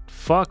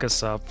 Fuck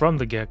us up from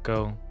the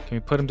get-go. Can we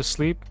put him to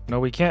sleep? No,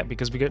 we can't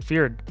because we get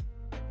feared.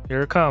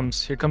 Here it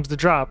comes. Here comes the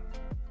drop.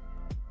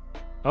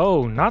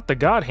 Oh, not the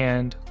God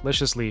Hand. Let's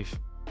just leave.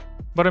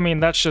 But I mean,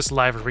 that's just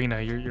live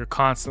arena. You're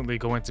constantly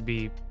going to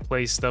be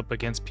placed up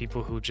against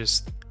people who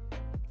just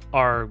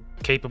are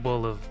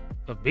capable of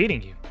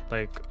beating you,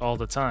 like, all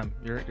the time.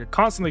 You're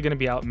constantly going to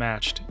be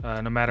outmatched,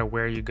 no matter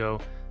where you go.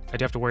 I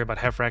do have to worry about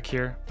𝗵𝗏𝗏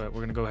here, but we're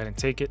going to go ahead and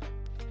take it.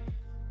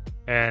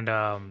 And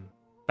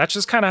that's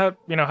just kind of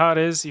how it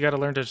is. You got to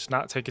learn to just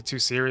not take it too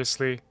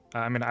seriously.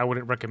 I mean, I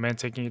wouldn't recommend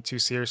taking it too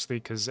seriously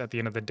because at the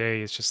end of the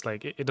day, it's just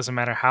like, it doesn't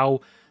matter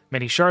how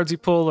many shards you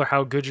pull or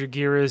how good your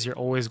gear is, you're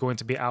always going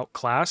to be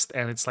outclassed.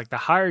 And it's like the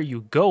higher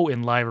you go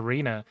in live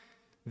arena,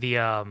 the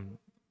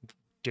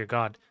dear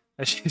God,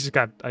 I just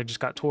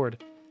got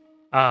toured.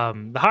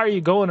 The higher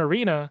you go in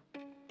arena,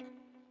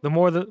 the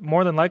more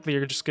than likely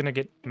you're just gonna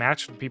get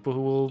matched with people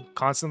who will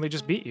constantly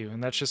just beat you,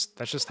 and that's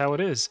just how it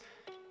is.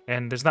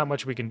 And there's not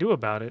much we can do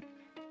about it.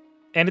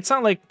 And it's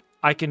not like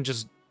I can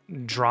just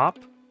drop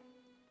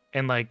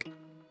and like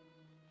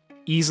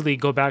easily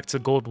go back to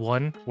gold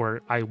 1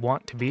 where I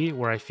want to be,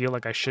 where I feel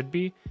like I should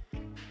be.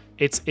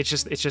 It's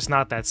just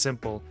not that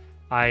simple.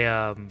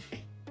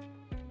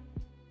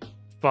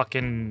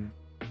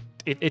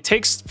 It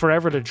takes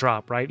forever to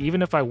drop, right?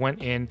 Even if I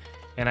went in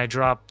and I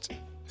dropped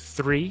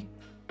 3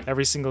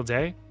 every single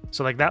day,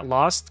 So like that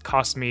lost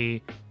cost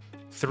me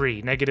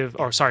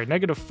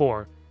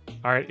 -4.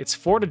 All right, it's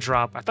 4 to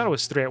drop. I thought it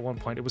was 3 at one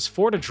point. It was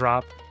 4 to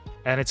drop,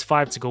 and it's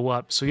 5 to go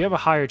up. So you have a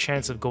higher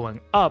chance of going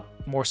up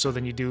more so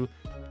than you do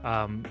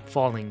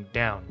falling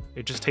down.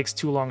 It just takes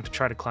too long to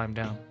try to climb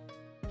down.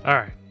 All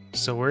right,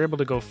 so we're able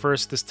to go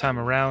first this time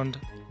around.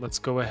 Let's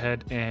go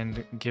ahead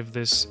and give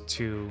this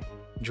to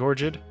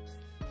𝗤𝗏𝗏.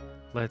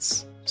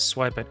 Let's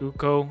swipe at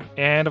𝗬𝗏,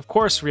 and of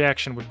course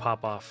reaction would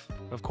pop off.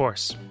 Of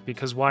course,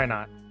 because why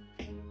not?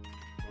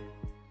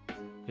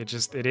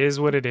 It is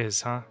what it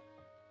is, huh?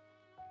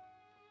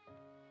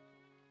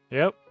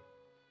 Yep.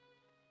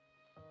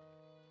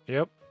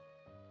 Yep.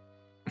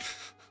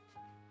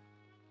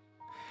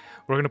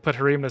 We're gonna put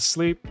𝗓𝗏𝗏 to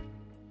sleep.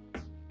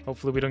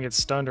 Hopefully we don't get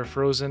stunned or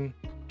frozen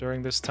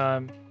during this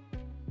time.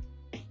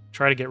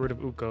 Try to get rid of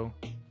𝗬𝗏.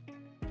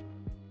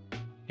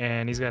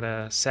 And he's got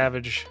a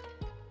Savage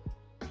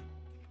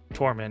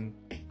Torment.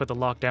 Put the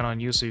lockdown on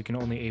you so you can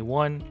only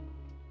A1.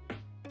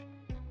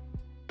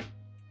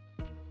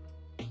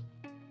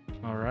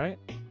 Alright.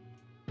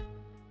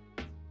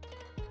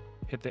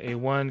 Hit the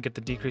A1, get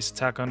the decreased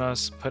attack on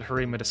us, put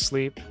𝗓𝗏𝗏 to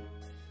sleep.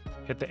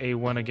 Hit the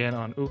A1 again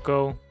on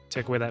𝗬𝗏.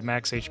 Take away that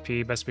max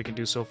HP, best we can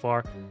do so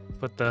far.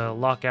 Put the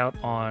lockout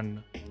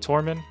on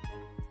Torment.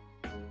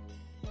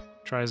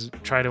 Try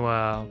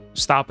to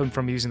stop him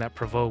from using that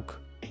provoke.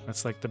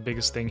 That's like the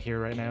biggest thing here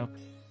right now.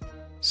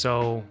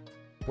 So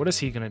what is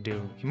he gonna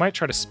do? He might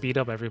try to speed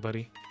up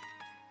everybody.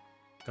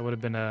 That would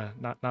have been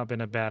not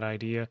been a bad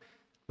idea.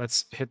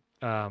 Let's hit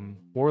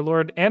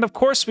Warlord, and of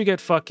course we get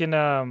fucking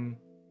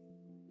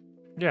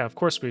yeah, of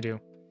course we do.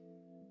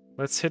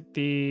 Let's hit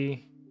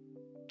the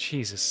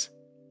Jesus.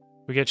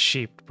 We get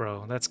sheeped,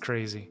 bro. That's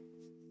crazy.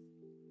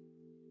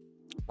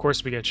 Of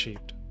course we get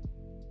sheeped.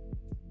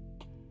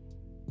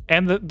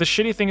 And the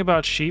shitty thing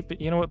about sheep,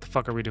 you know what the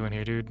fuck are we doing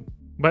here, dude?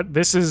 But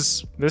this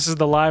is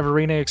the live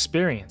arena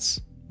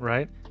experience,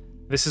 right?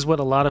 This is what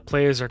a lot of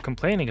players are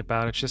complaining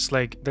about. It's just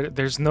like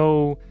there's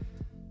no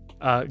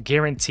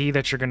guarantee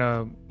that you're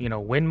gonna, you know,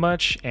 win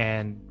much,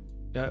 and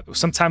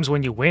sometimes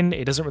when you win,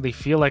 it doesn't really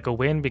feel like a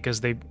win because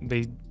they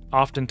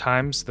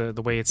oftentimes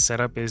the way it's set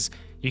up is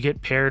you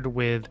get paired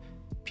with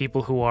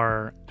people who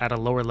are at a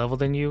lower level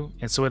than you,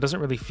 and so it doesn't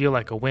really feel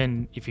like a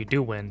win if you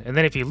do win. And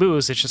then if you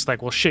lose, it's just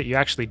like, well, shit, you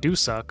actually do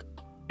suck,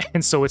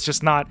 and so it's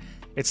just not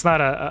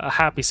a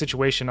happy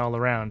situation all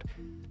around.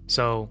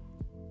 So,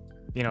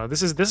 you know,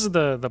 this is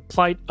the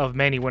plight of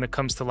many when it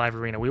comes to live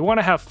arena. We want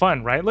to have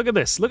fun, right? Look at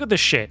this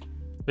shit.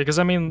 Because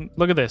I mean,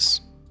 look at this.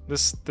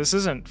 This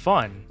isn't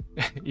fun.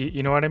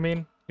 You know what I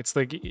mean? It's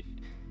like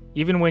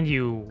even when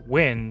you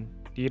win,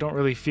 you don't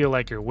really feel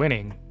like you're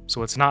winning,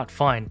 so it's not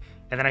fun.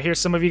 And then I hear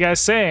some of you guys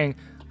saying,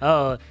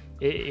 "Oh,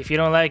 if you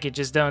don't like it,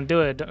 just don't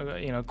do it.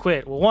 You know,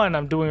 quit." Well, one,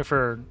 I'm doing it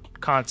for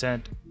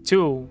content.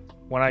 Two,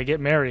 when I get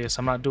Marius,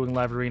 I'm not doing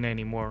live arena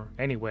anymore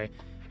anyway.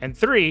 And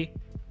three,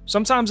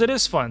 sometimes it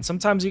is fun.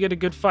 Sometimes you get a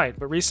good fight.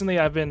 But recently,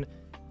 I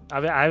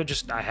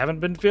haven't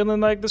been feeling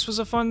like this was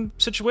a fun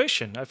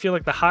situation. I feel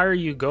like the higher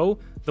you go,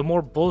 the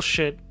more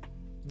bullshit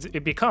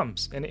it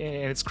becomes, and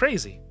it's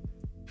crazy.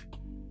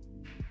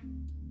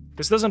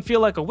 This doesn't feel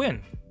like a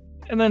win.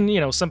 And then, you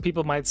know, some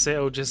people might say,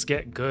 oh, just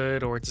get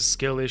good, or it's a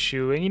skill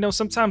issue. And, you know,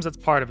 sometimes that's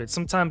part of it.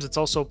 Sometimes it's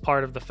also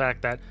part of the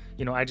fact that,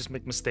 you know, I just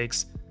make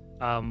mistakes,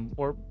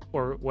 or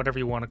whatever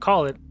you want to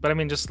call it. But I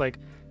mean, just like,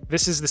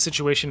 this is the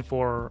situation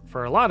for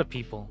a lot of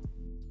people,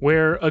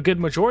 where a good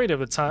majority of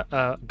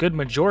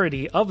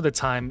the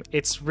time,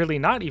 it's really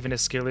not even a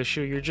skill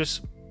issue. You're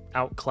just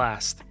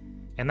outclassed,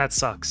 and that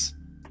sucks.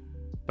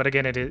 But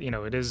again, it is, you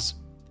know, it is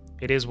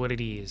what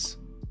it is.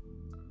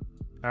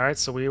 All right,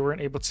 so we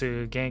weren't able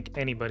to gank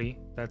anybody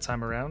that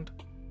time around.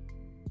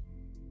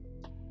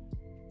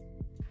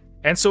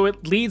 And so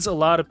it leads a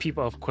lot of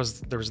people, of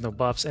course, there was no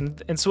buffs,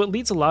 and so it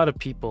leads a lot of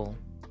people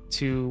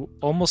to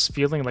almost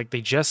feeling like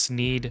they just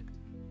need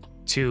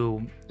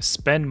to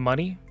spend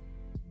money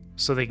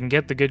so they can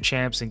get the good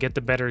champs and get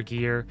the better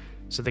gear,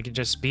 so they can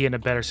just be in a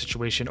better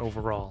situation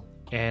overall.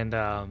 And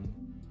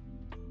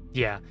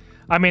yeah,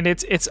 I mean,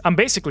 I'm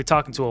basically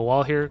talking to a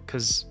wall here,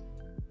 because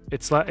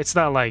it's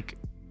not like,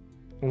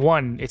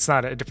 one, it's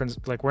not a difference,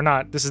 like,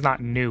 this is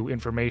not new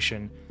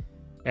information,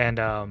 and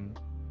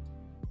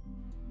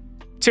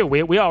two,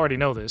 we already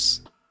know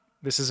this.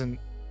 This isn't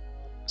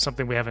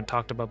something we haven't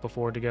talked about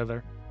before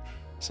together.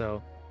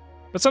 So,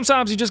 but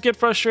sometimes you just get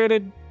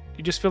frustrated.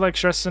 You just feel like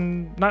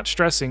not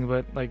stressing,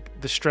 but like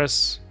the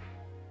stress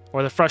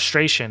or the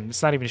frustration.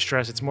 It's not even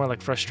stress, it's more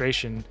like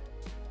frustration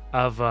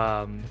of,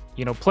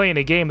 you know, playing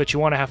a game that you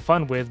want to have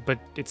fun with, but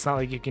it's not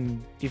like you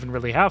can even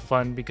really have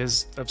fun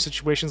because of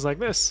situations like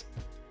this.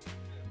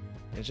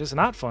 It's just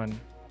not fun.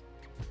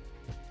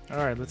 All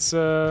right, let's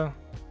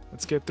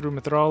get through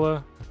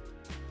𝗵𝘁𝗏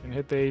and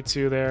hit the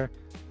A2 there.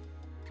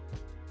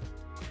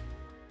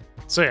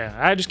 So yeah,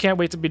 I just can't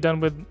wait to be done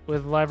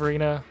with live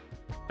arena.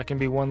 I can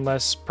be one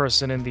less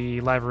person in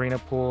the live arena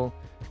pool.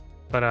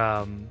 But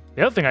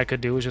the other thing I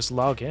could do is just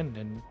log in,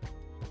 and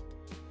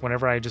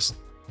whenever I just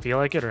feel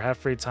like it or have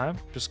free time,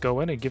 just go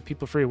in and give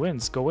people free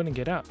wins. Go in and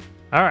get out.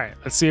 All right,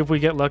 let's see if we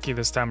get lucky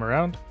this time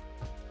around.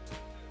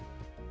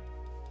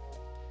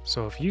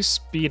 So if you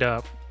speed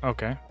up,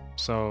 okay.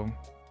 So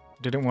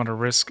didn't want to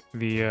risk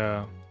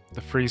the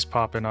freeze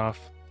popping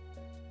off.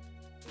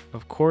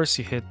 Of course,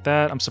 you hit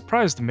that. I'm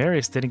surprised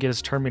𝗏𝗏𝗏 didn't get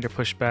his turn meter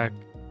pushed back,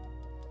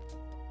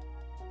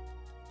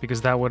 because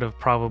that would have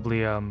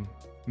probably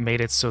made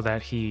it so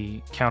that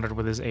he countered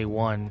with his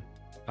A1,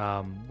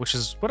 which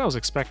is what I was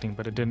expecting,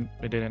 but it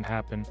didn't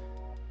happen.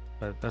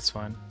 But that's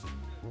fine.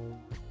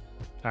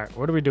 All right,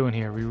 what are we doing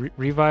here?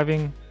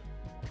 Reviving.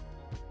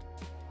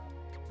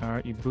 All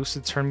right, you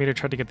boosted turn meter,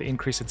 tried to get the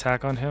increased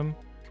attack on him.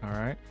 All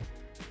right.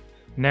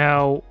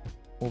 Now,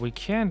 what we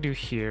can do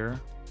here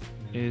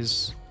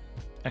is...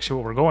 Actually,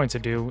 what we're going to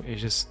do is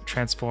just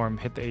transform,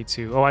 hit the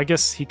A2. Oh, I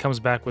guess he comes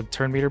back with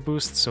turn meter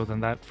boost, so then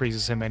that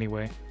freezes him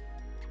anyway.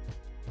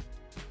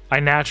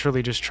 I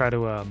naturally just try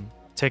to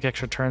take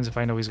extra turns if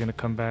I know he's going to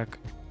come back.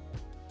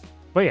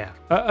 But yeah,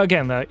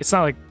 again, it's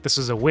not like this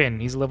is a win.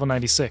 He's level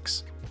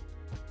 96.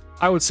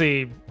 I would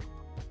say,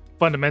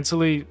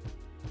 fundamentally,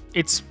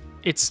 it's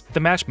the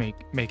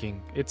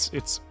matchmaking.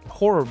 It's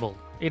horrible.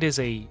 It is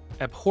a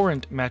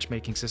abhorrent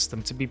matchmaking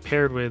system to be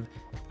paired with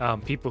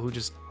people who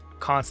just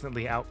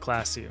constantly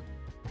outclass you.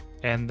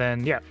 And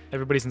then, yeah,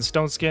 everybody's in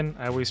stone skin.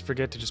 I always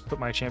forget to just put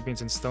my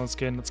champions in stone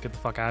skin. Let's get the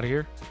fuck out of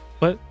here.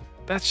 But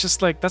that's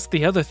just like, that's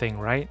the other thing,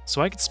 right?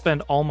 So I could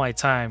spend all my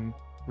time,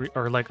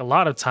 or like a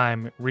lot of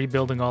time,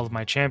 rebuilding all of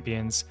my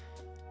champions,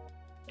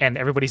 and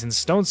everybody's in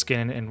stone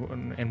skin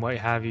and what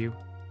have you.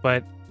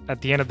 But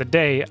at the end of the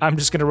day, I'm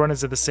just going to run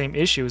into the same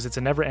issues. It's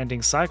a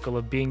never-ending cycle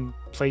of being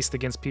placed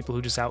against people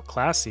who just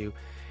outclass you.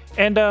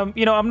 And,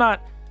 you know,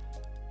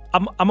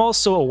 I'm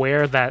also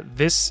aware that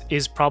this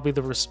is probably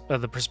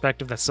the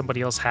perspective that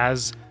somebody else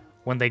has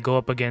when they go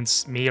up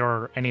against me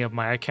or any of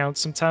my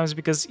accounts sometimes,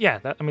 because yeah,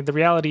 I mean the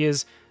reality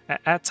is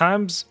at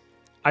times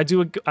I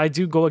do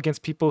go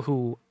against people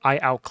who I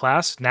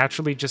outclass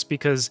naturally, just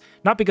because,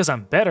 not because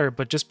I'm better,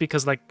 but just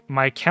because like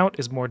my account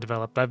is more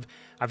developed.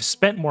 I've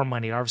spent more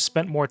money, or I've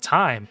spent more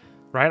time,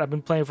 right? I've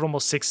been playing for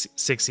almost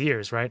six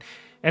years, right?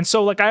 And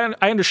so like I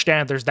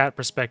understand there's that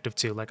perspective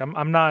too. Like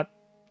I'm not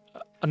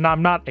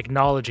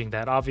acknowledging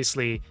that.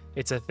 Obviously,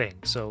 it's a thing.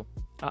 So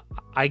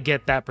I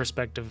get that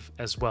perspective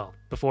as well,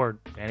 before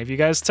any of you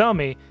guys tell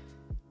me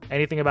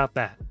anything about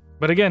that.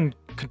 But again,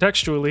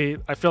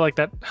 contextually, I feel like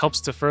that helps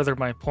to further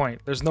my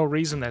point. There's no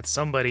reason that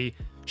somebody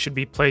should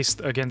be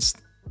placed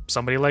against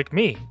somebody like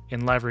me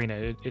in live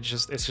arena. It's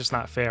just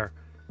not fair,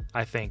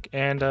 I think.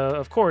 And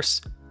of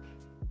course,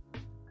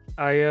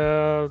 I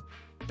am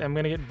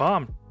gonna get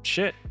bombed.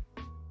 Shit.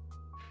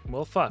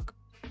 Well, fuck.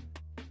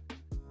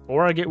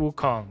 Or I get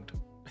Wukonged.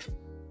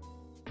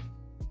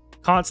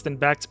 Constant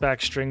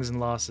back-to-back strings and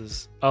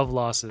losses.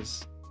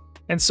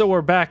 And so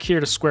we're back here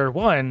to square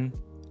one.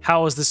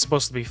 How is this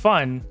supposed to be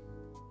fun?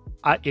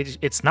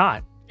 It's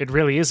not. It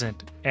really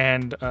isn't.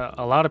 And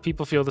a lot of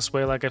people feel this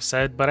way, like I've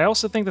said, but I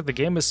also think that the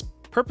game is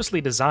purposely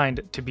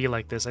designed to be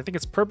like this. I think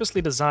it's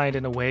purposely designed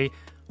in a way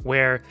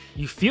where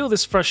you feel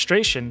this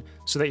frustration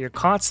so that you're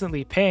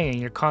constantly paying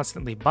and you're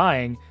constantly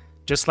buying,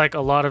 just like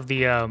a lot of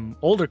the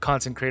older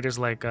content creators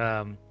like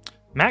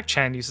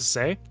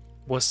MacChan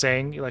was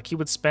saying, like he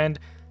would spend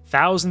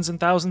thousands and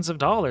thousands of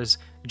dollars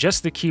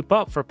just to keep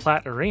up for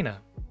Plat Arena,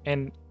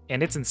 and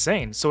it's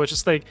insane. So it's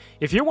just like,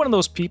 if you're one of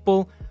those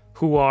people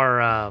who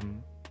are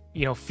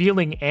you know,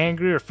 feeling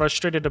angry or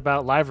frustrated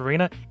about live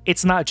arena,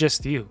 it's not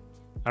just you,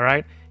 all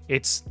right?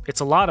 It's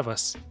a lot of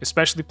us,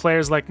 especially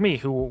players like me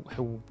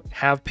who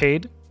have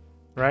paid,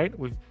 right?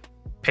 We've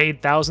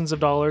paid thousands of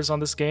dollars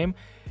on this game,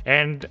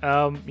 and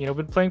you know,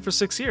 been playing for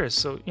 6 years.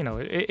 So you know,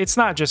 it's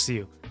not just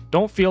you.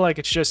 Don't feel like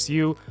it's just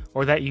you,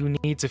 or that you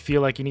need to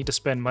feel like you need to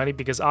spend money,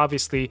 because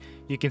obviously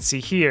you can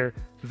see here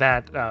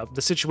that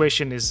the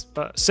situation is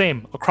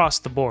same across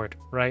the board,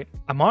 right?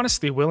 I'm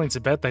honestly willing to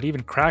bet that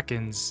even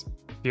Krakens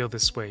feel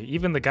this way.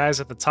 Even the guys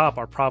at the top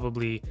are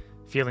probably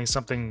feeling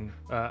something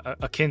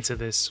akin to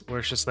this, where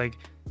it's just like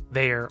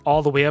they're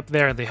all the way up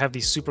there and they have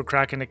these super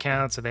Kraken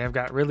accounts and they have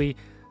got really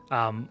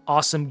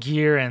awesome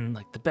gear and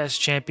like the best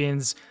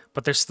champions,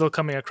 but they're still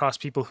coming across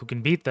people who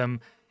can beat them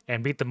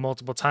and beat them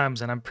multiple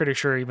times. And I'm pretty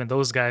sure even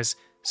those guys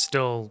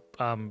still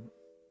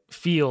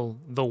feel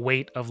the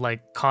weight of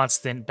like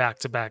constant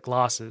back-to-back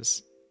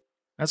losses.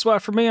 That's why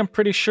for me, I'm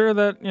pretty sure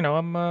that, you know,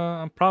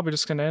 I'm probably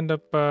just gonna end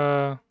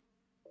up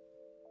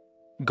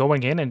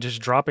going in and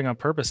just dropping on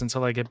purpose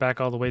until I get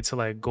back all the way to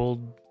like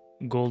gold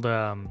what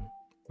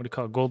do you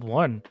call it, gold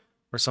 1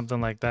 or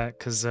something like that,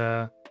 because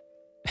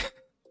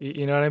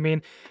you know what I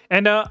mean.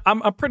 And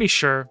I'm pretty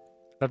sure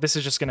that this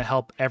is just gonna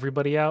help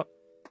everybody out.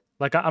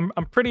 Like I'm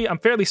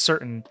fairly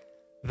certain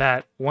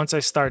that once I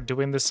start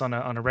doing this on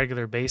a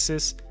regular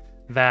basis,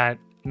 that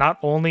not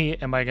only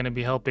am I going to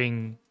be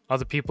helping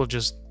other people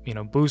just, you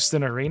know, boost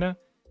in arena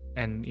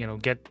and, you know,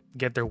 get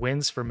their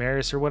wins for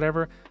𝗏𝗏𝗏 or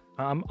whatever,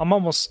 I'm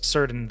almost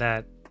certain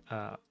that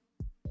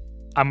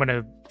I'm going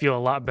to feel a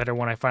lot better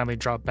when I finally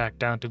drop back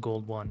down to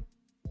gold 1.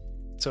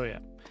 So yeah.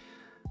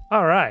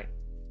 All right.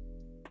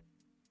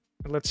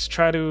 Let's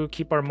try to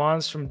keep our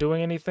mons from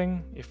doing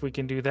anything, if we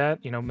can do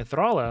that. You know,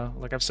 𝗏𝗏𝗏,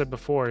 like I've said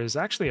before, is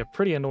actually a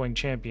pretty annoying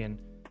champion.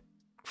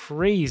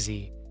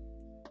 Crazy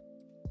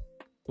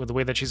with the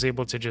way that she's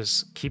able to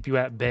just keep you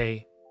at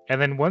bay. And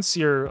then once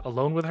you're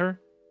alone with her,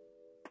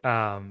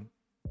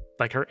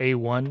 like her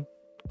A1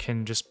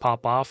 can just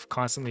pop off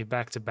constantly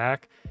back to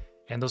back.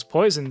 And those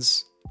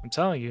poisons, I'm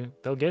telling you,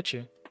 they'll get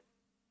you.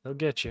 They'll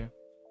get you.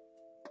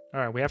 All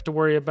right, we have to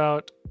worry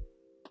about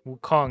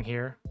Wukong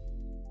here.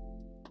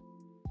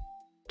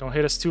 Don't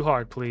hit us too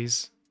hard,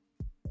 please.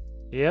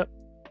 Yep.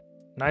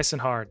 Nice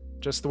and hard.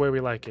 Just the way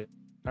we like it.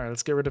 All right,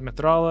 let's get rid of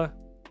𝗓𝗏𝗏.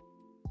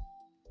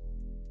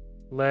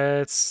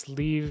 Let's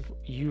leave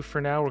you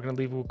for now. We're going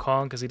to leave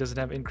Wukong because he doesn't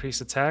have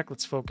increased attack.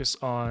 Let's focus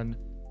on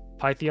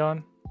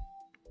Pythion.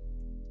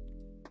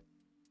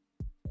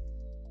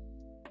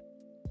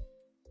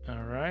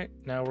 All right,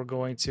 now we're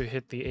going to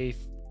hit the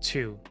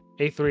A2.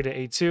 A3 to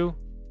A2.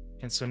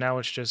 And so now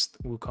it's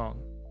just Wukong.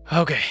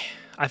 Okay,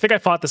 I think I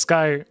fought this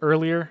guy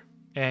earlier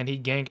and he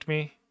ganked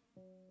me.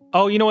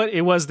 Oh, you know what?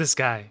 It was this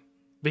guy.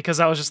 Because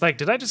I was just like,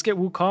 did I just get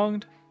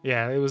Wukonged?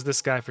 Yeah, it was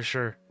this guy for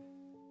sure.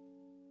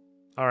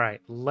 All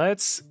right,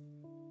 let's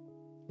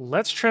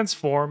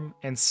transform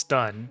and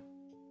stun.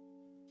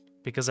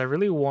 Because I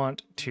really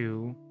want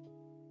to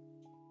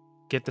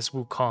get this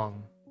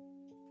Wukong.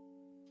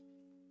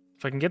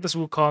 If I can get this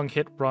Wukong,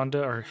 hit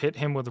Rhonda, or hit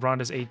him with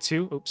Rhonda's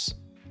A2, oops.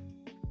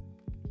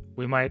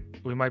 We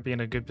might be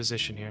in a good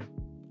position here.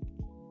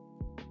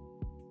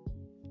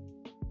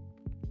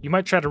 You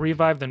might try to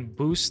revive, then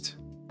boost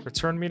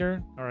return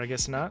meter, or I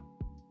guess not.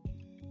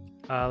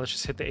 Let's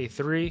just hit the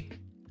A3.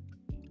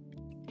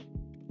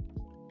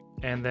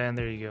 And then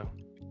there you go.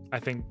 I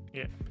think,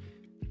 yeah.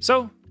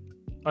 So,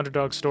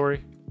 underdog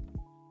story.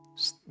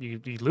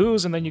 You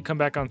lose and then you come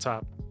back on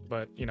top.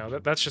 But, you know,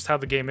 that's just how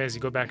the game is.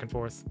 You go back and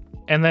forth.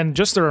 And then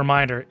just a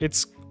reminder,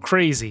 it's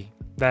crazy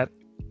that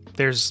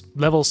there's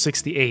level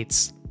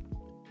 68s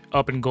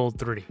up in Gold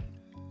 3.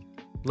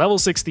 Level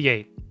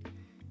 68.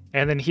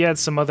 And then he had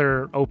some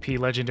other OP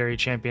legendary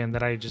champion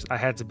that I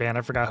had to ban.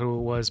 I forgot who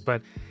it was,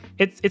 but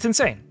it's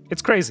insane.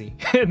 It's crazy.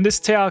 And this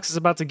𝗬𝗏𝗏 is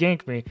about to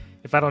gank me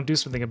if I don't do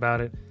something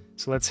about it.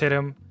 So let's hit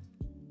him.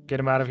 Get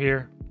him out of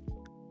here.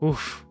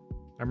 Oof.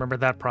 I remember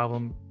that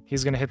problem.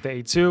 He's going to hit the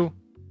A2.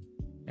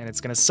 And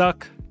it's going to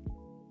suck.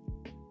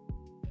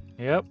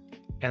 Yep.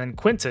 And then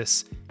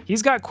Quintus.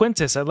 He's got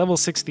Quintus at level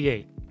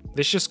 68.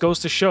 This just goes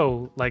to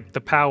show, like,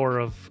 the power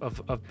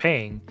of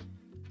paying.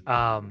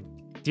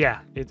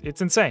 Yeah,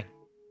 it's insane.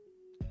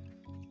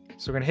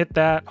 So we're going to hit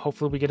that.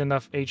 Hopefully we get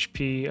enough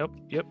HP. Oh,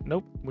 yep,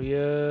 nope. We,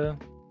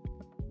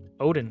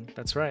 Odin,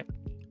 that's right.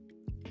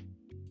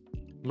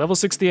 Level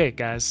 68,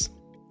 guys.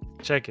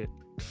 Check it.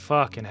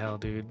 Fucking hell,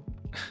 dude.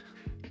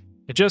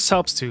 It just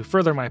helps to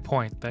further my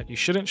point that you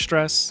shouldn't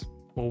stress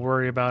or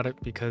worry about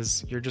it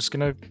because you're just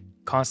going to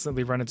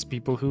constantly run into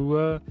people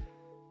who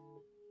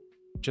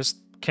just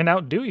can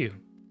outdo you.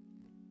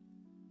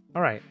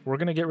 All right, we're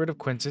going to get rid of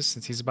Quintus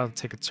since he's about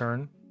to take a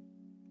turn.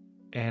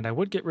 And I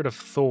would get rid of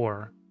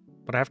Thor,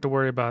 but I have to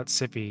worry about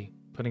𝗬𝗏𝗏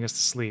putting us to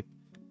sleep.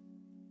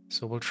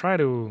 So we'll try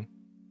to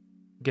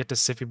get to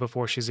𝗬𝗏𝗏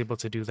before she's able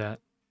to do that.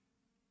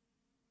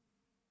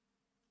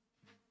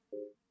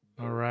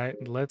 All right,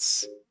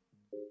 let's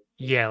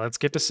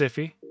get to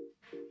𝗬𝗏𝗏.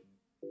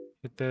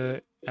 Hit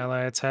the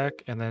ally attack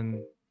and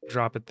then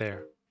drop it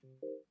there.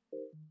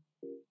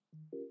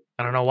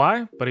 I don't know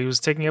why, but he was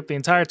taking up the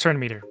entire turn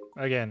meter.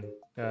 Again,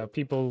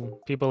 people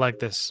like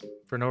this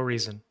for no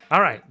reason.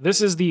 All right,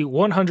 this is the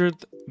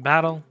 100th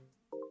battle.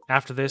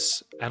 After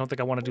this, I don't think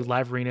I want to do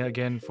live arena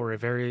again for a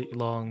very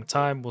long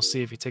time. We'll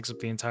see if he takes up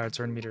the entire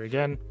turn meter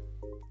again.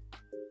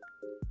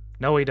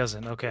 No, he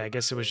doesn't. Okay, I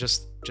guess it was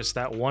just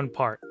that one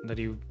part that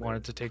he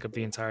wanted to take up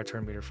the entire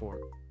turn meter for.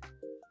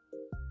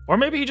 Or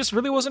maybe he just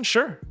really wasn't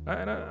sure.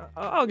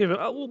 I'll give it.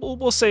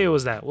 We'll say it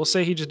was that. We'll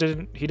say he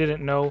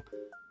didn't know.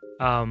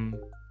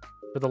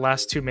 For the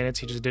last 2 minutes,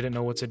 he just didn't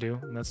know what to do,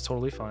 and that's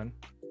totally fine.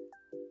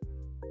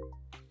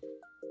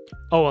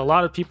 Oh, a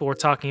lot of people were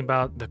talking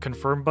about the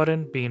confirm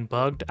button being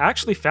bugged. I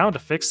actually found a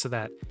fix to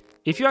that.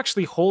 If you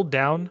actually hold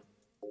down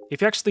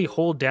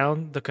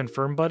the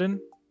confirm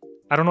button,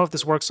 I don't know if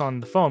this works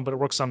on the phone, but it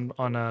works on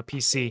a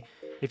PC.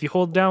 If you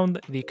hold down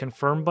the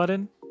confirm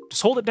button,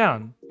 just hold it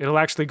down. It'll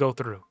actually go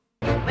through.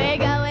 We're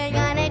going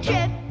on a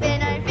trip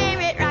in our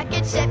favorite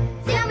rocket ship.